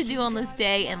lot to do on this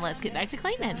day, and let's get back to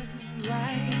cleaning.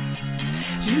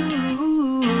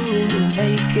 You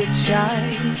make it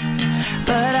shine,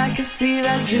 but I can see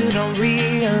that you don't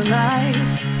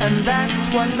realize, and that's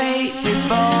what made me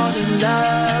fall in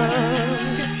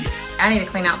love. I need to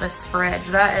clean out this fridge.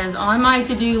 That is on my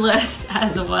to-do list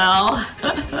as well.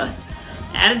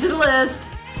 Add it to the list.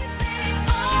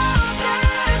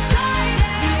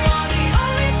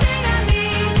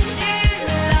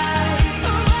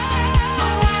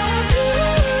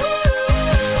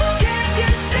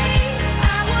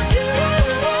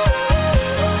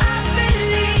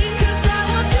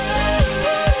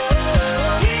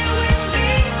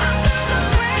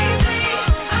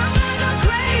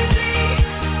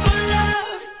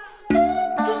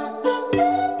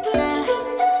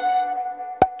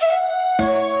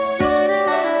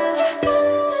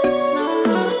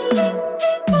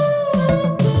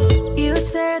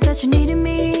 You needed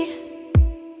me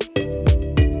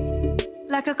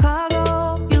like a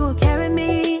cargo, you will carry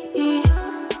me.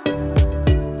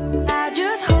 I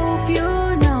just hope you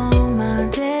know my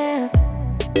depth,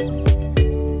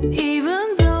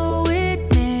 even though it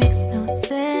makes no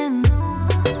sense.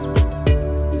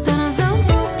 Sometimes I'm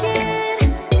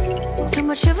broken, too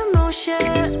much of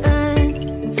emotions.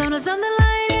 Sometimes I'm the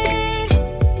lightning,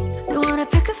 don't wanna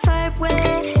pick a fight with.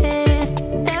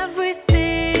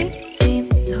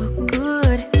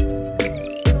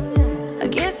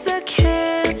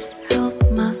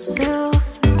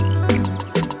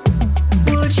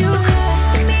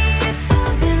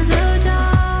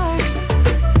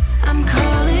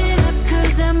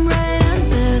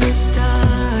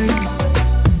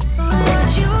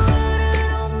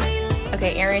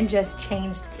 Just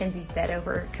changed Kinsey's bed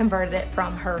over, converted it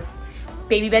from her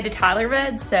baby bed to toddler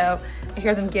bed. So I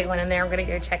hear them giggling in there. I'm gonna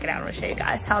go check it out. I'm gonna show you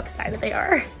guys how excited they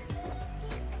are.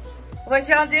 What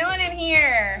y'all doing in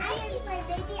here? I need my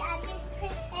baby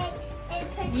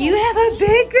and you have a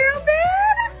big girl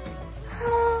bed?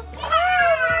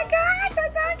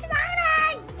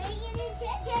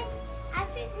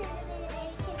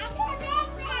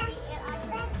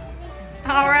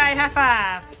 All right, high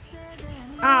five.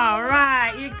 All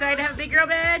right, you excited to have a big girl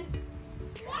bed?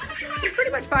 She's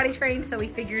pretty much potty trained, so we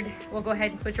figured we'll go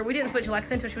ahead and switch her. We didn't switch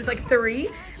Alexa until she was like 3,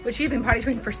 but she'd been potty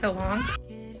trained for so long.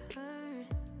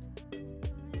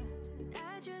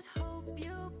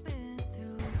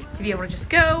 To be able to just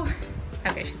go.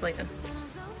 Okay, she's sleeping.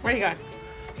 Where are you going?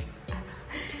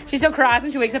 She still cries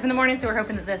when she wakes up in the morning, so we're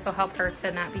hoping that this will help her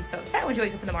to not be so upset when she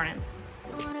wakes up in the morning.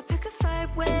 Wanna pick a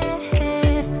fight with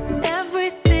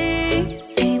everything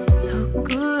seems so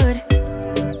good.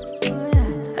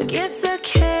 I guess I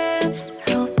can't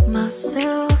help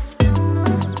myself.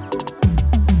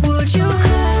 Would you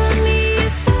call me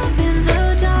if I'm in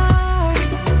the dark?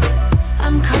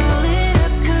 I'm calling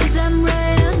up 'cause I'm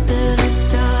right under the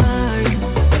stars.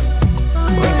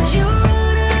 Would you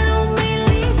run and only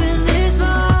leaving this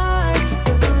mark?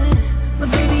 But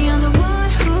baby, I'm the one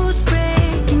who's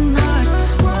breaking hearts,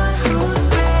 one who's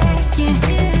breaking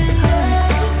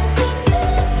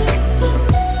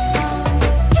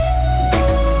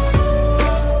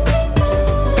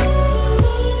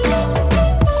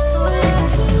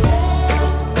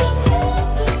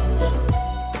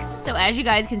So as you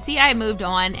guys can see, I moved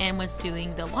on and was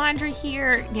doing the laundry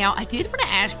here. Now, I did want to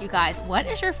ask you guys, what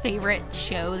is your favorite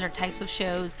shows or types of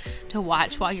shows to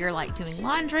watch while you're like doing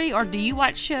laundry? Or do you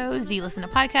watch shows? Do you listen to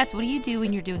podcasts? What do you do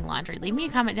when you're doing laundry? Leave me a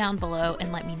comment down below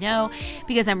and let me know,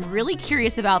 because I'm really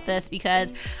curious about this,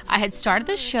 because I had started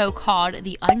this show called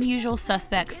The Unusual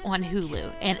Suspects on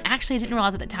Hulu. And actually, I didn't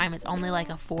realize at the time it's only like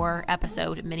a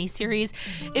 4-episode miniseries.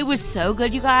 It was so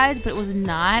good, you guys, but it was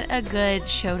not a good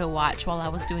show to watch while I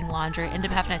was doing laundry. I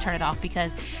ended up having to turn it off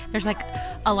because there's like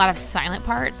a lot of silent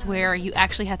parts where you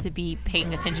actually have to be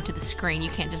paying attention to the screen. You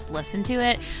can't just listen to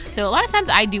it. So a lot of times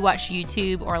I do watch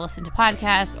YouTube or listen to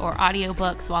podcasts or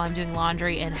audiobooks while I'm doing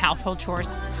laundry and household chores.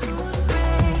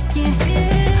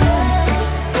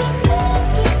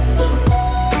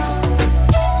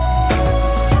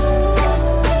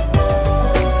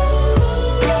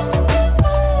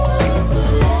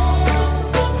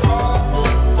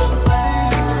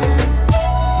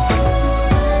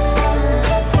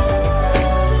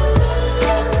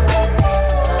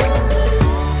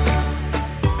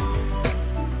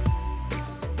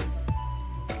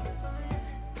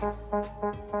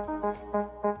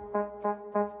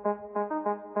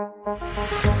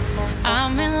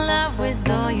 I'm in love with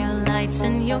all your lights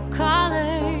and your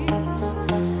colors.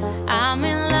 I'm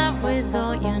in love with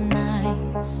all your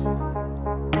nights.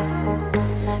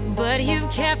 But you've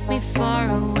kept me far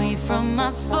away from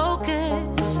my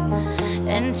focus,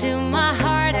 and to my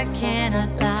heart I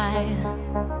cannot lie.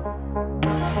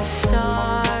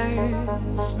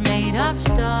 Stars, made of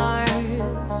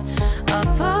stars,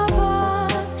 up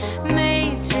above,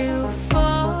 made to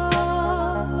fall.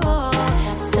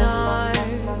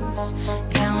 Stars,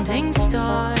 counting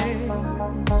stars,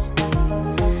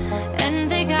 and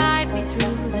they guide me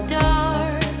through the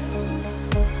dark.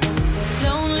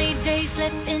 Lonely days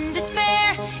left in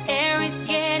despair, air is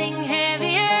getting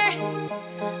heavier,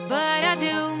 but I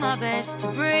do my best to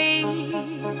breathe.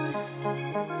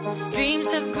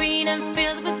 Dreams of green and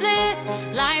filled with bliss,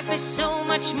 life is so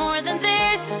much more than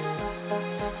this.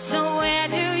 So where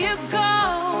do you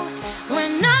go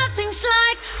when nothing's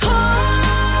like home?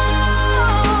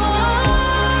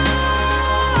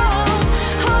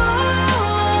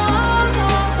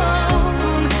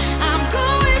 I'm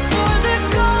going for the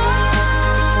gold,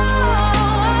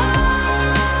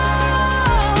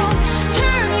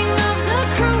 turning off the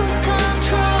cruise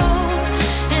control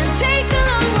and take the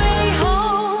long way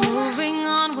home. Moving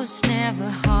on was never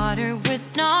harder with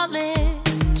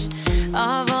knowledge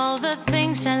of all the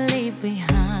things I leave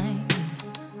behind.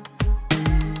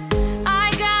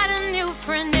 I got a new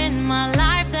friend in my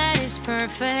life that is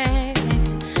perfect,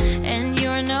 and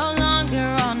you're no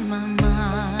longer on my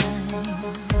mind.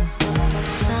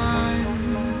 Sun,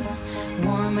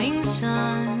 warming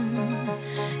sun,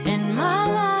 and my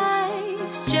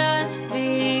life's just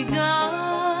begun.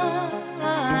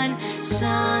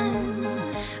 Sun,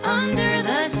 under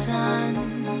the sun,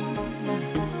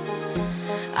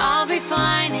 I'll be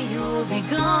fine and you'll be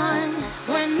gone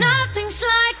when nothing's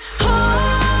like home.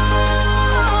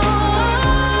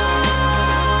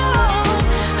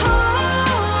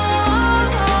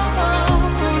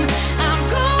 I'm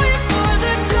going for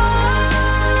the gold,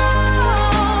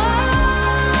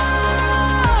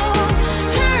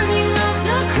 turning off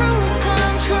the cruise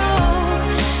control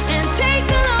and take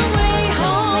the long way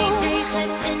home. Only days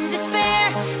left in despair.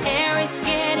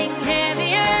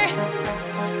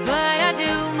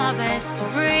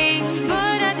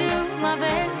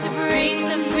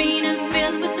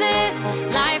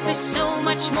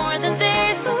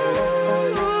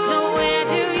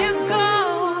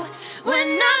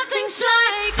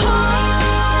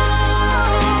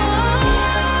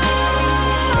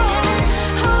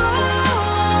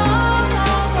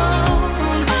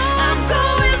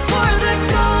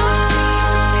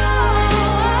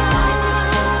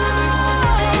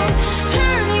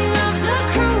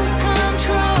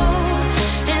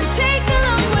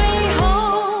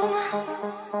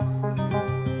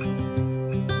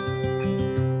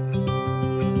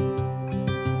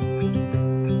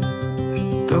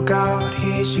 Look out,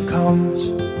 here she comes,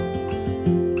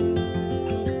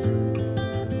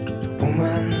 the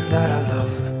woman that I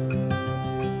love.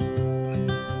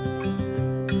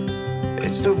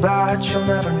 It's too bad she'll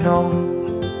never know.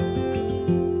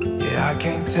 Yeah, I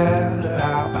can't tell her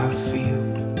how I feel,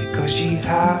 because she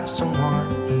has someone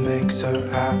who makes her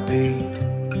happy.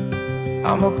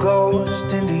 I'm a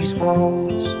ghost in these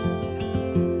walls,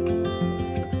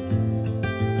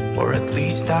 or at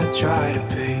least I try to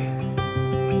be.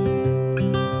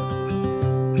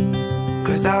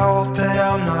 'Cause I hope that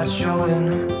I'm not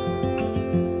showing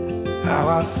how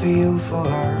I feel for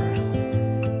her,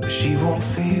 but she won't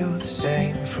feel the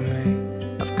same for me.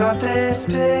 I've got this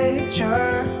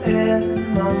picture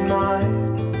in my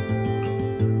mind.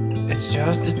 It's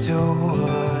just the two of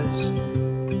us,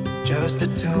 just the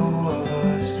two of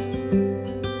us.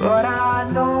 But I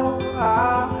know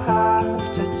I'll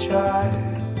have to try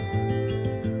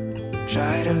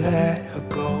to let her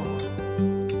go,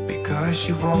 because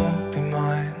she won't be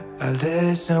mine. I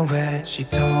listen when she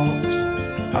talks,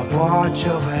 I watch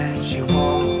her when she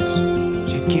walks.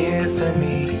 She's giving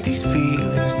me these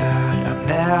feelings that I've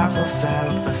never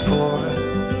felt before,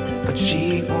 but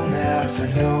she will never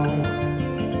know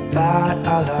that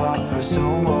I love her so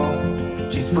well.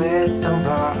 She's with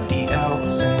somebody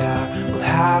else and I will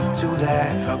have to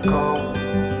let her go.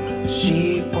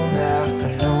 She will never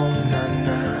know,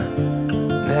 nah-nah,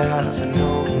 never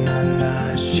know,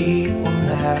 nah-nah. She will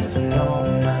never know,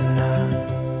 nah-nah,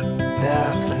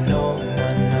 never know,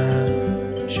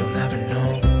 nah-nah. She'll never know.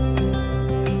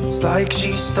 It's like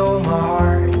she stole my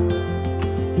heart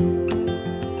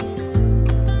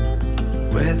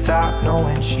without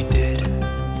knowing she did.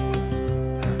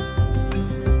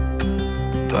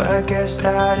 But I guess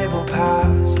that it will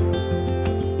pass.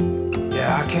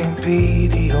 Yeah, I can't be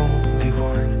the only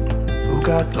one who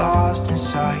got lost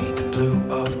inside the blue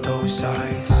of those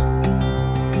eyes.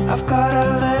 I've gotta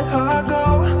let her go,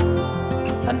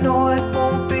 I know it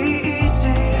won't be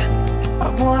easy. I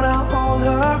wanna hold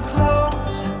her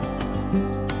close,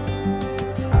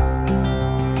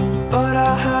 but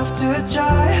I have to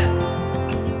try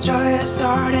as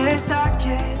hard as I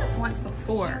can. This once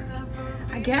before.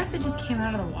 I guess it just came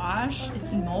out of the wash.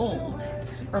 It's mold,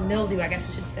 or mildew, I guess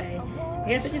I should say. I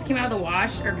guess it just came out of the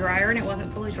wash or dryer and it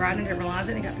wasn't fully dried and I didn't realize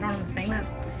it and it got thrown in the thing that's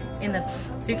in the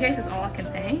suitcase, is all I can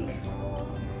think.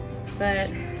 But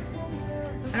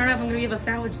I don't know if I'm gonna be able to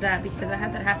salvage that, because I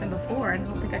had that happen before. I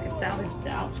don't think I could salvage the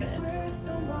outfit.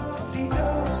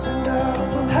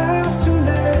 Have to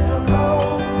let her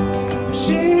go.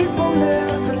 She will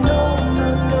never know,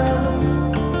 nah-nah.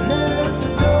 Never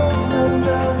know,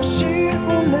 nah-nah. She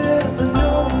will never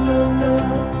know,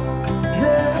 nah-nah.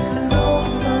 Never know,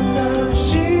 nah-nah.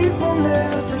 She will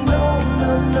never know,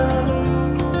 nah-nah.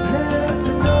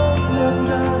 Never know,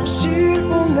 nah-nah. She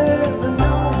will never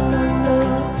know, nah-nah.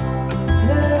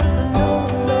 Never know,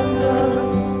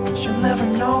 nah-nah. She'll never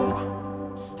know.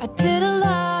 I did a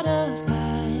lot of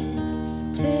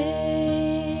bad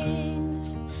things,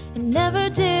 and never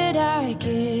did I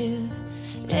give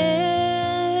in.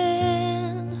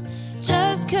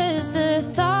 Just 'cause the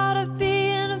thought of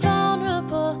being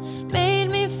vulnerable made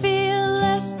me feel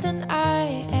less than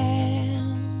I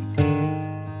am.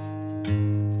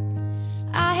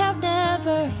 I have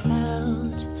never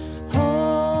felt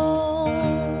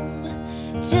home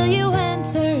till you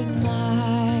entered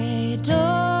my door,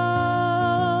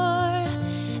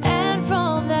 and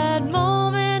from that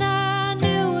moment I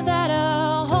knew that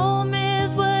a home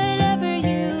is whatever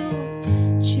you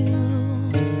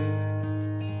choose.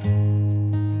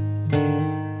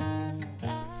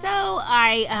 So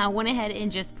I went ahead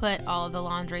and just put all of the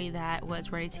laundry that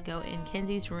was ready to go in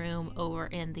Kenzie's room over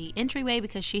in the entryway,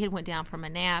 because she had went down from a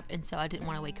nap, and so I didn't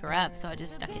want to wake her up, so I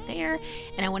just stuck it there.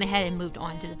 And I went ahead and moved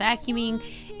on to the vacuuming,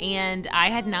 and I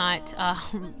had not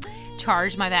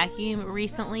charged my vacuum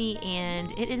recently,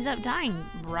 and it ended up dying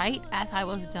right as I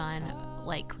was done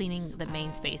like cleaning the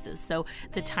main spaces, so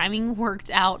the timing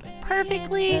worked out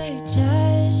perfectly.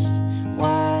 Just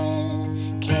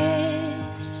one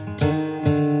kiss,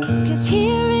 'cause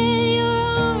here in your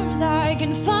arms I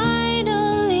can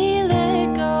finally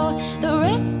let go. The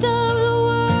rest of the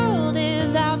world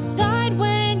is outside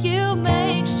when you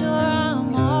make sure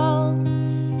I'm all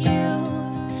you've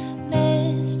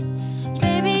missed.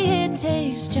 Baby, it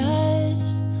takes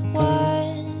just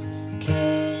one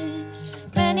kiss.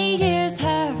 Many years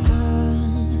have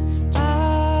gone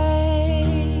by,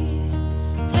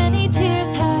 many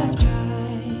tears have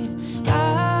dried.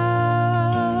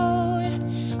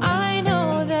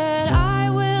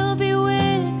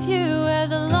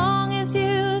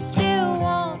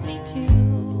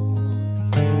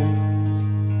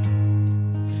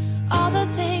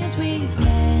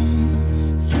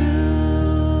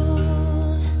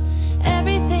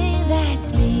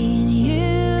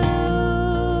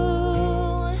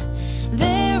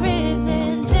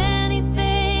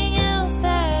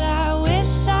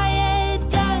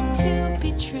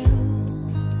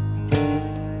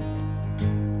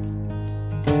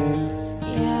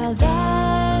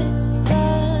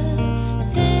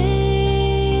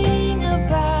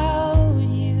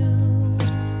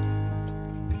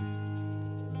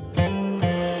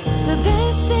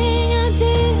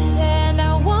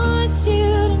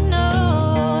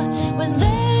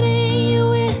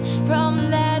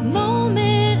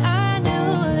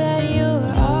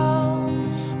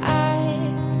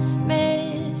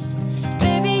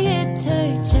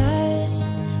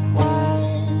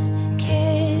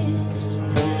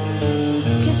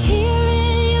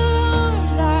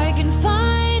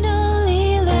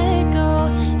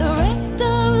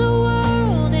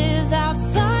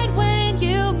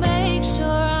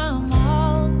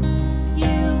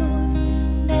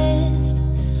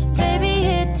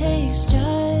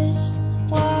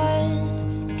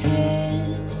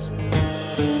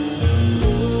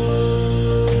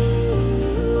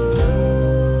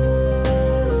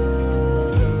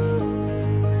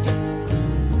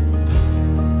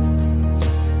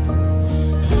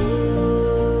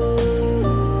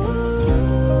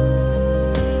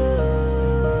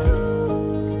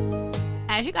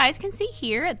 as you guys can see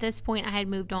here, at this point I had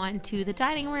moved on to the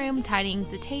dining room, tidying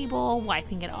the table,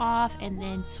 wiping it off, and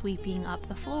then sweeping up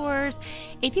the floors.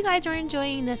 If you guys are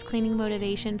enjoying this cleaning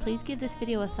motivation, please give this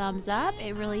video a thumbs up.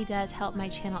 It really does help my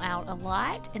channel out a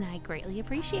lot, and I greatly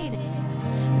appreciate it.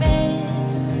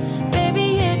 Missed,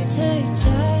 baby, it took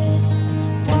just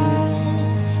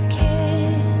one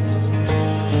kiss.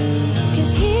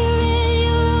 'Cause here in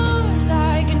your arms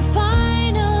I can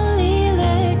finally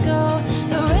let go.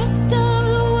 The rest of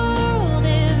the world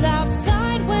is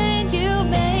outside when you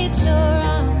made sure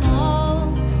I'm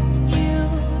all you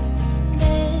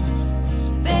missed.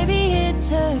 Baby, it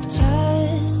took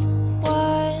just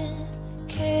one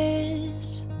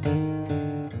kiss.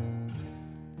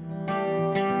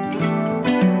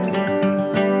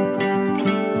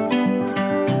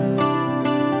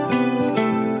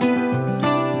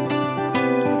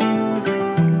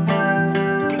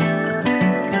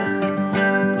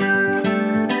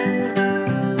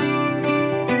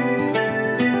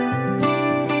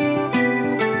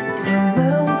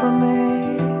 Remember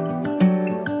me,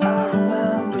 I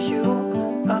remember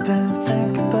you. I've been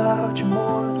thinking about you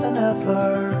more than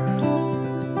ever.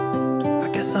 I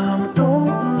guess I'm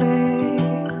lonely,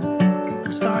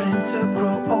 I'm starting to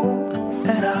grow old,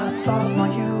 and I thought my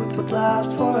youth would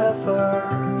last forever.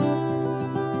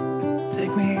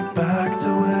 Take me back to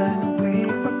when we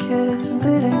were kids and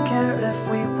didn't care if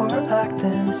we were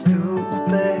acting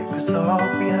stupid, 'cause all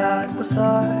we had was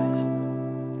us.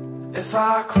 If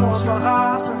I close my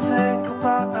eyes and think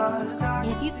about us,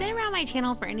 If you've been around my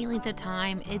channel for any length of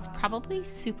time, it's probably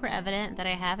super evident that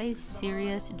I have a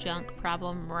serious junk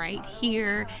problem right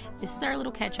here. This is our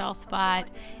little catch-all spot,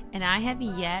 and I have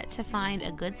yet to find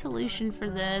a good solution for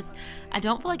this. I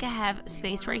don't feel like I have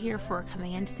space right here for a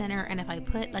command center, and if I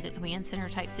put like a command center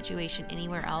type situation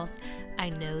anywhere else, I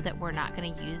know that we're not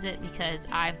going to use it because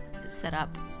I've set up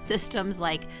systems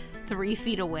like 3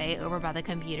 feet away over by the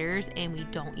computers, and we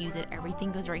don't use it. Everything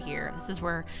goes right here. This is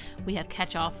where we have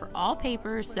catch-all for all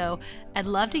papers. So I'd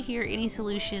love to hear any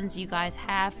solutions you guys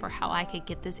have for how I could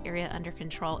get this area under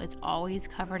control. It's always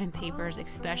covered in papers,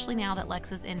 especially now that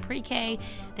Lex is in pre-K.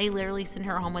 They literally send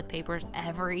her home with papers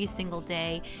every single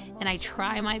day, and I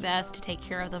try my best to take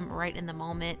care of them right in the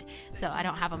moment so I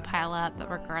don't have them pile up, but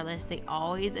regardless, they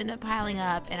always end up piling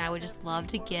up, and I would just love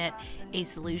to get a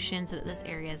solution so that this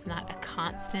area is not a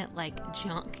constant like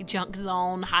junk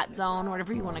zone, hot zone,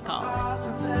 whatever you want to call it.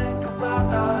 and think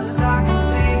about us, I can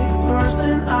see the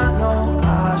person I know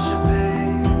I should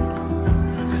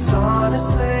be. 'Cause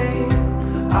honestly,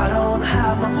 I don't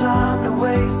have no time to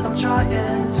waste. I'm trying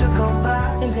to come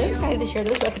back. So I'm so excited to share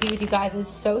this recipe with you guys. It's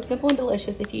so simple and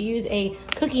delicious if you use a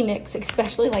cookie mix,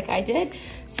 especially like I did.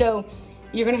 So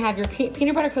you're gonna have your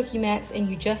peanut butter cookie mix, and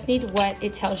you just need what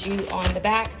it tells you on the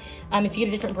back. If you get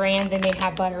a different brand, they may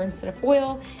have butter instead of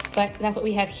oil, but that's what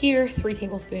we have here. 3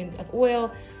 tablespoons of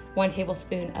oil, 1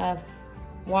 tablespoon of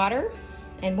water,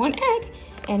 and 1 egg,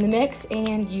 and the mix,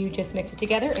 and you just mix it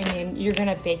together, and then you're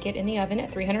gonna bake it in the oven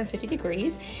at 350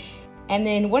 degrees. And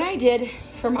then what I did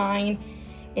for mine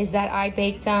is that I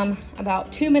baked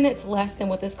about 2 minutes less than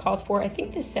what this calls for. I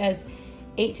think this says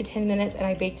 8 to 10 minutes, and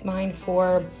I baked mine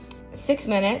for 6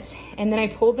 minutes, and then I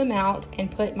pulled them out and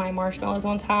put my marshmallows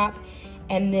on top,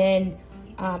 and then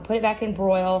put it back in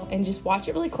broil, and just watch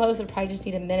it really close. It'll probably just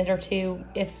need a minute or two,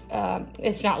 if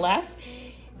not less,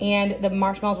 and the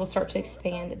marshmallows will start to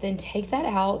expand. Then take that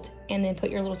out, and then put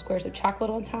your little squares of chocolate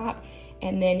on top,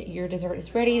 and then your dessert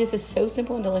is ready. This is so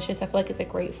simple and delicious. I feel like it's a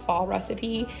great fall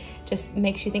recipe. Just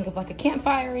makes you think of like a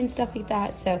campfire and stuff like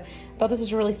that. So I thought this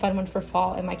was a really fun one for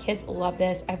fall, and my kids love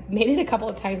this. I've made it a couple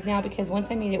of times now because once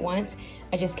I made it once,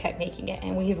 I just kept making it,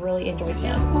 and we have really enjoyed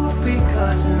this.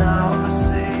 Because now I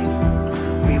see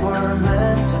we were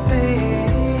meant to be.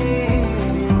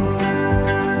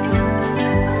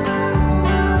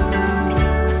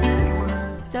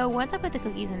 So once I put the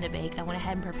cookies in to bake, I went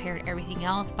ahead and prepared everything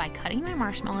else by cutting my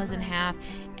marshmallows in half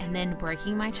and then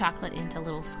breaking my chocolate into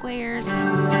little squares.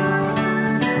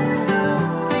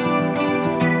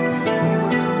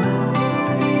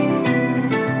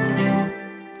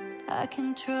 I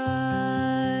can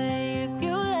try if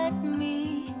you let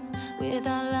me. With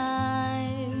our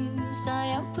lives, I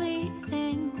am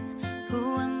bleeding.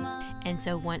 Who am I? And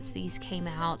so once these came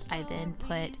out, I then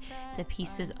put the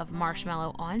pieces of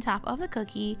marshmallow on top of the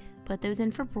cookie. Put those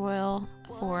in for broil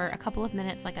for a couple of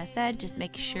minutes. Like I said, just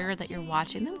make sure that you're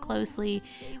watching them closely.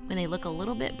 When they look a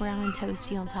little bit brown and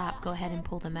toasty on top, go ahead and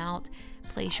pull them out.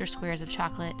 Place your squares of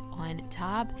chocolate on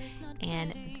top,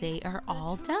 and they are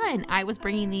all done. I was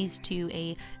bringing these to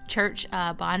a church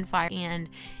bonfire, and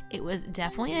it was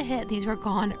definitely a hit. These were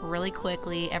gone really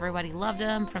quickly. Everybody loved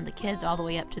them, from the kids all the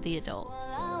way up to the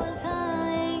adults.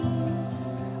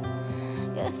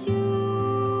 Yes, you've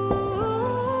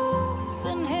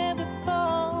been here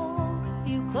before.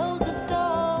 You closed the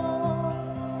door.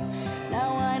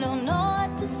 Now I don't know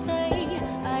what to say.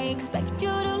 I expect you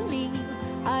to leave.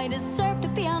 I deserve to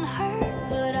be unheard,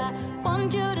 but I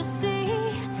want you to see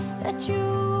that you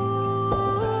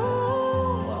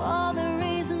are the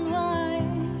reason why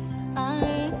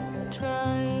I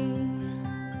try.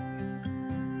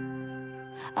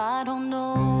 I don't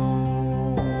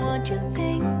know what you're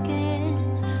thinking,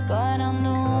 but I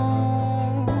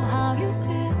know how you're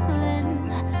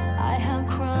feeling. I have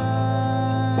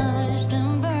crushed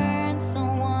and burned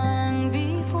someone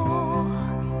before,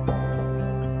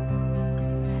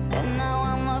 and now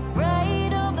I'm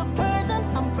afraid of the person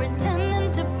I'm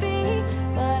pretending to be.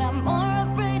 But I'm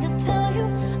more afraid to tell you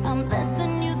I'm less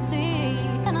than you see.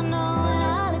 And I know when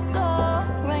I let go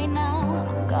right now,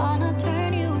 I'm gonna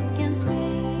turn you against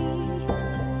me.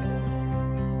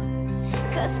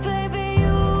 'Cause baby,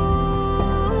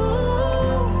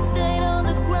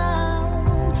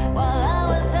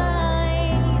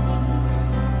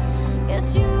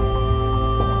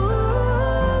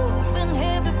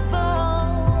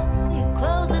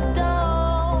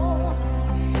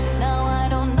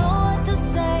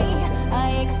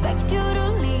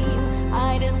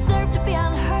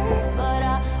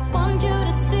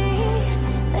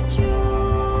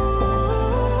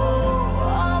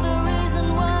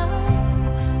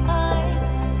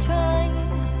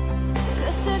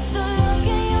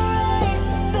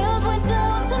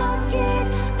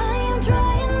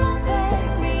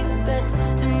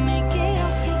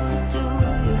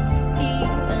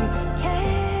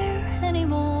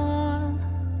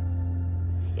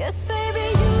 yes, baby,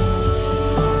 you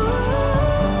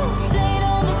stayed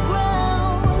on the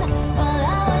ground while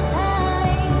I was high.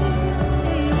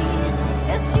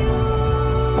 Yes, you've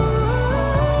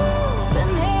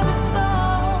been here before.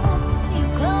 You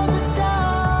closed the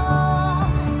door.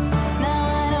 Now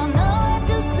I don't know what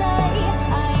to say.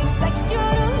 I expect you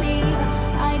to leave.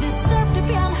 I deserve to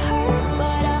be unheard,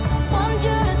 but I want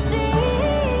you to see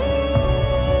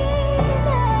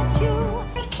that you.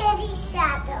 The kitty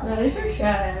shadow. That is your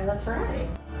shadow, that's right.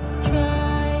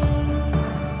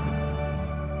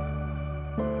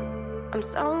 I'm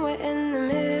somewhere in the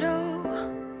middle,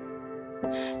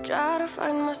 try to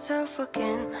find myself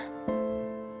again,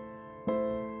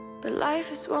 but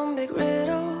life is one big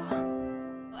riddle.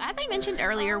 As I mentioned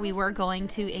earlier, we were going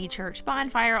to a church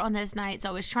bonfire on this night, so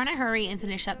I was trying to hurry and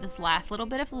finish up this last little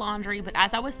bit of laundry, but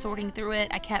as I was sorting through it,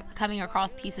 I kept coming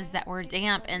across pieces that were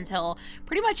damp until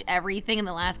pretty much everything in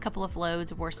the last couple of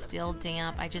loads were still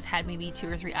damp. I just had maybe 2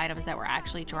 or 3 items that were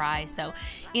actually dry, so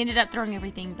I ended up throwing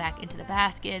everything back into the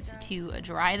baskets to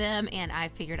dry them, and I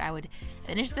figured I would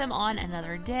finish them on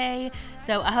another day.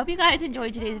 So I hope you guys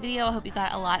enjoyed today's video. I hope you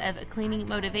got a lot of cleaning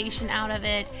motivation out of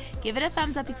it. Give it a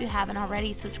thumbs up if you haven't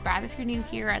already. Subscribe if you're new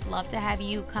here. I'd love to have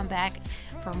you come back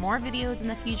for more videos in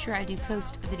the future. I do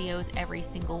post videos every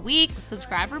single week.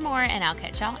 Subscribe for more, and I'll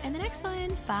catch y'all in the next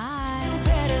one. Bye.